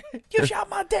 You shot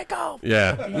my dick off.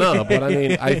 Yeah. No, but I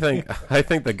mean, I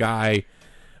think the guy,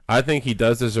 I think he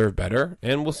does deserve better,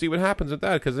 and we'll see what happens with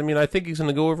that. Because I mean, I think he's going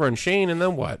to go over on Shane, and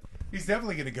then what? He's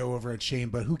definitely going to go over at Shane,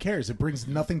 but who cares? It brings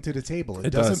nothing to the table.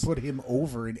 It does. doesn't put him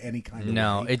over in any kind of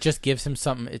No, way. it just gives him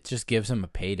something. It just gives him a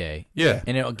payday. Yeah.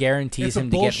 And it guarantees It's a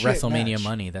him to get bullshit WrestleMania match.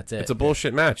 money. That's it. It's a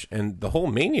bullshit match, and the whole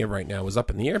Mania right now is up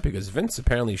in the air because Vince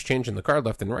apparently is changing the card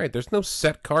left and right. There's no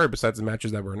set card besides the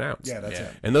matches that were announced. Yeah, that's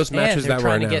it. And those matches and they're that were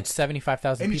trying to get announced.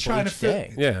 75,000 And he's people trying each to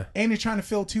fit- day. Yeah. And you're trying to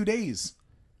fill 2 days.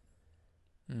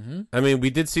 I mean, we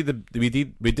did see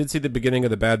the beginning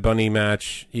of the Bad Bunny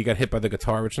match. He got hit by the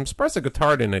guitar, which I'm surprised the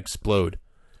guitar didn't explode.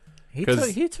 He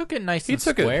 'Cause took it nice He and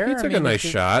took square. he took I mean, a nice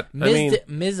it's- shot. Miz, I mean,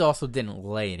 Miz also didn't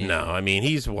lay it in. no, I mean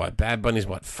he's what Bad Bunny's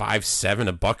what 5'7",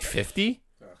 $150,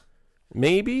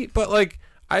 maybe. But like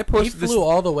I He posted flew this.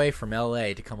 all the way from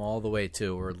L.A. to come all the way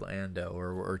to Orlando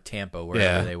or Tampa,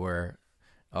 wherever Yeah. they were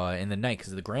in the night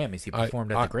because of the Grammys. He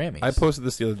performed at the Grammys. I posted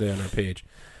this the other day on our page.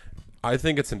 I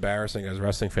think it's embarrassing as a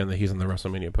wrestling fan that he's on the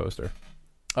WrestleMania poster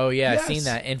oh yeah, Yes. I've seen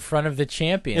that in front of the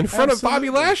champion. in front of Bobby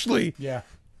Absolutely. Lashley. Yeah.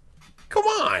 Come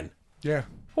on, Yeah.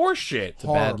 horse shit. It's a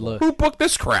bad look. Who booked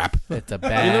this crap? It's a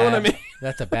bad. You know what I mean?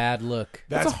 That's a bad look.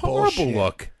 That's It's a horrible bullshit.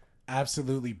 look.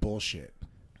 Absolutely bullshit.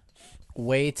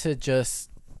 Way to just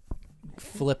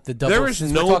flip the double. There is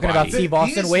Since we're talking about nobody- Steve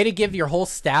Austin. These- Way to give your whole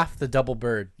staff the double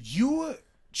bird. You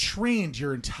trained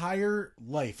your entire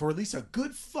life, or at least a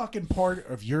good fucking part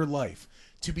of your life,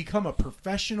 to become a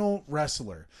professional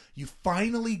wrestler. You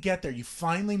finally get there. You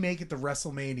finally make it to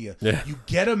WrestleMania. Yeah. You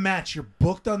get a match. You're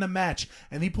booked on the match.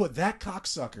 And they put that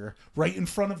cocksucker right in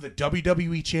front of the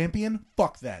WWE champion?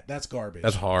 Fuck that. That's garbage.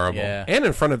 That's horrible. Yeah. And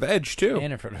in front of Edge too.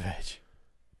 And in front of Edge.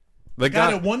 The guy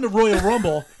guy that won the Royal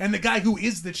Rumble and the guy who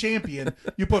is the champion,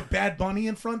 you put Bad Bunny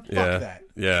in front? Fuck yeah, that.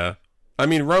 yeah. I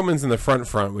mean, Roman's in the front,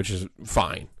 which is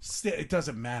fine. It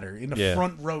doesn't matter. In the Yeah.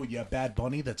 front row, you have Bad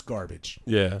Bunny. That's garbage.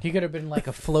 Yeah. He could have been like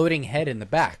a floating head in the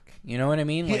back. You know what I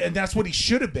mean? Like, And that's what he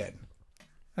should have been.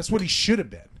 That's what he should have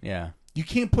been. yeah. You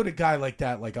can't put a guy like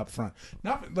that like up front.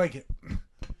 Not like,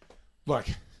 look,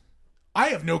 I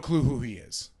have no clue who he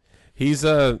is. He's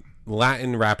a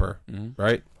Latin rapper,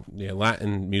 right? Yeah,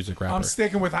 Latin music rapper. I'm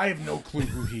sticking with I have no clue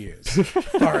who he is.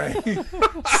 All right.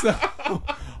 So,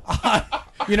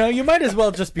 You know, you might as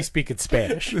well just be speaking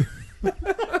Spanish.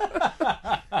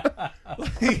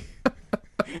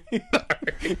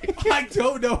 I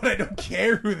don't know and I don't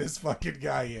care who this fucking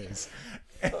guy is.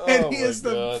 And he is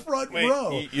the front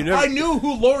row. you never- I knew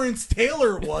who Lawrence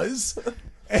Taylor was,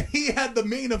 and he had the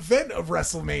main event of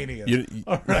WrestleMania. You-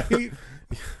 All right.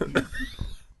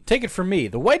 Take it from me,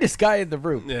 the whitest guy in the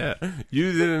room. Yeah,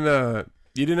 you didn't.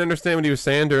 You didn't understand what he was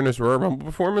saying during his Royal Rumble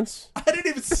performance? I didn't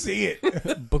even see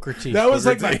it. Booker T. That was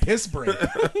Booker like my T. piss break.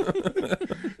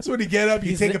 So when you get up,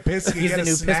 you take a piss, you He's get the a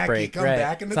new snack, piss break. you come right.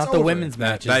 back, and it's it's not the over. women's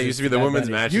matches. That used to be the women's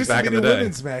matches Used back to be in the the day.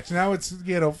 women's match. Now it's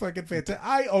fucking fantastic.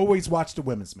 I always watch the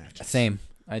women's matches. Same.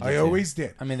 I I always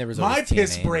did. I mean, there was my always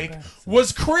piss TNA. break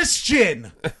was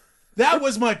Christian. That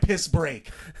was my piss break.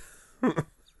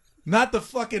 Not the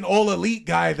fucking all elite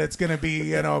guy that's gonna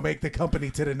be, make the company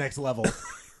to the next level.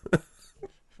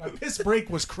 My piss break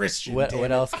was Christian. What damn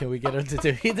it. else can we get him to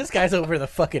do? This guy's over the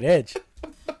fucking edge.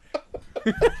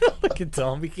 Look at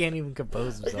Tom. He can't even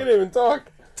compose I himself. can't even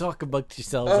talk. Talk about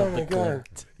yourselves Oh up my the god!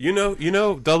 cliff. You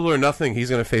know, Double or Nothing. He's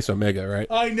gonna face Omega, right?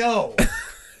 I know,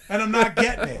 and I'm not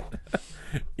getting it.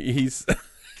 He's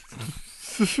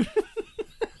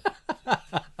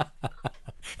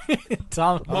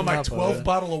Tom, I'm on my up, 12th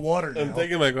bottle of water now. I'm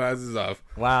taking my glasses off.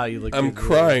 Wow, you look. I'm good.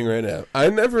 crying right now. I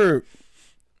never.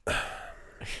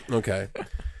 Okay,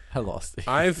 I lost it.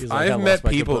 I've He's like, I met lost my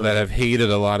people composure. that have hated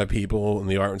a lot of people in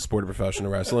the art and sport of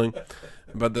professional wrestling,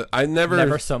 but I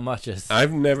never so much as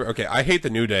I've never. Okay, I hate the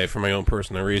New Day for my own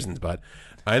personal reasons, but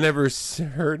I never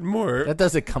heard more. that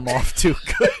doesn't come off too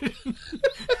good.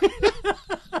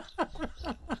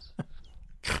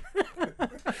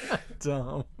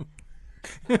 Dumb.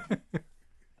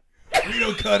 We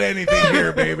don't cut anything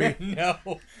here, baby. No.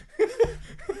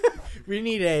 We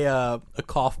need a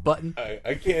cough button.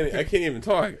 I can't even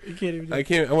talk. You can't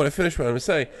even. I want to finish what I'm gonna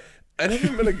say. I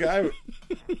never met a guy.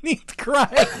 He's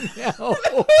crying now.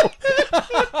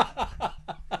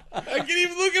 I can't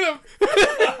even look at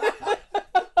him.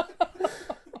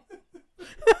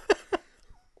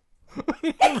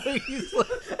 He's like,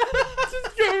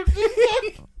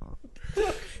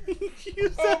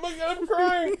 Oh my god, I'm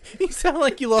crying. you sound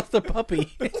like you lost a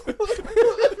puppy.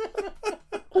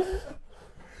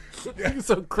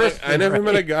 So Christian, I never right?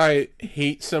 met a guy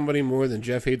hate somebody more than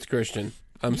Jeff hates Christian.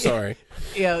 I'm sorry.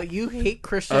 Yeah, you hate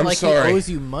Christian I'm like sorry. he owes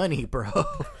you money, bro.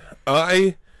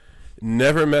 I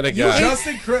never met a guy.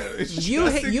 Justin You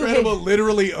Credible hate-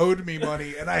 literally owed me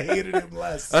money, and I hated him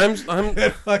less. I'm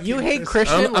Fucking You hate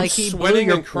Christian. Christian I'm like he blew sweating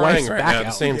your and crying wife's right back now at the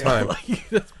out. same time. Like,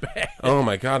 that's bad. Oh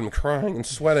my god, I'm crying and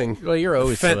sweating. Well, you're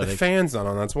always The sweating. fans not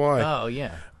on. That's why. Oh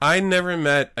yeah. I never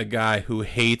met a guy who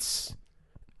hates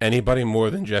anybody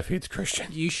more than Jeff hates Christian.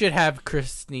 You should have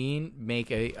Christine make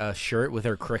a shirt with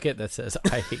her cricket that says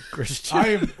 "I hate Christian." I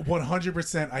am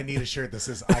 100%. I need a shirt that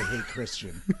says "I hate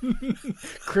Christian."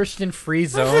 Christian free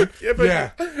zone.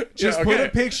 Yeah, just Yeah, put okay. a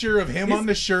picture of him on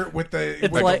the shirt with the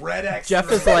It's with like the red X.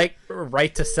 Jeff is like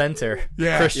right to center.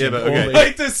 Yeah. Christian Yeah, but okay. only.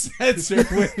 like the censor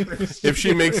with Christian. If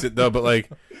she makes it though, but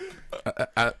like,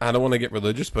 I don't want to get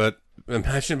religious, but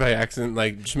imagine by accident,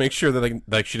 like, just make sure that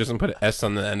like she doesn't put an S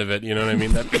on the end of it. You know what I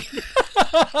mean?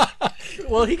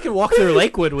 Well, he can walk through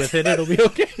Lakewood with it. It'll be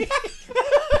okay.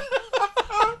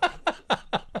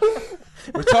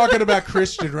 We're talking about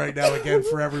Christian right now again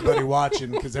for everybody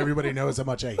watching because everybody knows how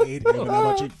much I hate him and how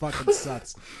much he fucking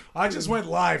sucks. I just went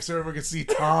live so everyone could see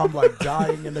Tom like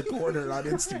dying in the corner on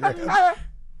Instagram.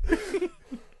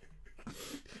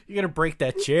 You're gonna break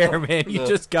that chair, man. You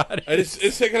just got it.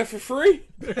 It's taking it for free.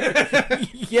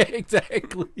 Yeah,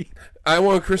 exactly. I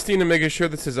want Christine to make a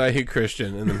shirt that says "I hate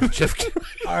Christian," and then Jeff.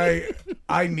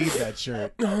 I need that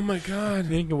shirt. Oh my god,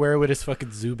 Then he can wear it with his fucking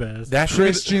Zubaz. that should be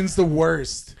Christian's the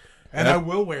worst, and That- I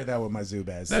will wear that with my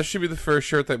Zubaz. that should be the first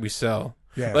shirt that we sell.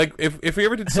 Yeah. Like if we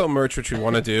ever did sell merch, which we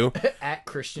want to do, At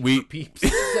Christian We- for peeps.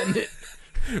 Send it.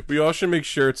 we all should make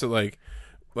shirts that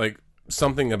like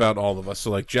something about all of us.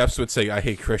 So like Jeff's would say, "I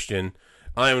hate Christian."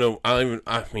 I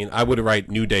mean, I would write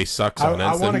 "New Day sucks" on it.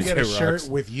 I instead want to of get a New Day shirt rocks.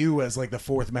 with you as like the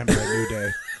fourth member of New Day.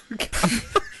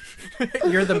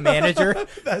 You're the manager,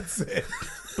 That's it.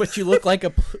 but you look like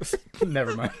a.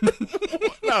 Never mind.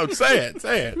 No, say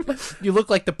it. You look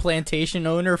like the plantation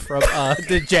owner from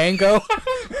the Django.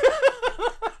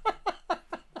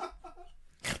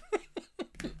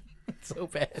 So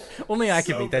bad. Only I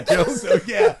can make that joke. So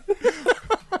yeah,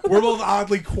 we're both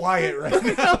oddly quiet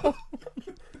right now.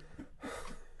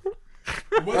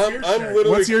 What's your I'm shirt? literally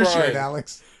What's your crying. shirt,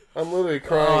 Alex? I'm literally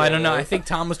crying. Oh, I don't know. right I think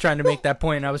Tom was trying to make that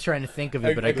point. I was trying to think of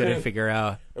it, but I couldn't can't. figure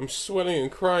out. I'm sweating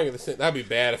and crying at the same. That'd be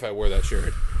bad if I wore that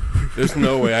shirt. There's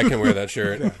no way I can wear that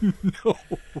shirt. No.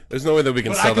 There's no way that we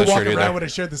can But I sell could that walk shirt around either. with a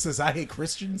shirt that says "I hate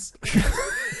Christians."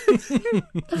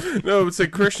 No, it's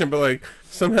like Christian, but like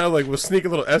somehow like we'll sneak a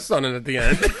little S on it at the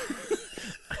end.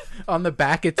 On the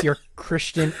back, it's your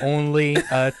Christian only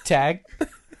tag.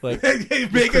 Like Hey,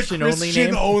 make a Christian only Christian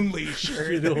name? only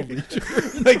shirt.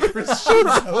 Like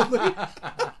Christians only.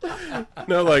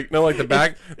 no, like the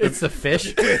back. it's the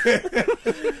fish.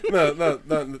 No.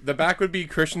 The back would be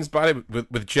Christian's body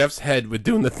with Jeff's head with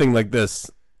doing the thing like this.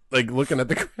 Like looking at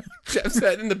the Jeff's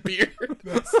head in the beard.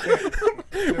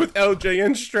 With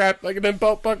LJN strapped like in a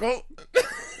belt buckle.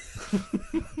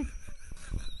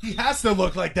 He has to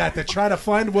look like that to try to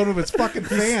find one of his fucking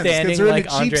fans. Standing like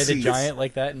the Andre the seats. Giant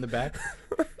like that in the back.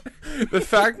 The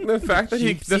fact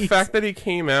that he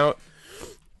came out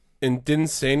and didn't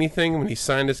say anything when he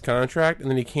signed his contract, and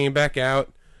then he came back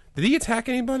out. Did he attack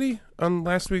anybody on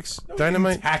last week's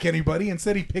Dynamite? He didn't attack anybody.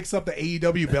 Instead, he picks up the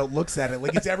AEW belt, looks at it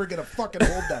like he's ever gonna fucking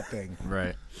hold that thing.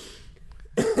 Right.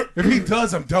 If he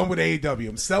does, I'm done with AEW.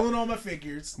 I'm selling all my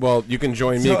figures. Well, you can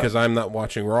join me because I'm not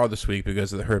watching Raw this week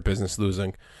because of the Hurt Business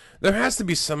losing. There has to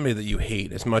be somebody that you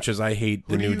hate as much as I hate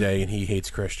the New Day and he hates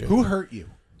Christian. Who hurt you?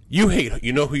 You hate.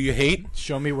 You know who you hate?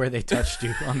 Show me where they touched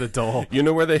you on the doll. You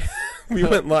know where they? We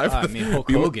went live. I mean,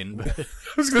 Hulk Hogan. But I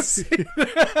was gonna say.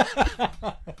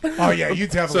 Oh yeah, you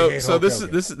definitely hate So Hulk this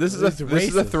Hogan.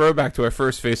 is a throwback to our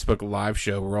first Facebook Live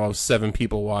show where all 7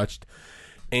 people watched,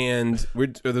 and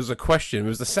there's a question. It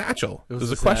was the satchel. There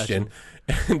was a question,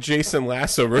 and Jason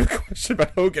Lasso wrote a question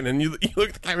about Hogan, and you look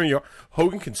at the camera and you go,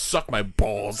 Hogan can suck my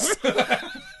balls.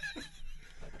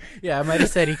 yeah, I might have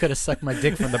said he could have sucked my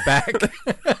dick from the back.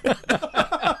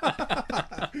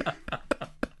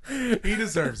 He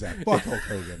deserves that. Fuck Hulk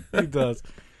Hogan. He does.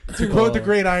 To quote the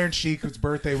great Iron Sheik, whose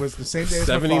birthday was the same day as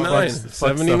my 79. father's,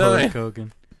 79. Hulk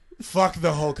Hogan. fuck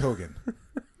the Hulk Hogan.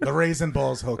 The Raisin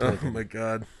Balls Hulk Hogan. Oh my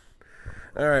god.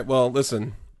 All right, well,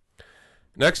 listen.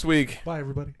 Next week, Bye,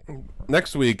 everybody. Oh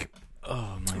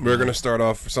my we're going to start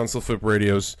off Sunset Flip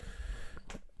Radio's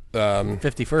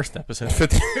 51st episode.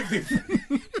 50.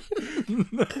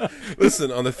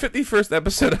 Listen, on the 51st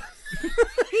episode.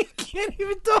 You can't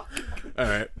even talk. All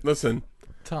right, listen.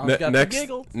 Tom's got the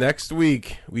giggles. Next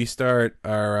week, we start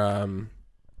our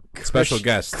special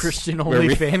guest. Christian where only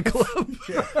we- fan club.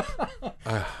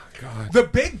 God. The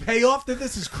big payoff to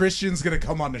this is Christian's going to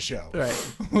come on the show.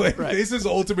 Right. Like, Right. This is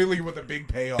ultimately what the big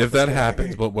payoff If is that gonna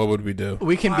happens, be. what would we do?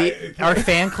 We can be our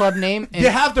fan club name. And You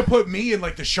have to put me in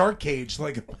like the shark cage.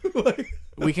 Like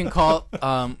we can call it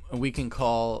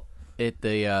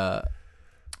the Oh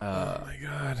my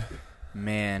god.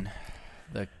 man.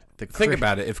 The Think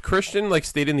about it. If Christian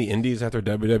stayed in the Indies after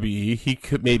WWE, he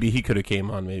could have came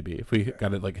on if we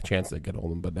got like a chance to get hold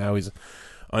of him. But now he's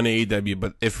on AEW.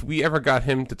 But if we ever got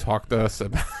him to talk to us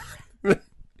about,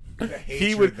 the he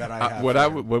hatred would. that I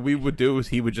have. What we would do is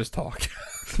he would just talk.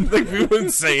 Like we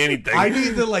wouldn't say anything. I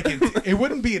need to it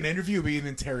wouldn't be an interview, it'd be an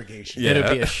interrogation. Yeah.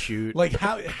 It'd be a shoot. Like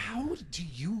how do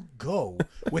you go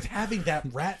with having that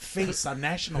rat face on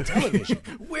national television?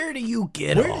 Where do you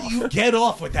get Where off? do you get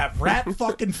off with that rat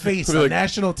fucking face Be on like-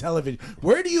 national television?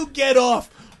 Where do you get off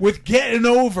with getting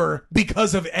over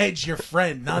because of Edge, your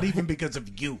friend, not even because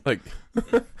of you? like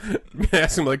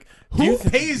ask him like, Who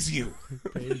pays you?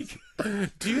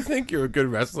 do you think you're a good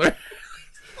wrestler?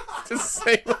 Just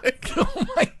say like, Oh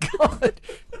my god!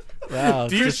 Wow,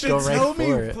 You just should go right tell for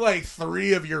me it. like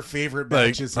 3 of your favorite like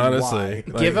matches and honestly,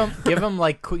 why. like, Give him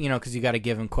like because you got to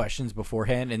give him questions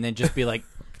beforehand, and then just be like,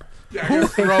 Yeah, I gotta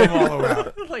throw them all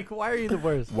around. like, why are you the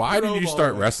worst? why did you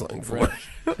start wrestling for?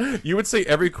 You would say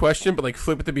every question, but like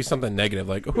flip it to be something negative.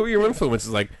 Like, who are your influences?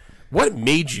 Like, what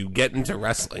made you get into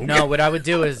wrestling? No, what I would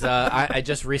do is I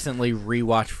just recently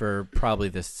rewatched for probably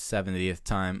the 70th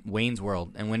time Wayne's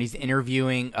World, and when he's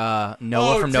interviewing Noah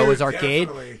Oh, from dude, Noah's Arcade,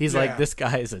 definitely. he's Yeah. like, "This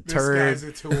guy is a This turd, guy's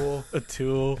a tool. a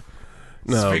tool,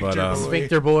 no, Sphincter but boy.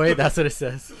 sphincter boy." That's what it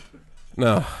says.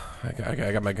 no.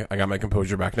 I got my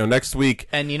composure back. No, next week.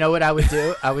 And you know what I would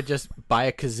do? I would just buy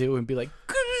a kazoo and be like,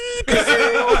 kazoo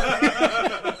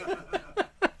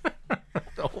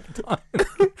the whole time.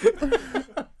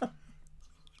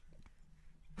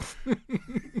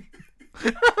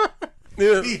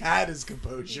 He had his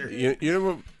composure. You know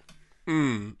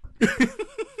what?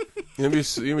 It'd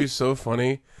be so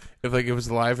funny if like it was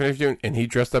a live interview and he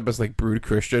dressed up as like Brood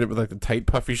Christian with like the tight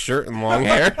puffy shirt and long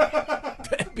hair.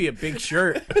 That'd be a big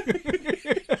shirt.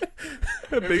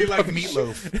 It'd be like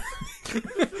Meatloaf.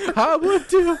 I would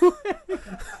do.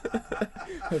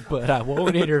 But I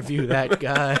won't interview that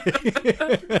guy.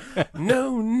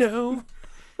 No.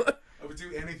 I would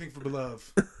do anything for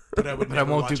love, but I would. But I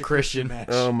never won't watch do a Christian. match.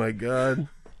 Oh my god.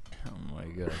 Oh my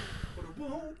god.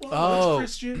 Won't watch Oh.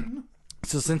 Christian.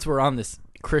 So since we're on this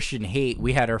Christian hate,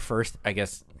 we had our first, I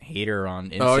guess, hater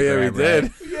on Instagram. Oh yeah, we right?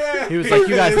 did. Yeah, He was like,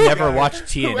 "You guys this never guy. watched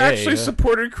TNA." Who actually huh?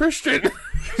 supported Christian?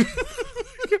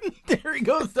 There he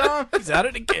goes, Tom. He's at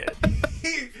it again. He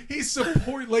he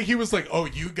support like he was like, oh,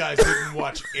 you guys didn't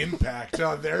watch Impact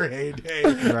on their heyday.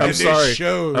 I'm sorry.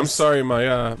 Shows. I'm sorry.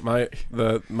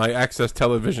 My access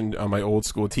television on my old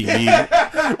school TV.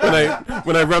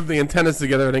 when I rubbed the antennas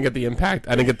together, I didn't get the Impact.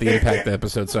 I didn't get the Impact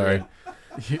episode. Sorry.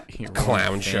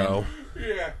 Clown show.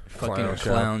 Yeah. Fucking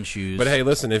clown shoes. But hey,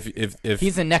 listen, if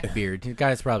he's a neckbeard, the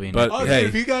guy's probably a But- neckbeard. Okay, hey.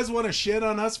 if you guys want to shit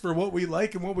on us for what we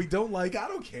like and what we don't like, I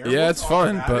don't care. Yeah, We'll it's talk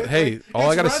fun, about but it. hey, Like, all I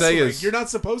it's gotta say wrestling. is- you're not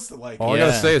supposed to like all it. I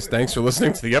gotta Yeah. say is thanks for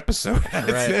listening to the episode.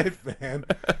 That's Right. it, man.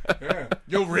 Yeah.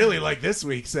 You'll really like this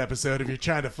week's episode if you're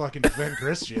trying to fucking defend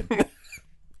Christian.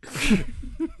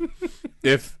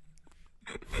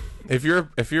 If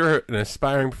you're an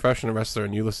aspiring professional wrestler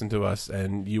and you listen to us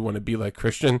and you want to be like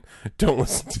Christian, don't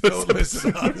listen to Don't this.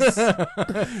 listen to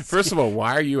us. First of all,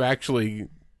 why are you actually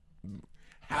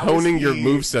How is honing your he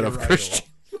moveset your of idol? Christian?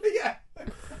 Yeah.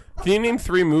 Can you name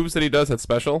 3 moves that he does that's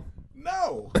special?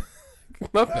 No.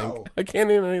 Nothing. No. I can't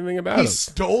name anything about He him.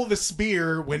 stole the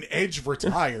spear when Edge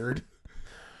retired.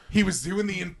 He was doing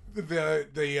the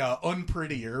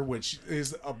unprettier, which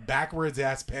is a backwards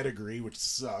ass pedigree, which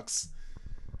sucks.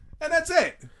 And that's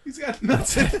it. He's got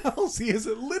nothing else. He is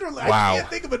literally. Wow. I can't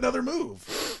think of another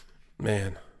move.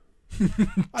 Man,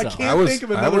 I can't think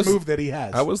of another move that he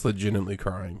has. I was legitimately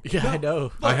crying. Yeah, I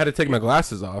know. I had to take my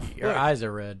glasses off. Your eyes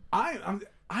are red.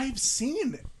 I've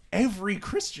seen every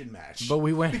Christian match, But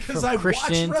we went because from I've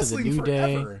Christian watched to the wrestling New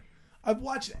Day. forever. I've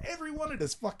watched every one of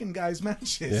this fucking guy's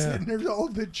matches, Yeah. and they're all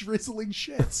the drizzling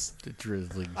shits. The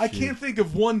drizzling. I can't think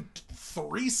of one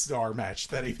 3-star match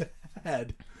that he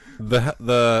had.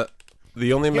 The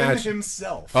only Him match.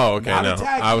 himself. Oh, okay. Not no, a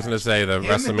tag I was going match. to say the Him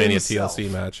WrestleMania himself.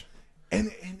 TLC match.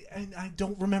 And I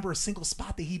don't remember a single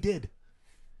spot that he did.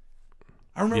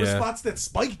 I remember Yeah. spots that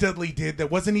Spike Dudley did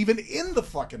that wasn't even in the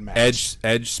fucking match.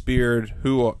 Edge speared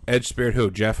who?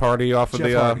 Jeff Hardy off of Jeff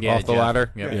the Hardy. Yeah, off the Jeff.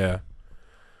 ladder. Yep.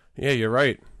 Yeah, you're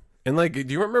right. And like, do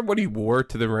you remember what he wore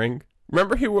to the ring?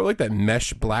 Remember he wore like that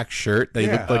mesh black shirt that he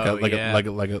Yeah. looked like Oh, a yeah.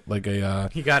 like a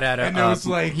He got out of. And there was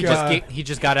like he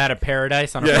just got out of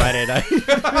paradise on a Yeah. Friday night.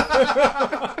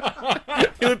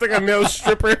 he looked like a male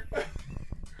stripper.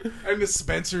 and the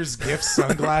Spencer's Gift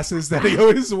sunglasses that he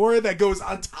always wore that goes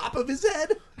on top of his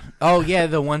head. Oh yeah,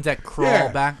 the ones that crawl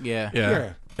Yeah. back. Yeah.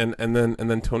 Yeah. And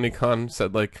then Tony Khan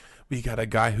said like, we got a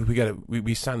guy who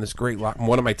we signed this great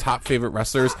one of my top favorite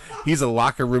wrestlers. He's a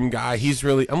locker room guy. He's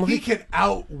really I'm He like, can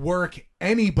outwork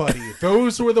anybody.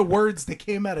 Those were the words that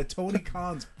came out of Tony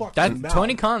Khan's fucking That mouth.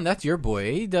 Tony Khan, that's your boy.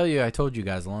 AEW, I told you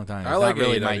guys a long time. It's I like not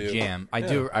really my AEW. jam.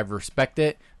 Yeah. I respect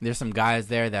it. There's some guys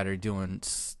there that are doing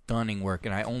stunning work,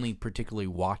 and I only particularly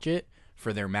watch it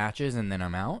for their matches, and then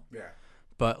I'm out. Yeah.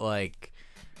 But like,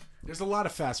 There's a lot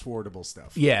of fast forwardable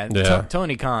stuff. Yeah.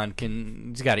 Tony Khan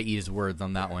he's got to eat his words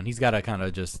on that one. He's got to kind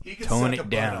of just He could tone suck a it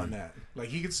butt on down. that. Like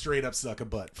he could straight up suck a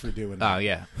butt for doing Oh that.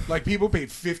 yeah, Like people paid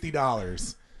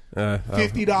 $50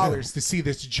 to see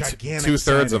this gigantic. 2/3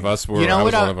 signing. of us were. you know I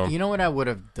what? was one of them. You know what I would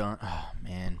have done? Oh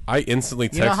man, I instantly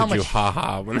You know how texted you, much-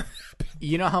 haha. When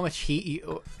you know how much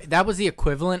that was the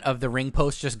equivalent of the ring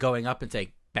post just going up and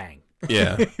saying bang.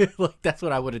 yeah, Like that's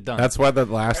what I would have done. that's why the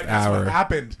last And that's hour. what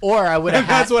happened. Or I would have And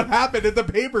that's what happened at the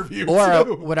pay per view.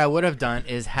 what I would have done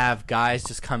is have guys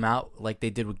just come out like they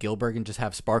did with Gilbert and just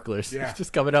have sparklers Yeah.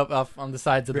 just coming up off on the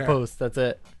sides of the Yeah. post. That's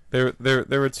it. There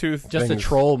were two Just things. a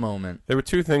troll moment. There were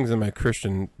 2 things in my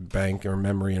Christian bank or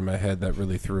memory in my head that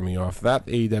really threw me off. That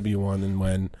AEW one, and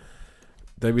when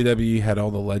WWE had all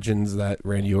the legends that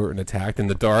Randy Orton attacked in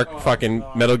the dark, fucking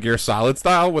Metal Gear Solid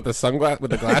style with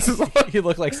the glasses on. You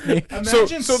look like Snake.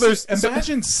 Imagine, So there's-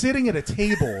 imagine sitting at a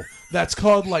table that's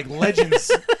called like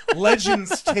Legends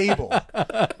table.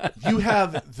 You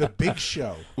have the Big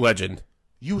Show. Legend.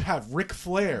 You have Ric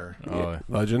Flair, Oh,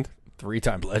 Legend.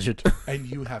 3-time legend. and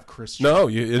you have Christian. No,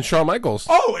 and Shawn Michaels.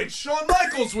 Oh, and Shawn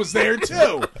Michaels was there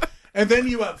too. And then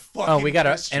you have fucking. Oh, we got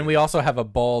Christian. and we also have a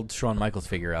bald Shawn Michaels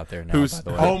figure out there now. Who's-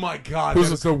 by the way. Oh my god, that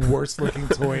was the worst looking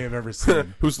toy I've ever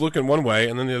seen. Who's looking one way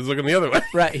and then the other's looking the other way.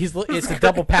 Right, it's a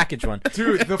double package one.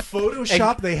 Dude, the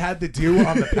Photoshop they had to do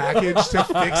on the package to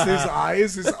fix his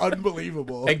eyes is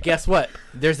unbelievable. And guess what?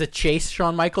 There's a chase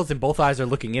Shawn Michaels, and both eyes are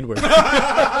looking inward.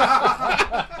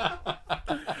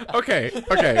 Okay.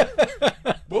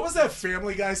 What was that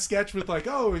Family Guy sketch with like,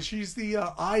 oh, she's the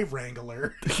eye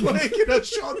wrangler? Like, you know,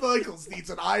 Shawn Michaels needs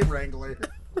an eye wrangler.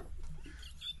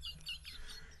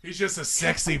 He's just a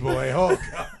sexy boy. Oh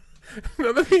god,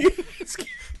 No, let me, it's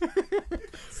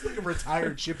like a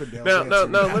retired Chippendale. no,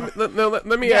 dancer.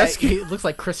 let me Yeah, ask you. he looks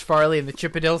like Chris Farley in the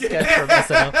Chippendale sketch from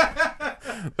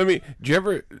SNL. Do you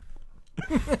ever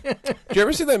Did you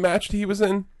ever see that match he was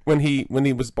in when he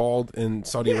was bald in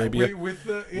Saudi Arabia? with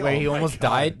the, Where he oh my almost God.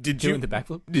 died Did doing you- the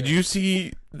backflip. Did you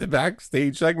see the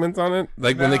backstage segments on it?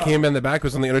 Like when they No. came in the back, it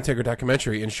was on the Undertaker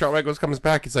documentary, and Shawn Michaels comes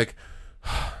back. He's like,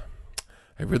 "I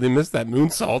really missed that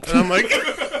moonsault," and I'm like,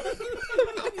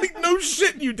 like, "No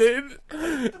shit, you did."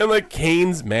 And like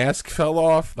Kane's mask fell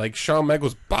off. Like Shawn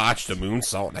Michaels botched a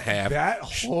moonsault and a half. That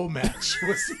whole match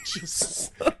was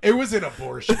just, it was an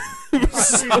abortion.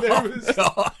 I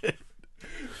mean,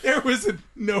 there was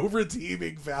no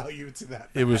redeeming value to that.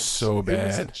 It was match. so It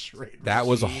was a bad. straight That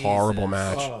was a match. horrible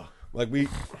match. Oh. Like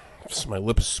just my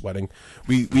lip is sweating.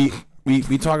 We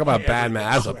talk about bad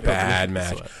match as a bad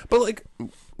match, but like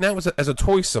now as a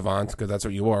toy savant, because that's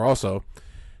what you are also.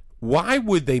 Why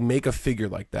would they make a figure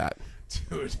like that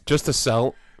Dude, just to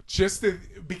sell?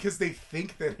 because they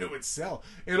think that it would sell.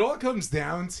 It all comes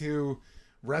down to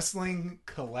wrestling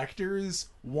collectors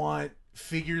want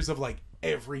figures of like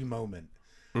every moment.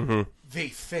 Mm-hmm. They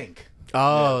think.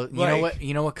 Oh, Yeah, you know like- what?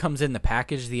 You know what comes in the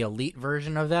package? The elite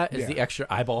version of that is Yeah. the extra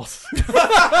eyeballs.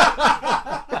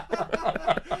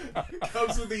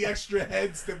 Comes with the extra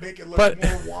heads to make it look But-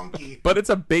 more wonky. But it's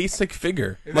a basic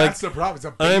figure. And Like that's the problem. It's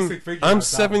a I'm basic figure. on top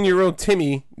of it. 7-year-old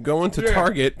Timmy going to Yeah.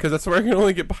 Target because that's where I can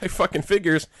only get buy fucking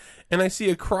figures, and I see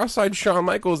a cross-eyed Shawn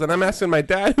Michaels, and I'm asking my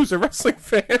dad, who's a wrestling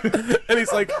fan, and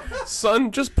he's like,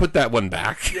 "Son, just put that one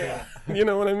back." Yeah. You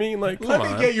know what I mean? Like, Let come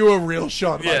me on. get you a real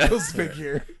Shawn Yeah. Michaels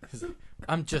figure.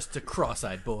 I'm just a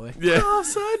cross-eyed boy. Yeah.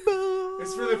 Cross-eyed boy.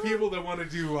 It's for the people that want to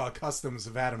do customs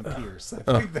of Adam Pierce. I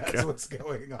think that's what's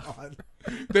going on.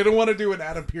 They don't want to do an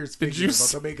Adam Pierce figure, you but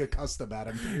see- they'll make a custom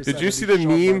Adam Pierce. Did out you of see these the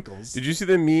Shawn meme? Michaels. Did you see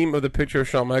the meme of the picture of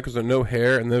Shawn Michaels with no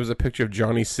hair, and there was a picture of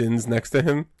Johnny Sins next to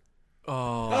him?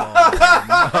 Oh.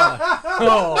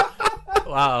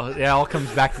 Wow. It all comes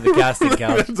back to the casting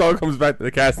couch. It all comes back to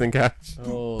the casting couch.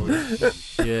 Holy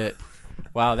shit.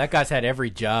 Wow, that guy's had every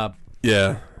job.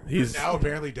 Yeah, he's Now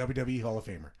apparently WWE Hall of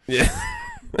Famer. yeah.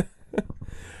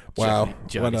 Wow,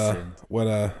 Johnny Sins. what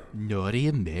a. Naughty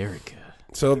America.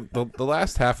 So the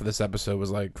last half of this episode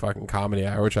was like fucking comedy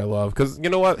hour, which I love, because you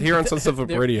know what? Here on Sunset Flip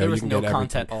Radio, there you was can no get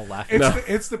content everything. all laughing.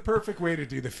 It's the perfect way to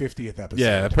do the 50th episode.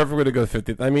 Yeah, perfect way to go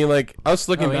 50th. I mean, like us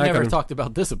looking Oh, we back never on talked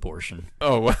about this abortion.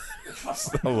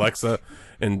 Alexa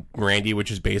and Randy,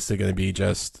 which is basically going to be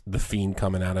just the Fiend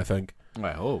coming out, I think.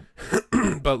 I hope.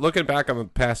 But looking back on the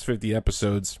past 50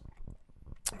 episodes,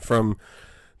 from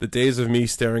the days of me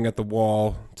staring at the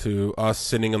wall to us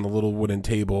sitting on the little wooden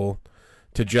table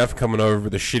to Jeff coming over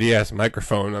with a shitty ass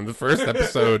microphone on the first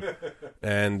episode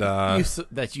and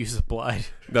That you supplied.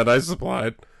 that I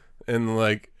supplied. And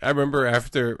like I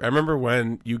remember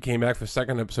when you came back for the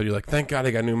second episode, you're like, "Thank God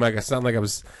I got a new mic." I sound like I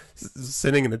was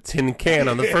sitting in a tin can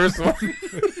on the first one.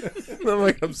 I'm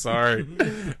like, I'm sorry.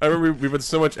 I remember we put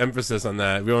so much emphasis on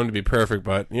that. We wanted to be perfect,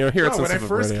 but you know, here at No, when I Sunset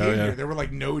first Radio, came yeah. here, there were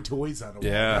like no toys on the wall.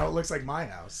 Yeah. Now it looks like my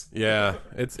house. Yeah,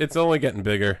 it's only getting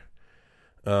bigger.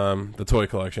 The toy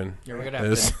collection. Yeah, we're gonna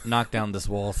have to knock down this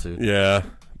wall soon. Yeah,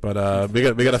 but we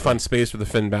got to find space for the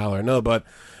Finn Balor. No, but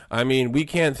I mean, we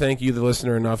can't thank you, the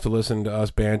listener, enough to listen to us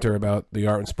banter about the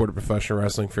art and sport of professional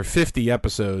wrestling for 50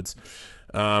 episodes.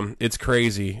 It's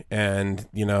crazy, and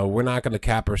you know we're not going to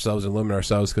cap ourselves and limit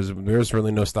ourselves because there's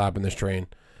really no stopping this train.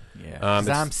 Yeah. 'Cause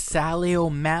it's- I'm Sally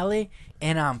O'Malley,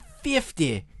 and I'm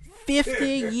 50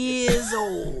 years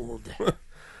old.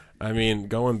 I mean,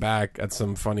 going back at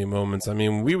some funny moments. I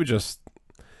mean, we would just.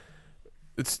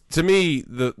 It's to me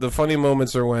the funny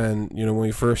moments are when when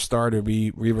we first started,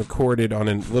 we recorded on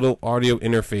a little audio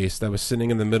interface that was sitting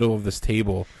in the middle of this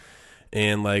table,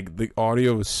 and like the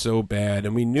audio was so bad,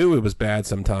 and we knew it was bad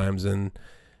sometimes, and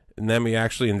then we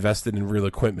actually invested in real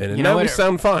equipment, and You know now what we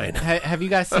sound fine. Have you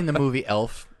guys seen the movie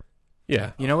Elf?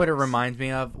 Yeah, You know what it reminds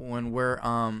me of when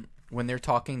when they're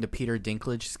talking to Peter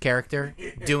Dinklage's character,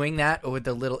 doing that with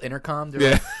the little intercom.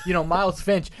 They're like, Miles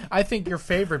Finch, I think your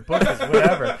favorite book is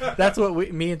whatever. That's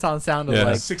what me and Tom sounded Yeah.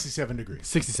 like. 67 degrees.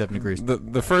 67 degrees.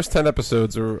 the first 10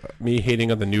 episodes are me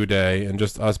hating on the New Day and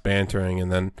just us bantering, and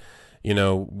then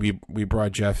we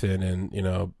brought Jeff in, and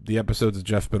the episodes that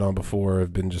Jeff's been on before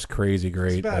have been just crazy It's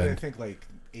great. about, I and- think, like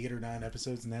 8 or 9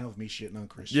 episodes now of me shitting on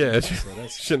Christian. Yeah, it's so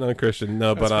that's shitting on Christian.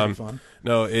 No, pretty but fun.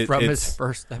 no, From it's his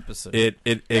first episode. it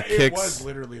It kicks. was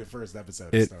literally the first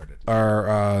episode It- started.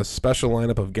 Our special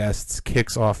lineup of guests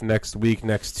kicks off next week,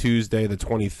 next Tuesday, the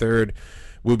 23rd.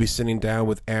 We'll be sitting down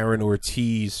with Aaron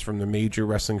Ortiz from the Major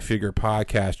Wrestling Figure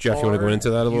Podcast. Jeff, you want to go into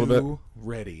that a little bit?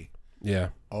 Ready? Yeah.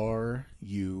 Are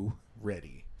you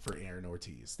ready for Aaron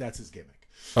Ortiz? That's his gimmick.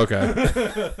 Okay.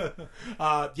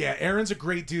 Yeah, Aaron's a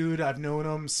great dude. I've known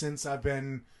him since I've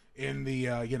been in the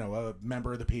a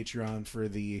member of the Patreon for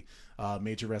the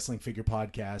Major Wrestling Figure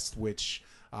Podcast, which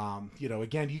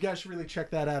again, you guys should really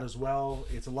check that out as well.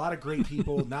 It's a lot of great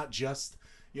people, not just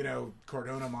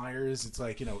Cardona Myers. It's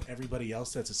like everybody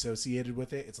else that's associated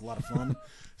with it. It's a lot of fun.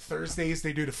 Thursdays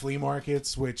they do the flea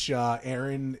markets, which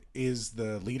Aaron is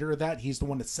the leader of that. He's the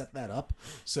one that set that up.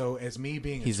 So as me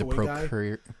being He's a toy guy,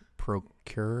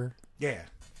 procurer. yeah.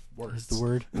 Is the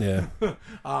word?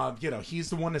 Yeah. He's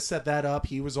the one that set that up.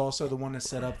 He was also the one that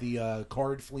set up the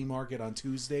card flea market on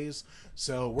Tuesdays.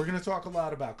 So we're going to talk a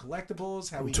lot about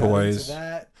collectibles, how we Toys. got into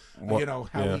that,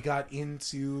 how we got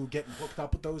into getting hooked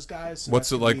up with those guys. So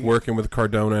What's it like working with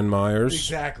Cardona and Myers?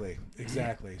 Exactly.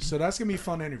 So that's going to be a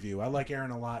fun interview. I like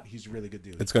Aaron a lot. He's a really good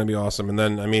dude. It's going to be awesome. And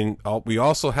then, we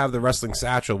also have the Wrestling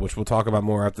Satchel, which we'll talk about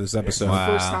more after this episode. It's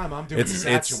the first time I'm doing the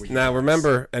Satchel with you now guys.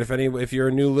 remember, and if you're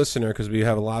a new listener, because we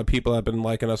have a lot of people that have been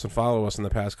liking us and follow us in the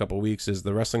past couple of weeks, is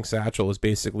the Wrestling Satchel is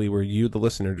basically where you, the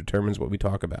listener, determines what we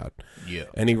talk about. Yeah.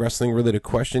 Any wrestling related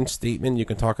question, statement, you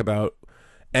can talk about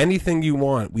anything you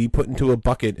want. We put into a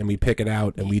bucket and we pick it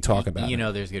out and we talk about it.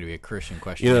 There's going to be a Christian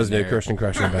question. There's going to be a Christian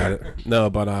question about it. No,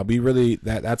 but we really,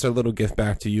 that's our little gift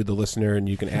back to you, the listener, and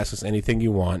you can ask us anything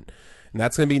you want. And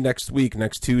that's going to be next week,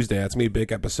 next Tuesday. That's going to be a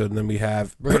big episode. And then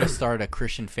we're going to start a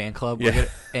Christian fan club. Yeah.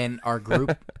 And our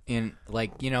group,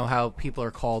 how people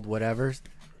are called whatever,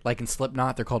 like in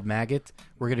Slipknot, they're called maggots.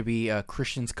 We're going to be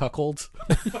Christians cuckolds.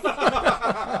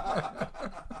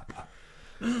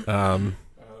 Oh, man.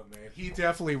 He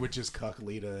definitely would just cuck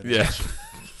Lita. Yeah.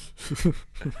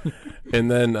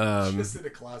 And then just in the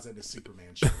closet in a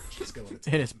Superman shirt. Just going to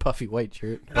in his puffy white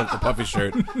shirt. the puffy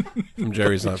shirt from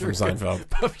Jerry's from Seinfeld.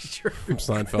 Puffy shirt. From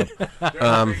Seinfeld.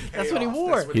 That's what he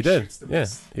wore. He did. Yeah.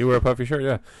 He wore a puffy shirt,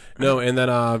 yeah. No, and then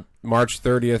March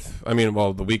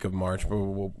 30th, the week of March,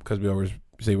 because we always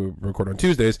say we record on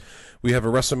Tuesdays, we have a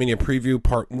WrestleMania preview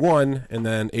part 1, and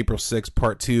then April 6th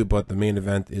part 2, but the main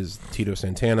event is Tito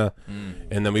Santana.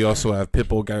 And then we also have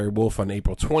Pitbull Gary Wolf on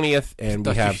April 20th, and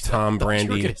we have Tom You were Brandi.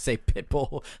 going to say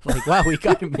Pitbull. Like, wow, we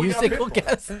got a musical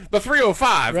guest. The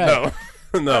 305. Right. No.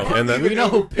 No, and then We know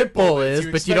who Pitbull is,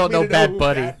 but you don't know Bad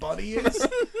Bunny. Bad Bunny is?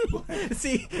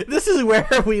 See, this is where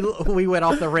we went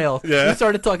off the rails. Yeah. We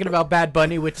started talking about Bad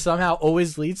Bunny, which somehow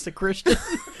always leads to Christian.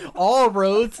 All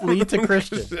roads lead to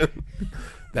Christian.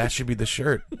 That should be the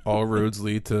shirt. All roads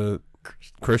lead to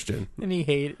Christian. And he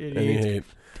hated And you hate.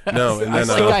 No, and I then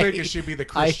still I think hate- it should be the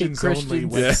I hate Christians only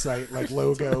Christians. website, like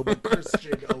logo, but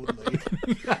Christian only.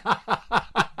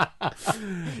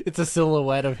 it's a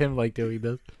silhouette of him like doing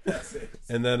this.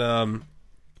 and then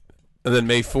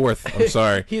May 4th. I'm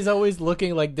sorry. He's always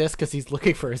looking like this because he's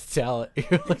looking for his talent.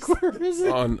 You're like, where is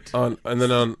it? on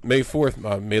May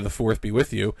 4th, May the 4th be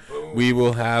with you. We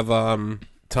will have Tom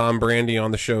Brandi on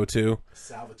the show too.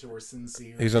 Salvatore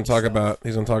Sincere. He's gonna talk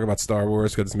about Star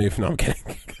Wars because it's May. No, I'm kidding.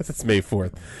 Because it's May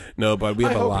 4th. No, but we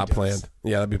have I a hope lot he does. planned.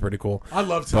 Yeah, that'd be pretty cool. I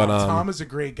love Tom. But, Tom is a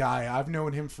great guy. I've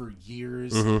known him for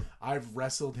years. Mm-hmm. I've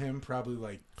wrestled him probably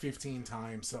like 15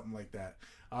 times, something like that.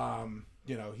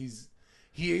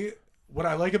 What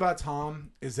I like about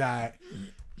Tom is that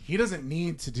he doesn't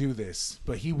need to do this,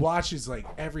 but he watches like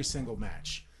every single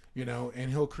match, and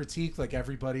he'll critique like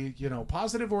everybody,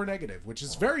 positive or negative, which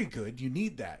is very good. You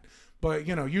need that. But,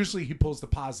 usually he pulls the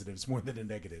positives more than the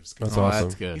negatives. 'Cause That's awesome.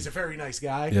 That's good. He's a very nice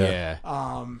guy. Yeah.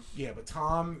 But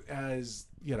Tom has,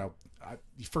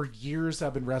 for years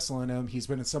I've been wrestling him. He's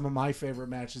been in some of my favorite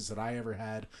matches that I ever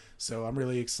had. So I'm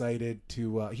really excited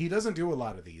to. He doesn't do a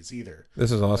lot of these either.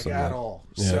 This is awesome. Like, at man. all.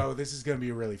 Yeah. So this is going to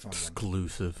be a really fun one.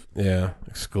 Exclusive. Yeah,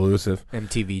 exclusive.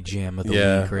 MTV Jam of the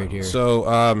Yeah. week right here. So,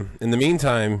 in the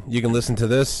meantime, you can listen to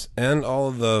this and all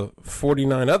of the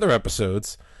 49 other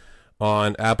episodes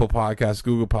on Apple Podcasts,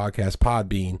 Google Podcasts,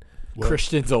 Podbean,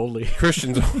 Christians only.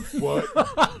 Christians, What?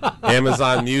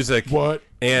 Amazon Music, What?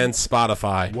 and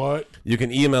Spotify. What? You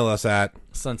can email us at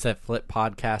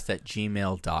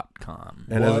sunsetflippodcast@gmail.com.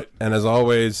 and as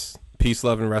always, peace,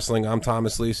 love, and wrestling. I'm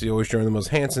Thomas Lacey, always joined the most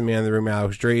handsome man in the room,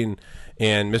 Alex Drayton,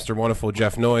 and Mr. Wonderful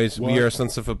Jeff Noyes. We What? are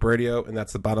Sunset Flip Radio, and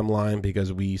that's the bottom line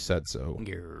because we said so.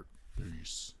 You're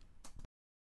Peace.